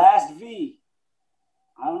 My last V.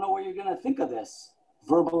 I don't know what you're gonna think of this.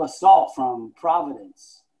 Verbal Assault from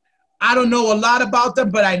Providence. I don't know a lot about them,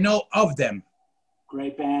 but I know of them.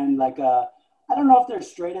 Great band, like I don't know if they're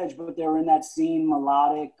straight edge, but they're in that scene,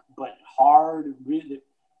 melodic but hard. Really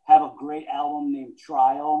have a great album named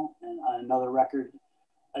Trial and another record.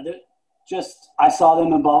 I saw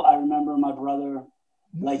them in I remember my brother,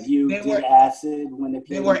 like you, did Acid when they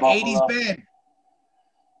played. They were 80s band.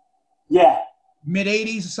 Yeah. Mid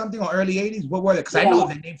 80s or something, or early 80s. What were they? Because I know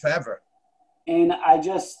their name forever. And I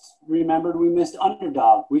just remembered we missed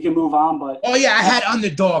Underdog. We can move on, but oh yeah, I had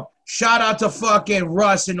Underdog. Shout out to fucking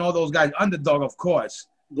Russ and all those guys. Underdog, of course.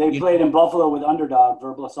 They played in Buffalo with Underdog,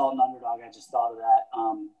 Verbal Assault and Underdog. I just thought of that.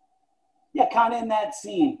 Yeah, kind of in that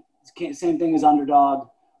scene. Same thing as Underdog.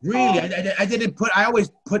 Really? I didn't put – I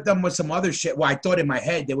always put them with some other shit where I thought in my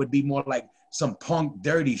head they would be more like some punk,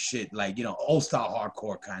 dirty shit, like, you know, old-style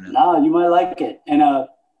hardcore kind of. No, you might like it. And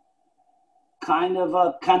kind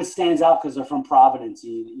of stands out because they're from Providence.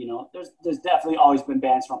 You know, there's definitely always been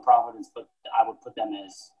bands from Providence, but I would put them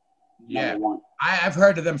as number one. I've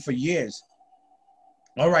heard of them for years.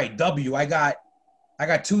 All right, W. I got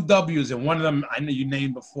 2 W's, and one of them I know you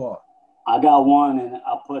named before. I got one, and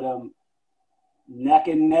I'll put them neck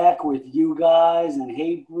and neck with you guys and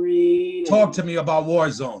Hatebreed. Talk to me about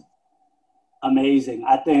Warzone. Amazing.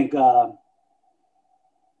 I think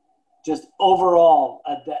just overall,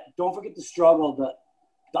 don't forget the struggle,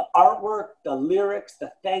 the artwork, the lyrics,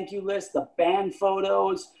 the thank you list, the band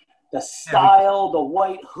photos, the style, the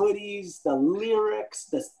white hoodies, the lyrics,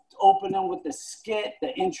 the opening with the skit,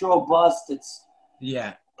 the intro bust. It's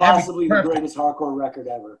possibly the greatest hardcore record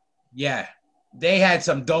ever. Yeah. They had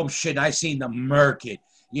some dope shit. I seen them murk it.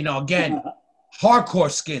 You know, again, hardcore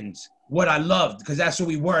skins, what I loved, because that's what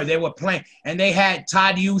we were. They were playing. And they had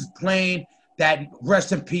Todd Hughes playing that,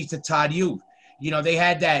 rest in peace to Todd Hughes. You know, they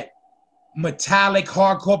had that metallic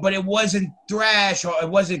hardcore, but it wasn't thrash or it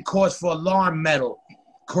wasn't cause for alarm metal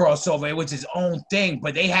crossover. It was his own thing.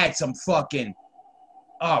 But they had some fucking,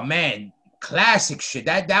 oh man, classic shit.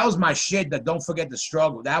 That was my shit. That Don't Forget the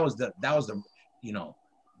Struggle. That was the, you know,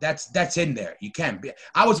 that's in there. You can't be.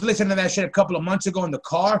 I was listening to that shit a couple of months ago in the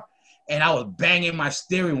car, and I was banging my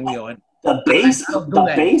steering wheel. And the bass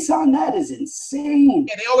on that is insane.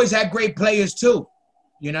 Yeah, they always had great players too.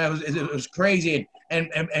 You know, it was crazy.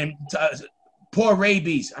 and poor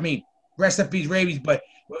Rabies. I mean, rest in peace, Rabies. But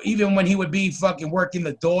even when he would be fucking working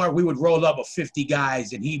the door, we would roll up with 50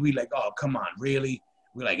 guys, and he'd be like, "Oh, come on, really?"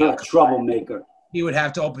 We're like, "You're a troublemaker." He would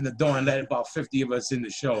have to open the door and let about 50 of us in the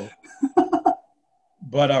show.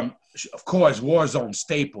 But of course, Warzone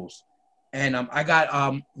staples, and I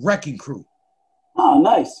got Wrecking Crew. Oh,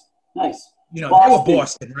 nice. You know, Boston. they were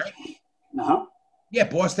Boston, right? Uh-huh. Yeah,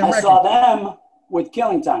 Boston. I saw them with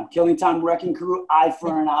Killing Time, Wrecking Crew, Eye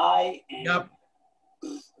for an Eye, and a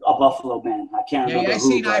Buffalo band. I can't remember. Yeah, I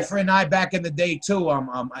seen Eye for an Eye back in the day too.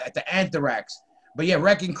 At the Anthrax. But yeah,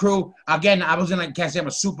 Wrecking Crew. Again, I wasn't like, can't say I'm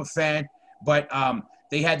a super fan, but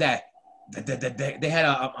they had that. They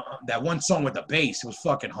had that one song with the bass. It was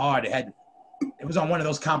fucking hard. It was on one of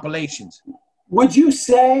those compilations. Would you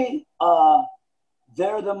say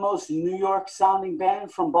they're the most New York sounding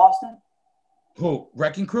band from Boston? Who?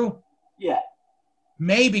 Wrecking Crew? Yeah.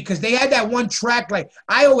 Maybe because they had that one track. Like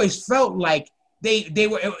I always felt like they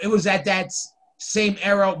were. It was at that same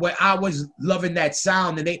era where I was loving that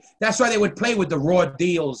sound, and that's why they would play with the Raw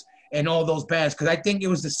Deals and all those bands, because I think it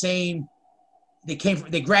was the same.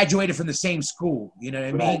 They graduated from the same school. You know what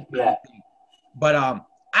I mean? Yeah. But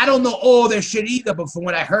I don't know all their shit either. But from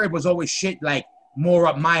what I heard, was always shit like more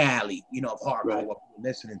up my alley. You know, of hardcore what we're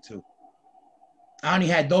listening to. I only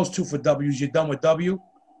had those two for W's. You done with W?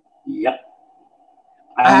 Yep.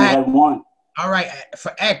 I only had one. All right.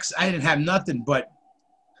 For X, I didn't have nothing, but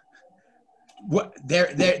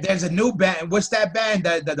there's a new band. What's that band?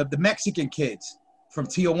 The Mexican kids from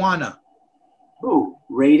Tijuana. Who?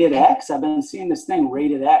 Rated X? I've been seeing this thing,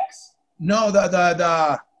 Rated X. No,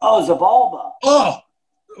 the Oh, Zabalba. Oh,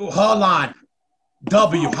 hold on.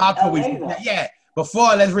 W. How can we? Yeah.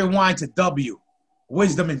 Before, let's rewind to W.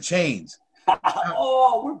 Wisdom in Chains.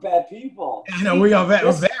 Oh, we're bad people. You know, we're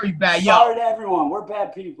very bad. Sorry to everyone. We're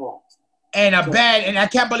bad people. And I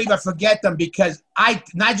can't believe I forget them, because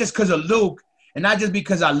not just because of Luke and not just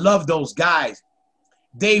because I love those guys.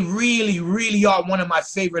 They really, really are one of my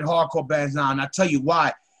favorite hardcore bands now. And I'll tell you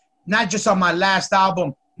why. Not just on my last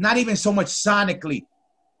album, not even so much sonically,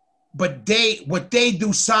 but what they do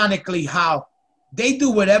sonically, how they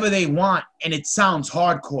do whatever they want and it sounds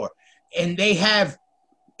hardcore. And they have,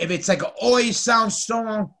 if it's like an Oi sound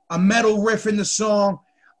song, a metal riff in the song,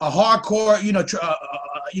 a hardcore,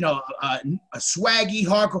 a swaggy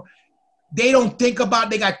hardcore, they don't think about it.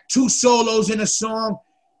 They got 2 solos in a song.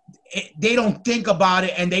 They don't think about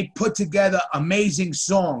it, and they put together amazing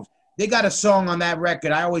songs. They got a song on that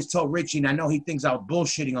record. I always tell Richie, and I know he thinks I was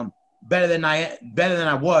bullshitting him better than I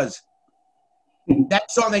was. That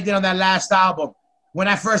song they did on that last album. When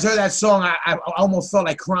I first heard that song, I almost felt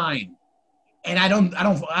like crying. And I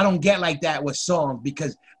don't get like that with songs,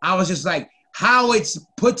 because I was just like, how it's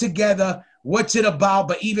put together, what's it about,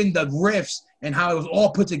 but even the riffs and how it was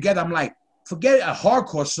all put together. I'm like, forget a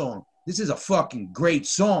hardcore song. This is a fucking great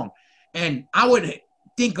song. And I would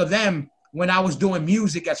think of them when I was doing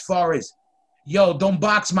music as far as, yo, don't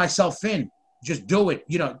box myself in. Just do it.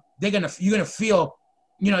 You know, you're gonna feel,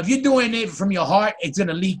 you know, if you're doing it from your heart, it's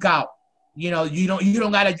gonna leak out. You know, you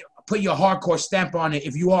don't gotta put your hardcore stamp on it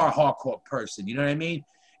if you are a hardcore person. You know what I mean?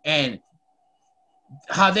 And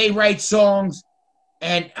how they write songs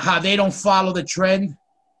and how they don't follow the trend,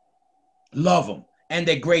 love them. And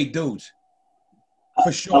they're great dudes.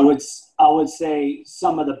 For sure. I would say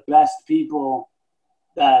some of the best people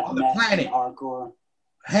that on the met planet, in hardcore,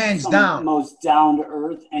 hands down, most down to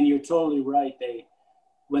earth. And you're totally right.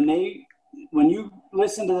 When you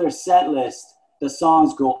listen to their set list, the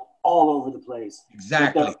songs go all over the place.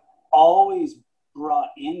 Exactly. They're always brought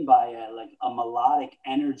in by a melodic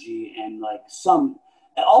energy, and some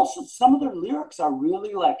of their lyrics are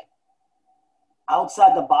really like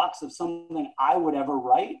outside the box of something I would ever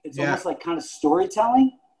write. It's almost like kind of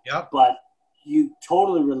storytelling. Yep. But you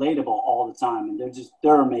totally relatable all the time, and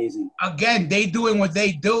they're amazing. Again, they doing what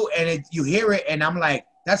they do, and you hear it, and I'm like,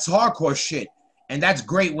 that's hardcore shit. And that's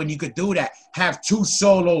great when you could do that. Have 2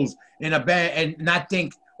 solos in a band and not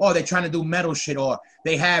think, oh, they're trying to do metal shit, or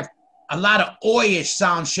they have a lot of oi-ish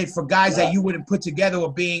sound shit for guys that you wouldn't put together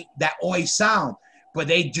with being that oi sound. But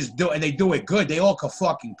they just do it, and they do it good. They all can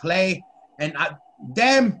fucking play. And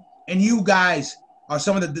them and you guys are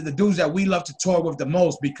some of the dudes that we love to tour with the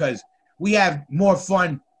most, because we have more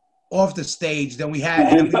fun off the stage than we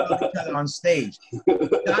have each other on stage.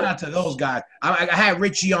 Shout out to those guys. I had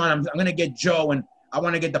Richie on. I'm going to get Joe, and I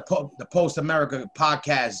want to get the Post America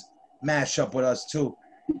podcast mashup with us too.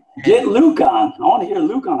 Get Luke on. I want to hear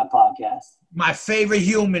Luke on the podcast. My favorite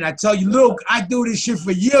human. I tell you, Luke, I do this shit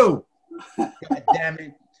for you. God damn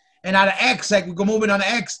it. And out of X, like we're moving on to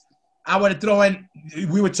X, I would have thrown.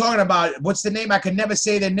 We were talking about what's the name? I could never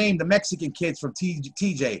say their name. The Mexican kids from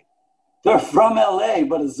TJ. They're from LA,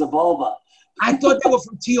 but it's Zabulba. I thought they were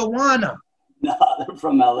from Tijuana. No, they're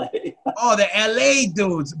from LA. Oh, the LA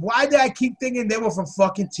dudes. Why did I keep thinking they were from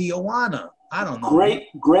fucking Tijuana? I don't know.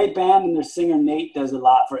 Great band, and their singer Nate does a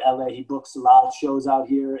lot for LA. He books a lot of shows out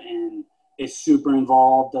here and is super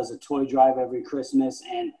involved, does a toy drive every Christmas,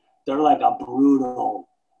 and they're like a brutal.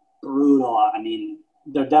 I mean,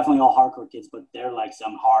 they're definitely all hardcore kids, but they're like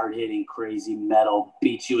some hard-hitting, crazy metal,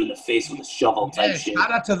 beat you in the face with a shovel type shit.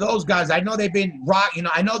 Shout out to those guys. I know they've been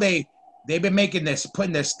I know they've been making this,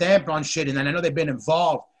 putting their stamp on shit, and then I know they've been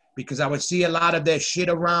involved because I would see a lot of their shit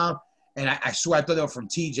around, and I swear I thought they were from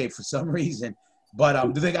TJ for some reason.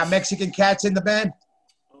 But do they got Mexican cats in the band?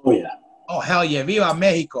 Oh, yeah. Oh, hell yeah. Viva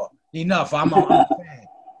Mexico. Enough. I'm a fan.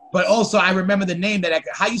 But also, I remember the name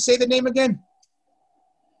how you say the name again?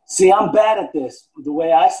 See, I'm bad at this. The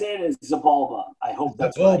way I say it is Zabulba. I hope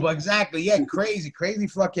that's Zabulba, right. exactly. Yeah, crazy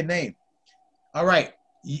fucking name. All right.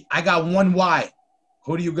 I got one Y.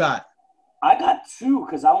 Who do you got? I got two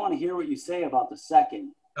because I want to hear what you say about the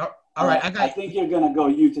second. All right. I think you're going to go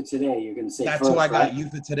Youth of Today. You're going to say that's first, who I got, right?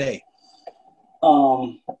 Youth of Today.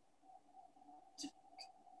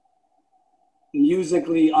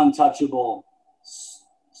 Musically untouchable,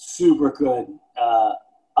 super good.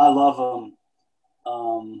 I love them.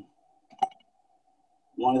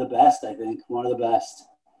 One of the best, I think. One of the best.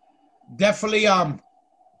 Definitely.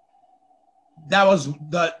 That was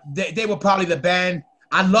they were probably the band.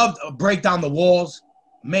 I loved Break Down the Walls.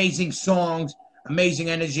 Amazing songs, amazing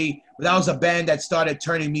energy. But that was a band that started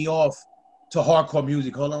turning me off to hardcore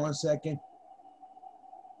music. Hold on one second.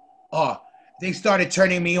 Oh, they started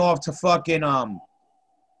turning me off to fucking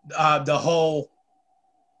the whole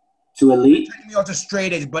to Elite. Turning me off to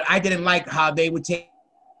straight edge, but I didn't like how they would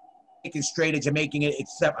taking straight edge and making it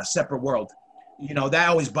a separate world. You know, that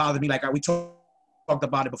always bothered me. Like we talked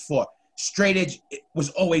about it before. Straight edge was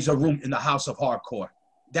always a room in the house of hardcore.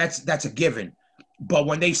 That's a given. But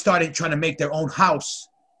when they started trying to make their own house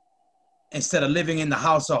instead of living in the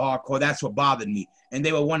house of hardcore, that's what bothered me. And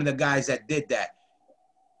they were one of the guys that did that.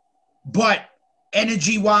 But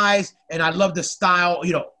energy-wise, and I love the style,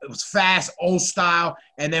 you know, it was fast, old style,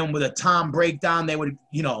 and then with a Tom breakdown, they would,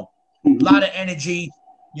 you know, a lot of energy,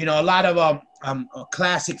 you know, a lot of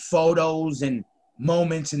classic photos and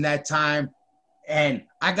moments in that time. And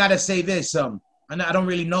I gotta say this, I don't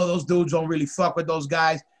really know those dudes, don't really fuck with those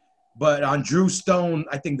guys, but on Drew Stone,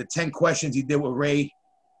 I think the 10 questions he did with Ray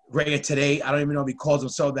Today, I don't even know if he calls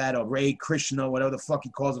himself that, or Ray Krishna, whatever the fuck he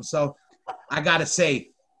calls himself. I gotta say,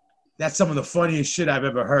 that's some of the funniest shit I've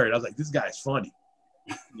ever heard. I was like, this guy's funny.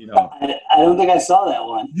 You know, I don't think I saw that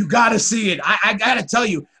one. You gotta see it. I gotta tell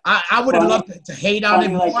you, I would have loved to hate on it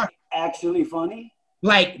more. Like actually funny?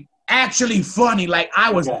 Like actually funny. Like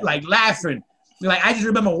I was like laughing. Like I just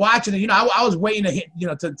remember watching it. You know, I was waiting to hit, you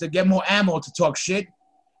know, to get more ammo to talk shit.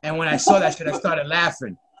 And when I saw that shit, I started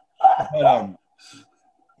laughing. But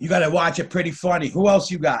you gotta watch it. Pretty funny. Who else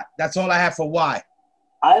you got? That's all I have for Why.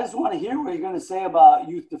 I just want to hear what you're going to say about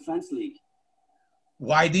Youth Defense League.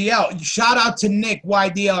 YDL. Shout out to Nick,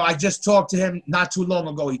 YDL. I just talked to him not too long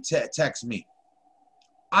ago. He texted me.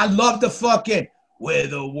 I love the fucking, we're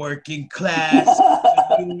the working class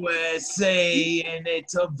USA, and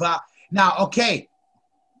it's about. Now, okay,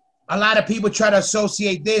 a lot of people try to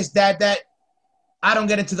associate this, that. I don't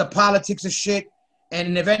get into the politics of shit.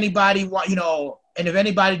 And if anybody, you know, and if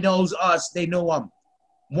anybody knows us, they know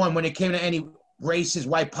one, when it came to any racist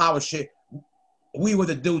white power shit, we were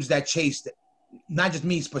the dudes that chased it. Not just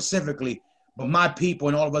me specifically, but my people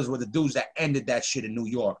and all of us were the dudes that ended that shit in New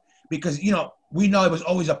York. Because, you know, we know it was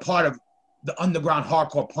always a part of the underground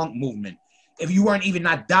hardcore punk movement. If you weren't even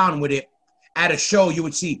not down with it, at a show, you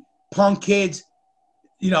would see punk kids,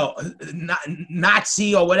 you know,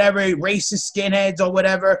 Nazi or whatever, racist skinheads or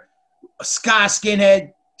whatever, ska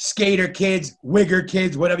skinhead, skater kids, wigger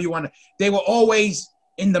kids, whatever you want to. They were always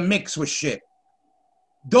in the mix with shit.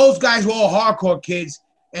 Those guys were all hardcore kids,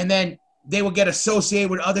 and then they would get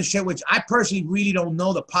associated with other shit, which I personally really don't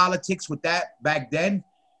know the politics with that back then.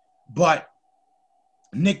 But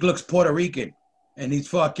Nick looks Puerto Rican, and he's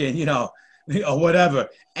fucking, you know, or whatever.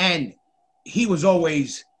 And he was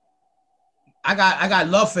always, I got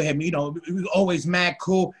love for him. You know, he was always mad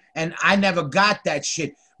cool, and I never got that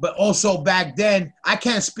shit. But also back then, I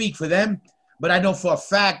can't speak for them, but I know for a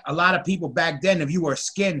fact a lot of people back then, if you were a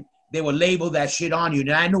skin, they would label that shit on you.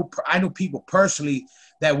 And I knew people personally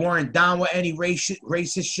that weren't down with any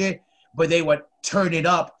racist shit, but they would turn it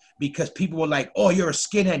up because people were like, oh, you're a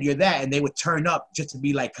skinhead, you're that. And they would turn up just to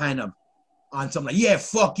be like kind of on some like, yeah,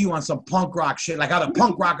 fuck you on some punk rock shit. Like how the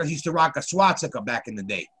punk rockers used to rock a swastika back in the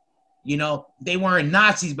day. You know, they weren't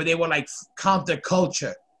Nazis, but they were like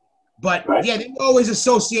counterculture. But yeah, they were always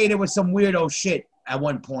associated with some weirdo shit at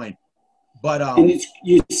one point. But and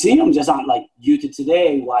you see them just on like Youth of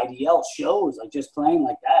Today, YDL shows, like just playing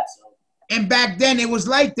like that. So. And back then it was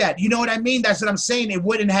like that. You know what I mean? That's what I'm saying. It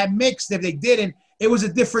wouldn't have mixed if they didn't. It was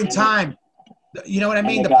a different time. You know what I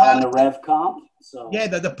mean? The guy on the Rev Comp. So yeah,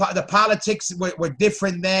 the politics were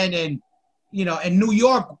different then, and you know, in New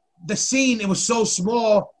York, the scene, it was so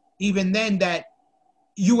small even then that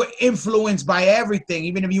you were influenced by everything,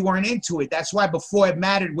 even if you weren't into it. That's why before it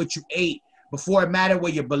mattered what you ate, before it mattered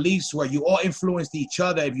what your beliefs were, you all influenced each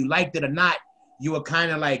other. If you liked it or not, you were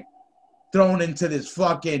kind of like thrown into this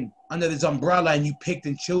fucking, under this umbrella, and you picked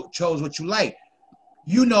and chose what you like.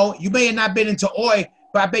 You know, you may have not been into Oi,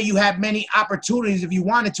 but I bet you had many opportunities if you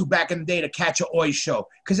wanted to back in the day to catch an Oi show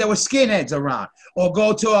because there were skinheads around, or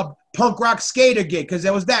go to a punk rock skater gig because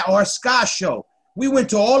there was that, or a ska show. We went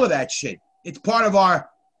to all of that shit. It's part of our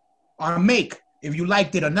make, if you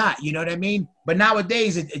liked it or not, you know what I mean? But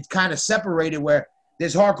nowadays, it's kind of separated where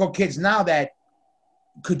there's hardcore kids now that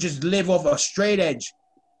could just live off a straight edge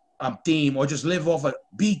theme, or just live off a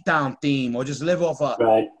beatdown theme, or just live off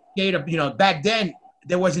a skater. You know, back then,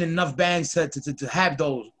 there wasn't enough bands to have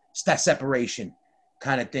that separation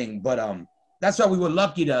kind of thing. But that's why we were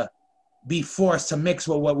lucky to be forced to mix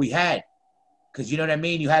with what we had. Because you know what I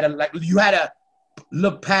mean? You had to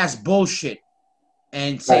look past bullshit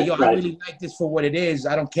and say, I really like this for what it is.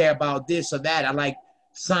 I don't care about this or that. I like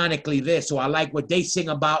sonically this, or I like what they sing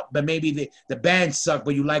about, but maybe the band suck,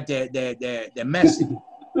 but you like their message.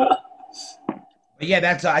 But yeah,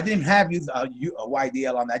 that's I didn't have a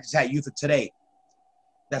YDL on that. I just had Youth of Today.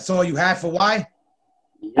 That's all you had for Y?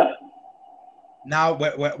 Yep. Now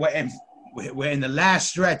we're in the last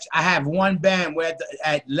stretch. I have one band. We're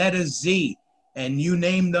at letter Z, and you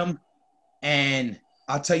named them, and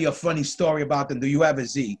I'll tell you a funny story about them. Do you have a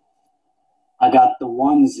Z? I got the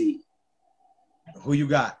one Z. Who you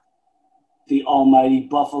got? The almighty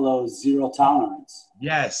Buffalo Zero Tolerance.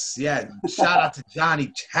 Yes, yeah. Shout out to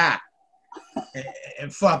Johnny Chat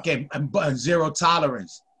and fucking Zero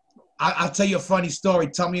Tolerance. I'll tell you a funny story.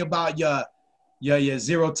 Tell me about your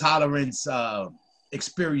Zero Tolerance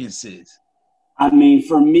experiences. I mean,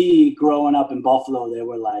 for me, growing up in Buffalo, they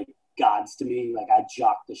were like gods to me. Like I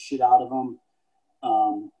jocked the shit out of them.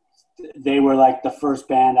 They were like the first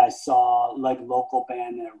band I saw, like local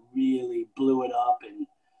band that really blew it up, and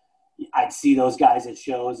I'd see those guys at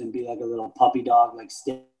shows and be like a little puppy dog, like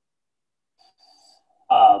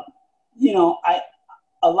you know,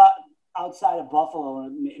 a lot outside of Buffalo,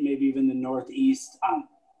 maybe even the Northeast,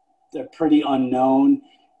 they're pretty unknown,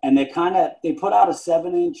 and they put out a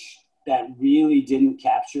 7-inch that really didn't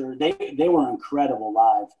capture. They were incredible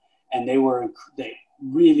live, and they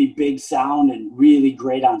really big sound and really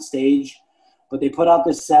great on stage, but they put out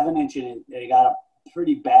this 7-inch and they got a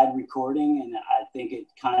pretty bad recording, and I think it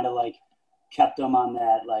kind of like kept them on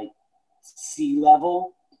that like C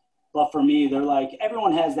level. But for me, they're like,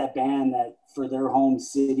 everyone has that band that for their home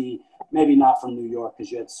city, maybe not from New York because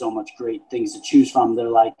you had so much great things to choose from. They're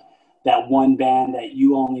like that one band that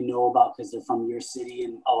you only know about because they're from your city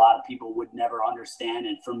and a lot of people would never understand.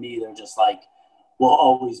 And for me, they're just like, will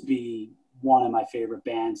always be one of my favorite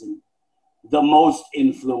bands and the most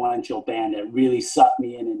influential band that really sucked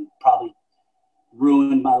me in and probably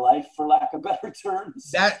ruined my life, for lack of better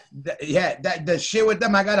terms. The shit with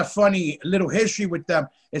them, I got a funny little history with them.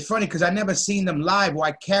 It's funny because I never seen them live, or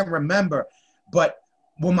I can't remember. But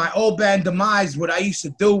when my old band demised, what I used to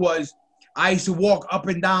do was I used to walk up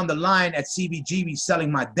and down the line at CBGB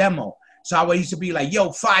selling my demo. So I used to be like,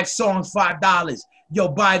 yo, 5 songs, $5. Yo,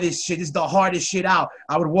 buy this shit. This is the hardest shit out.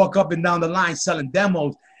 I would walk up and down the line selling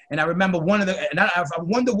demos. And I remember I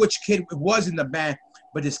wonder which kid it was in the band,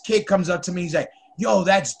 but this kid comes up to me. He's like, yo,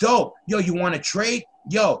 that's dope. Yo, you want to trade?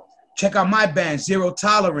 Yo, check out my band, Zero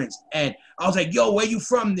Tolerance. And I was like, yo, where you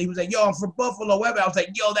from? And he was like, yo, I'm from Buffalo. Whatever. I was like,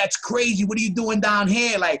 yo, that's crazy. What are you doing down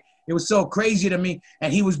here? Like, it was so crazy to me.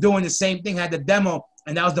 And he was doing the same thing, had the demo.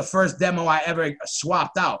 And that was the first demo I ever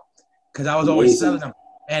swapped out because I was always selling them.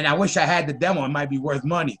 And I wish I had the demo. It might be worth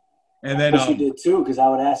money. And then you did too, because I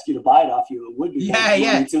would ask you to buy it off you. It would be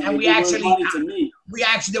and we actually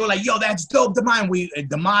they were like, yo, that's dope. We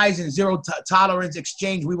Demise and Zero Tolerance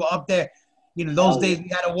exchange. We were up there. You know, those days we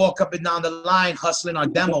had to walk up and down the line hustling our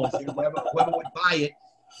demos. Whoever would buy it.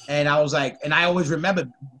 And I was like, and I always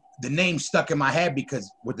remember the name stuck in my head because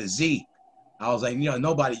with the Z, I was like, you know,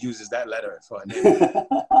 nobody uses that letter for a name.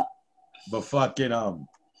 But fucking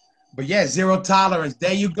but yeah, Zero Tolerance.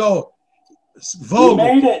 There you go. Vogel. We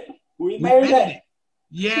made it. We made it.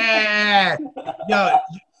 Yeah. Yo,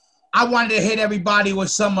 I wanted to hit everybody with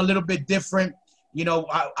something a little bit different. You know,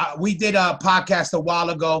 we did a podcast a while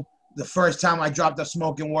ago, the first time I dropped the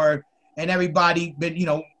Smoking Word, and everybody been, you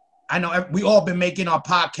know, I know we all been making our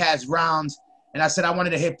podcast rounds, and I said I wanted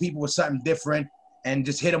to hit people with something different and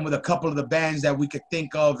just hit them with a couple of the bands that we could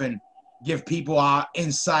think of and give people our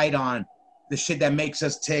insight on the shit that makes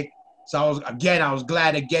us tick. So I was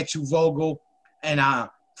glad to get you, Vogel. And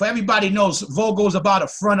for everybody knows, Vogel's about to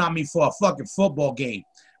front on me for a fucking football game.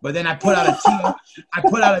 But then I put out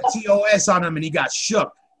a TOS on him and he got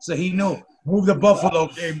shook. So he knew, move the Buffalo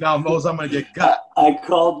game down, Mose, I'm gonna get cut. I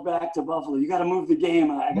called back to Buffalo. You gotta move the game.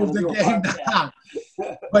 Move the game down.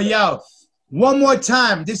 But yo, one more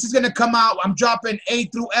time. This is gonna come out. I'm dropping A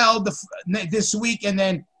through L this week, and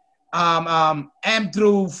then M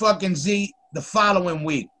through fucking Z the following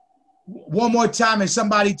week. One more time, if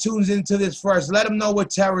somebody tunes into this first, let them know what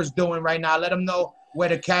Terror's doing right now. Let them know where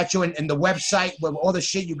to catch you and the website with all the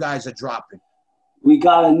shit you guys are dropping. We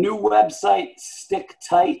got a new website,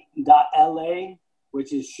 sticktight.la,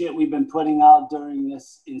 which is shit we've been putting out during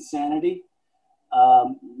this insanity.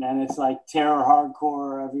 And it's like terror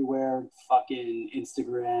hardcore everywhere, fucking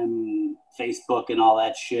Instagram, Facebook, and all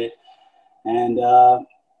that shit. And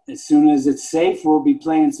as soon as it's safe, we'll be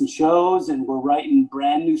playing some shows, and we're writing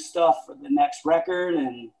brand new stuff for the next record,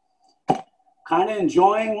 and kind of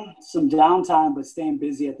enjoying some downtime, but staying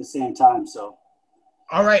busy at the same time. So,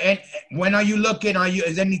 all right. And when are you looking?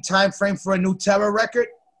 Is there any time frame for a new Terror record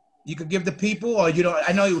you could give the people, or you don't?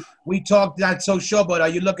 I know we talked, not so sure, but are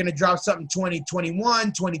you looking to drop something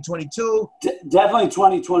 2021, 2022? Definitely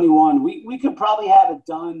 2021. We could probably have it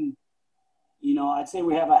done. You know, I'd say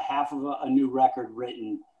we have a half of a new record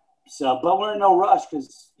written. So, but we're in no rush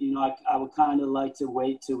because, you know, I would kind of like to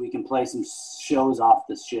wait till we can play some shows off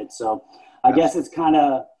this shit. So I guess it's kind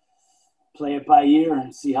of play it by ear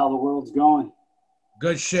and see how the world's going.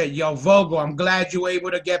 Good shit. Yo, Vogel, I'm glad you were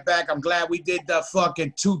able to get back. I'm glad we did the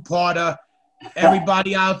fucking two-parter.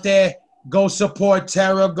 Everybody out there, go support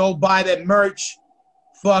Terror. Go buy that merch.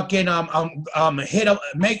 Fucking hit up,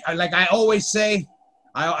 make, like I always say,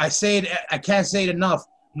 I say it, I can't say it enough.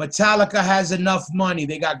 Metallica has enough money.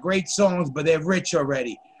 They got great songs, but they're rich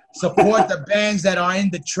already. Support the bands that are in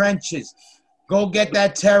the trenches. Go get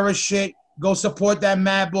that Terror shit. Go support that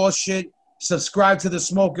Madball shit. Subscribe to the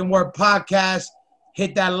Smoking Word podcast.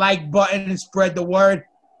 Hit that like button and spread the word.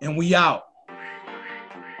 And we out.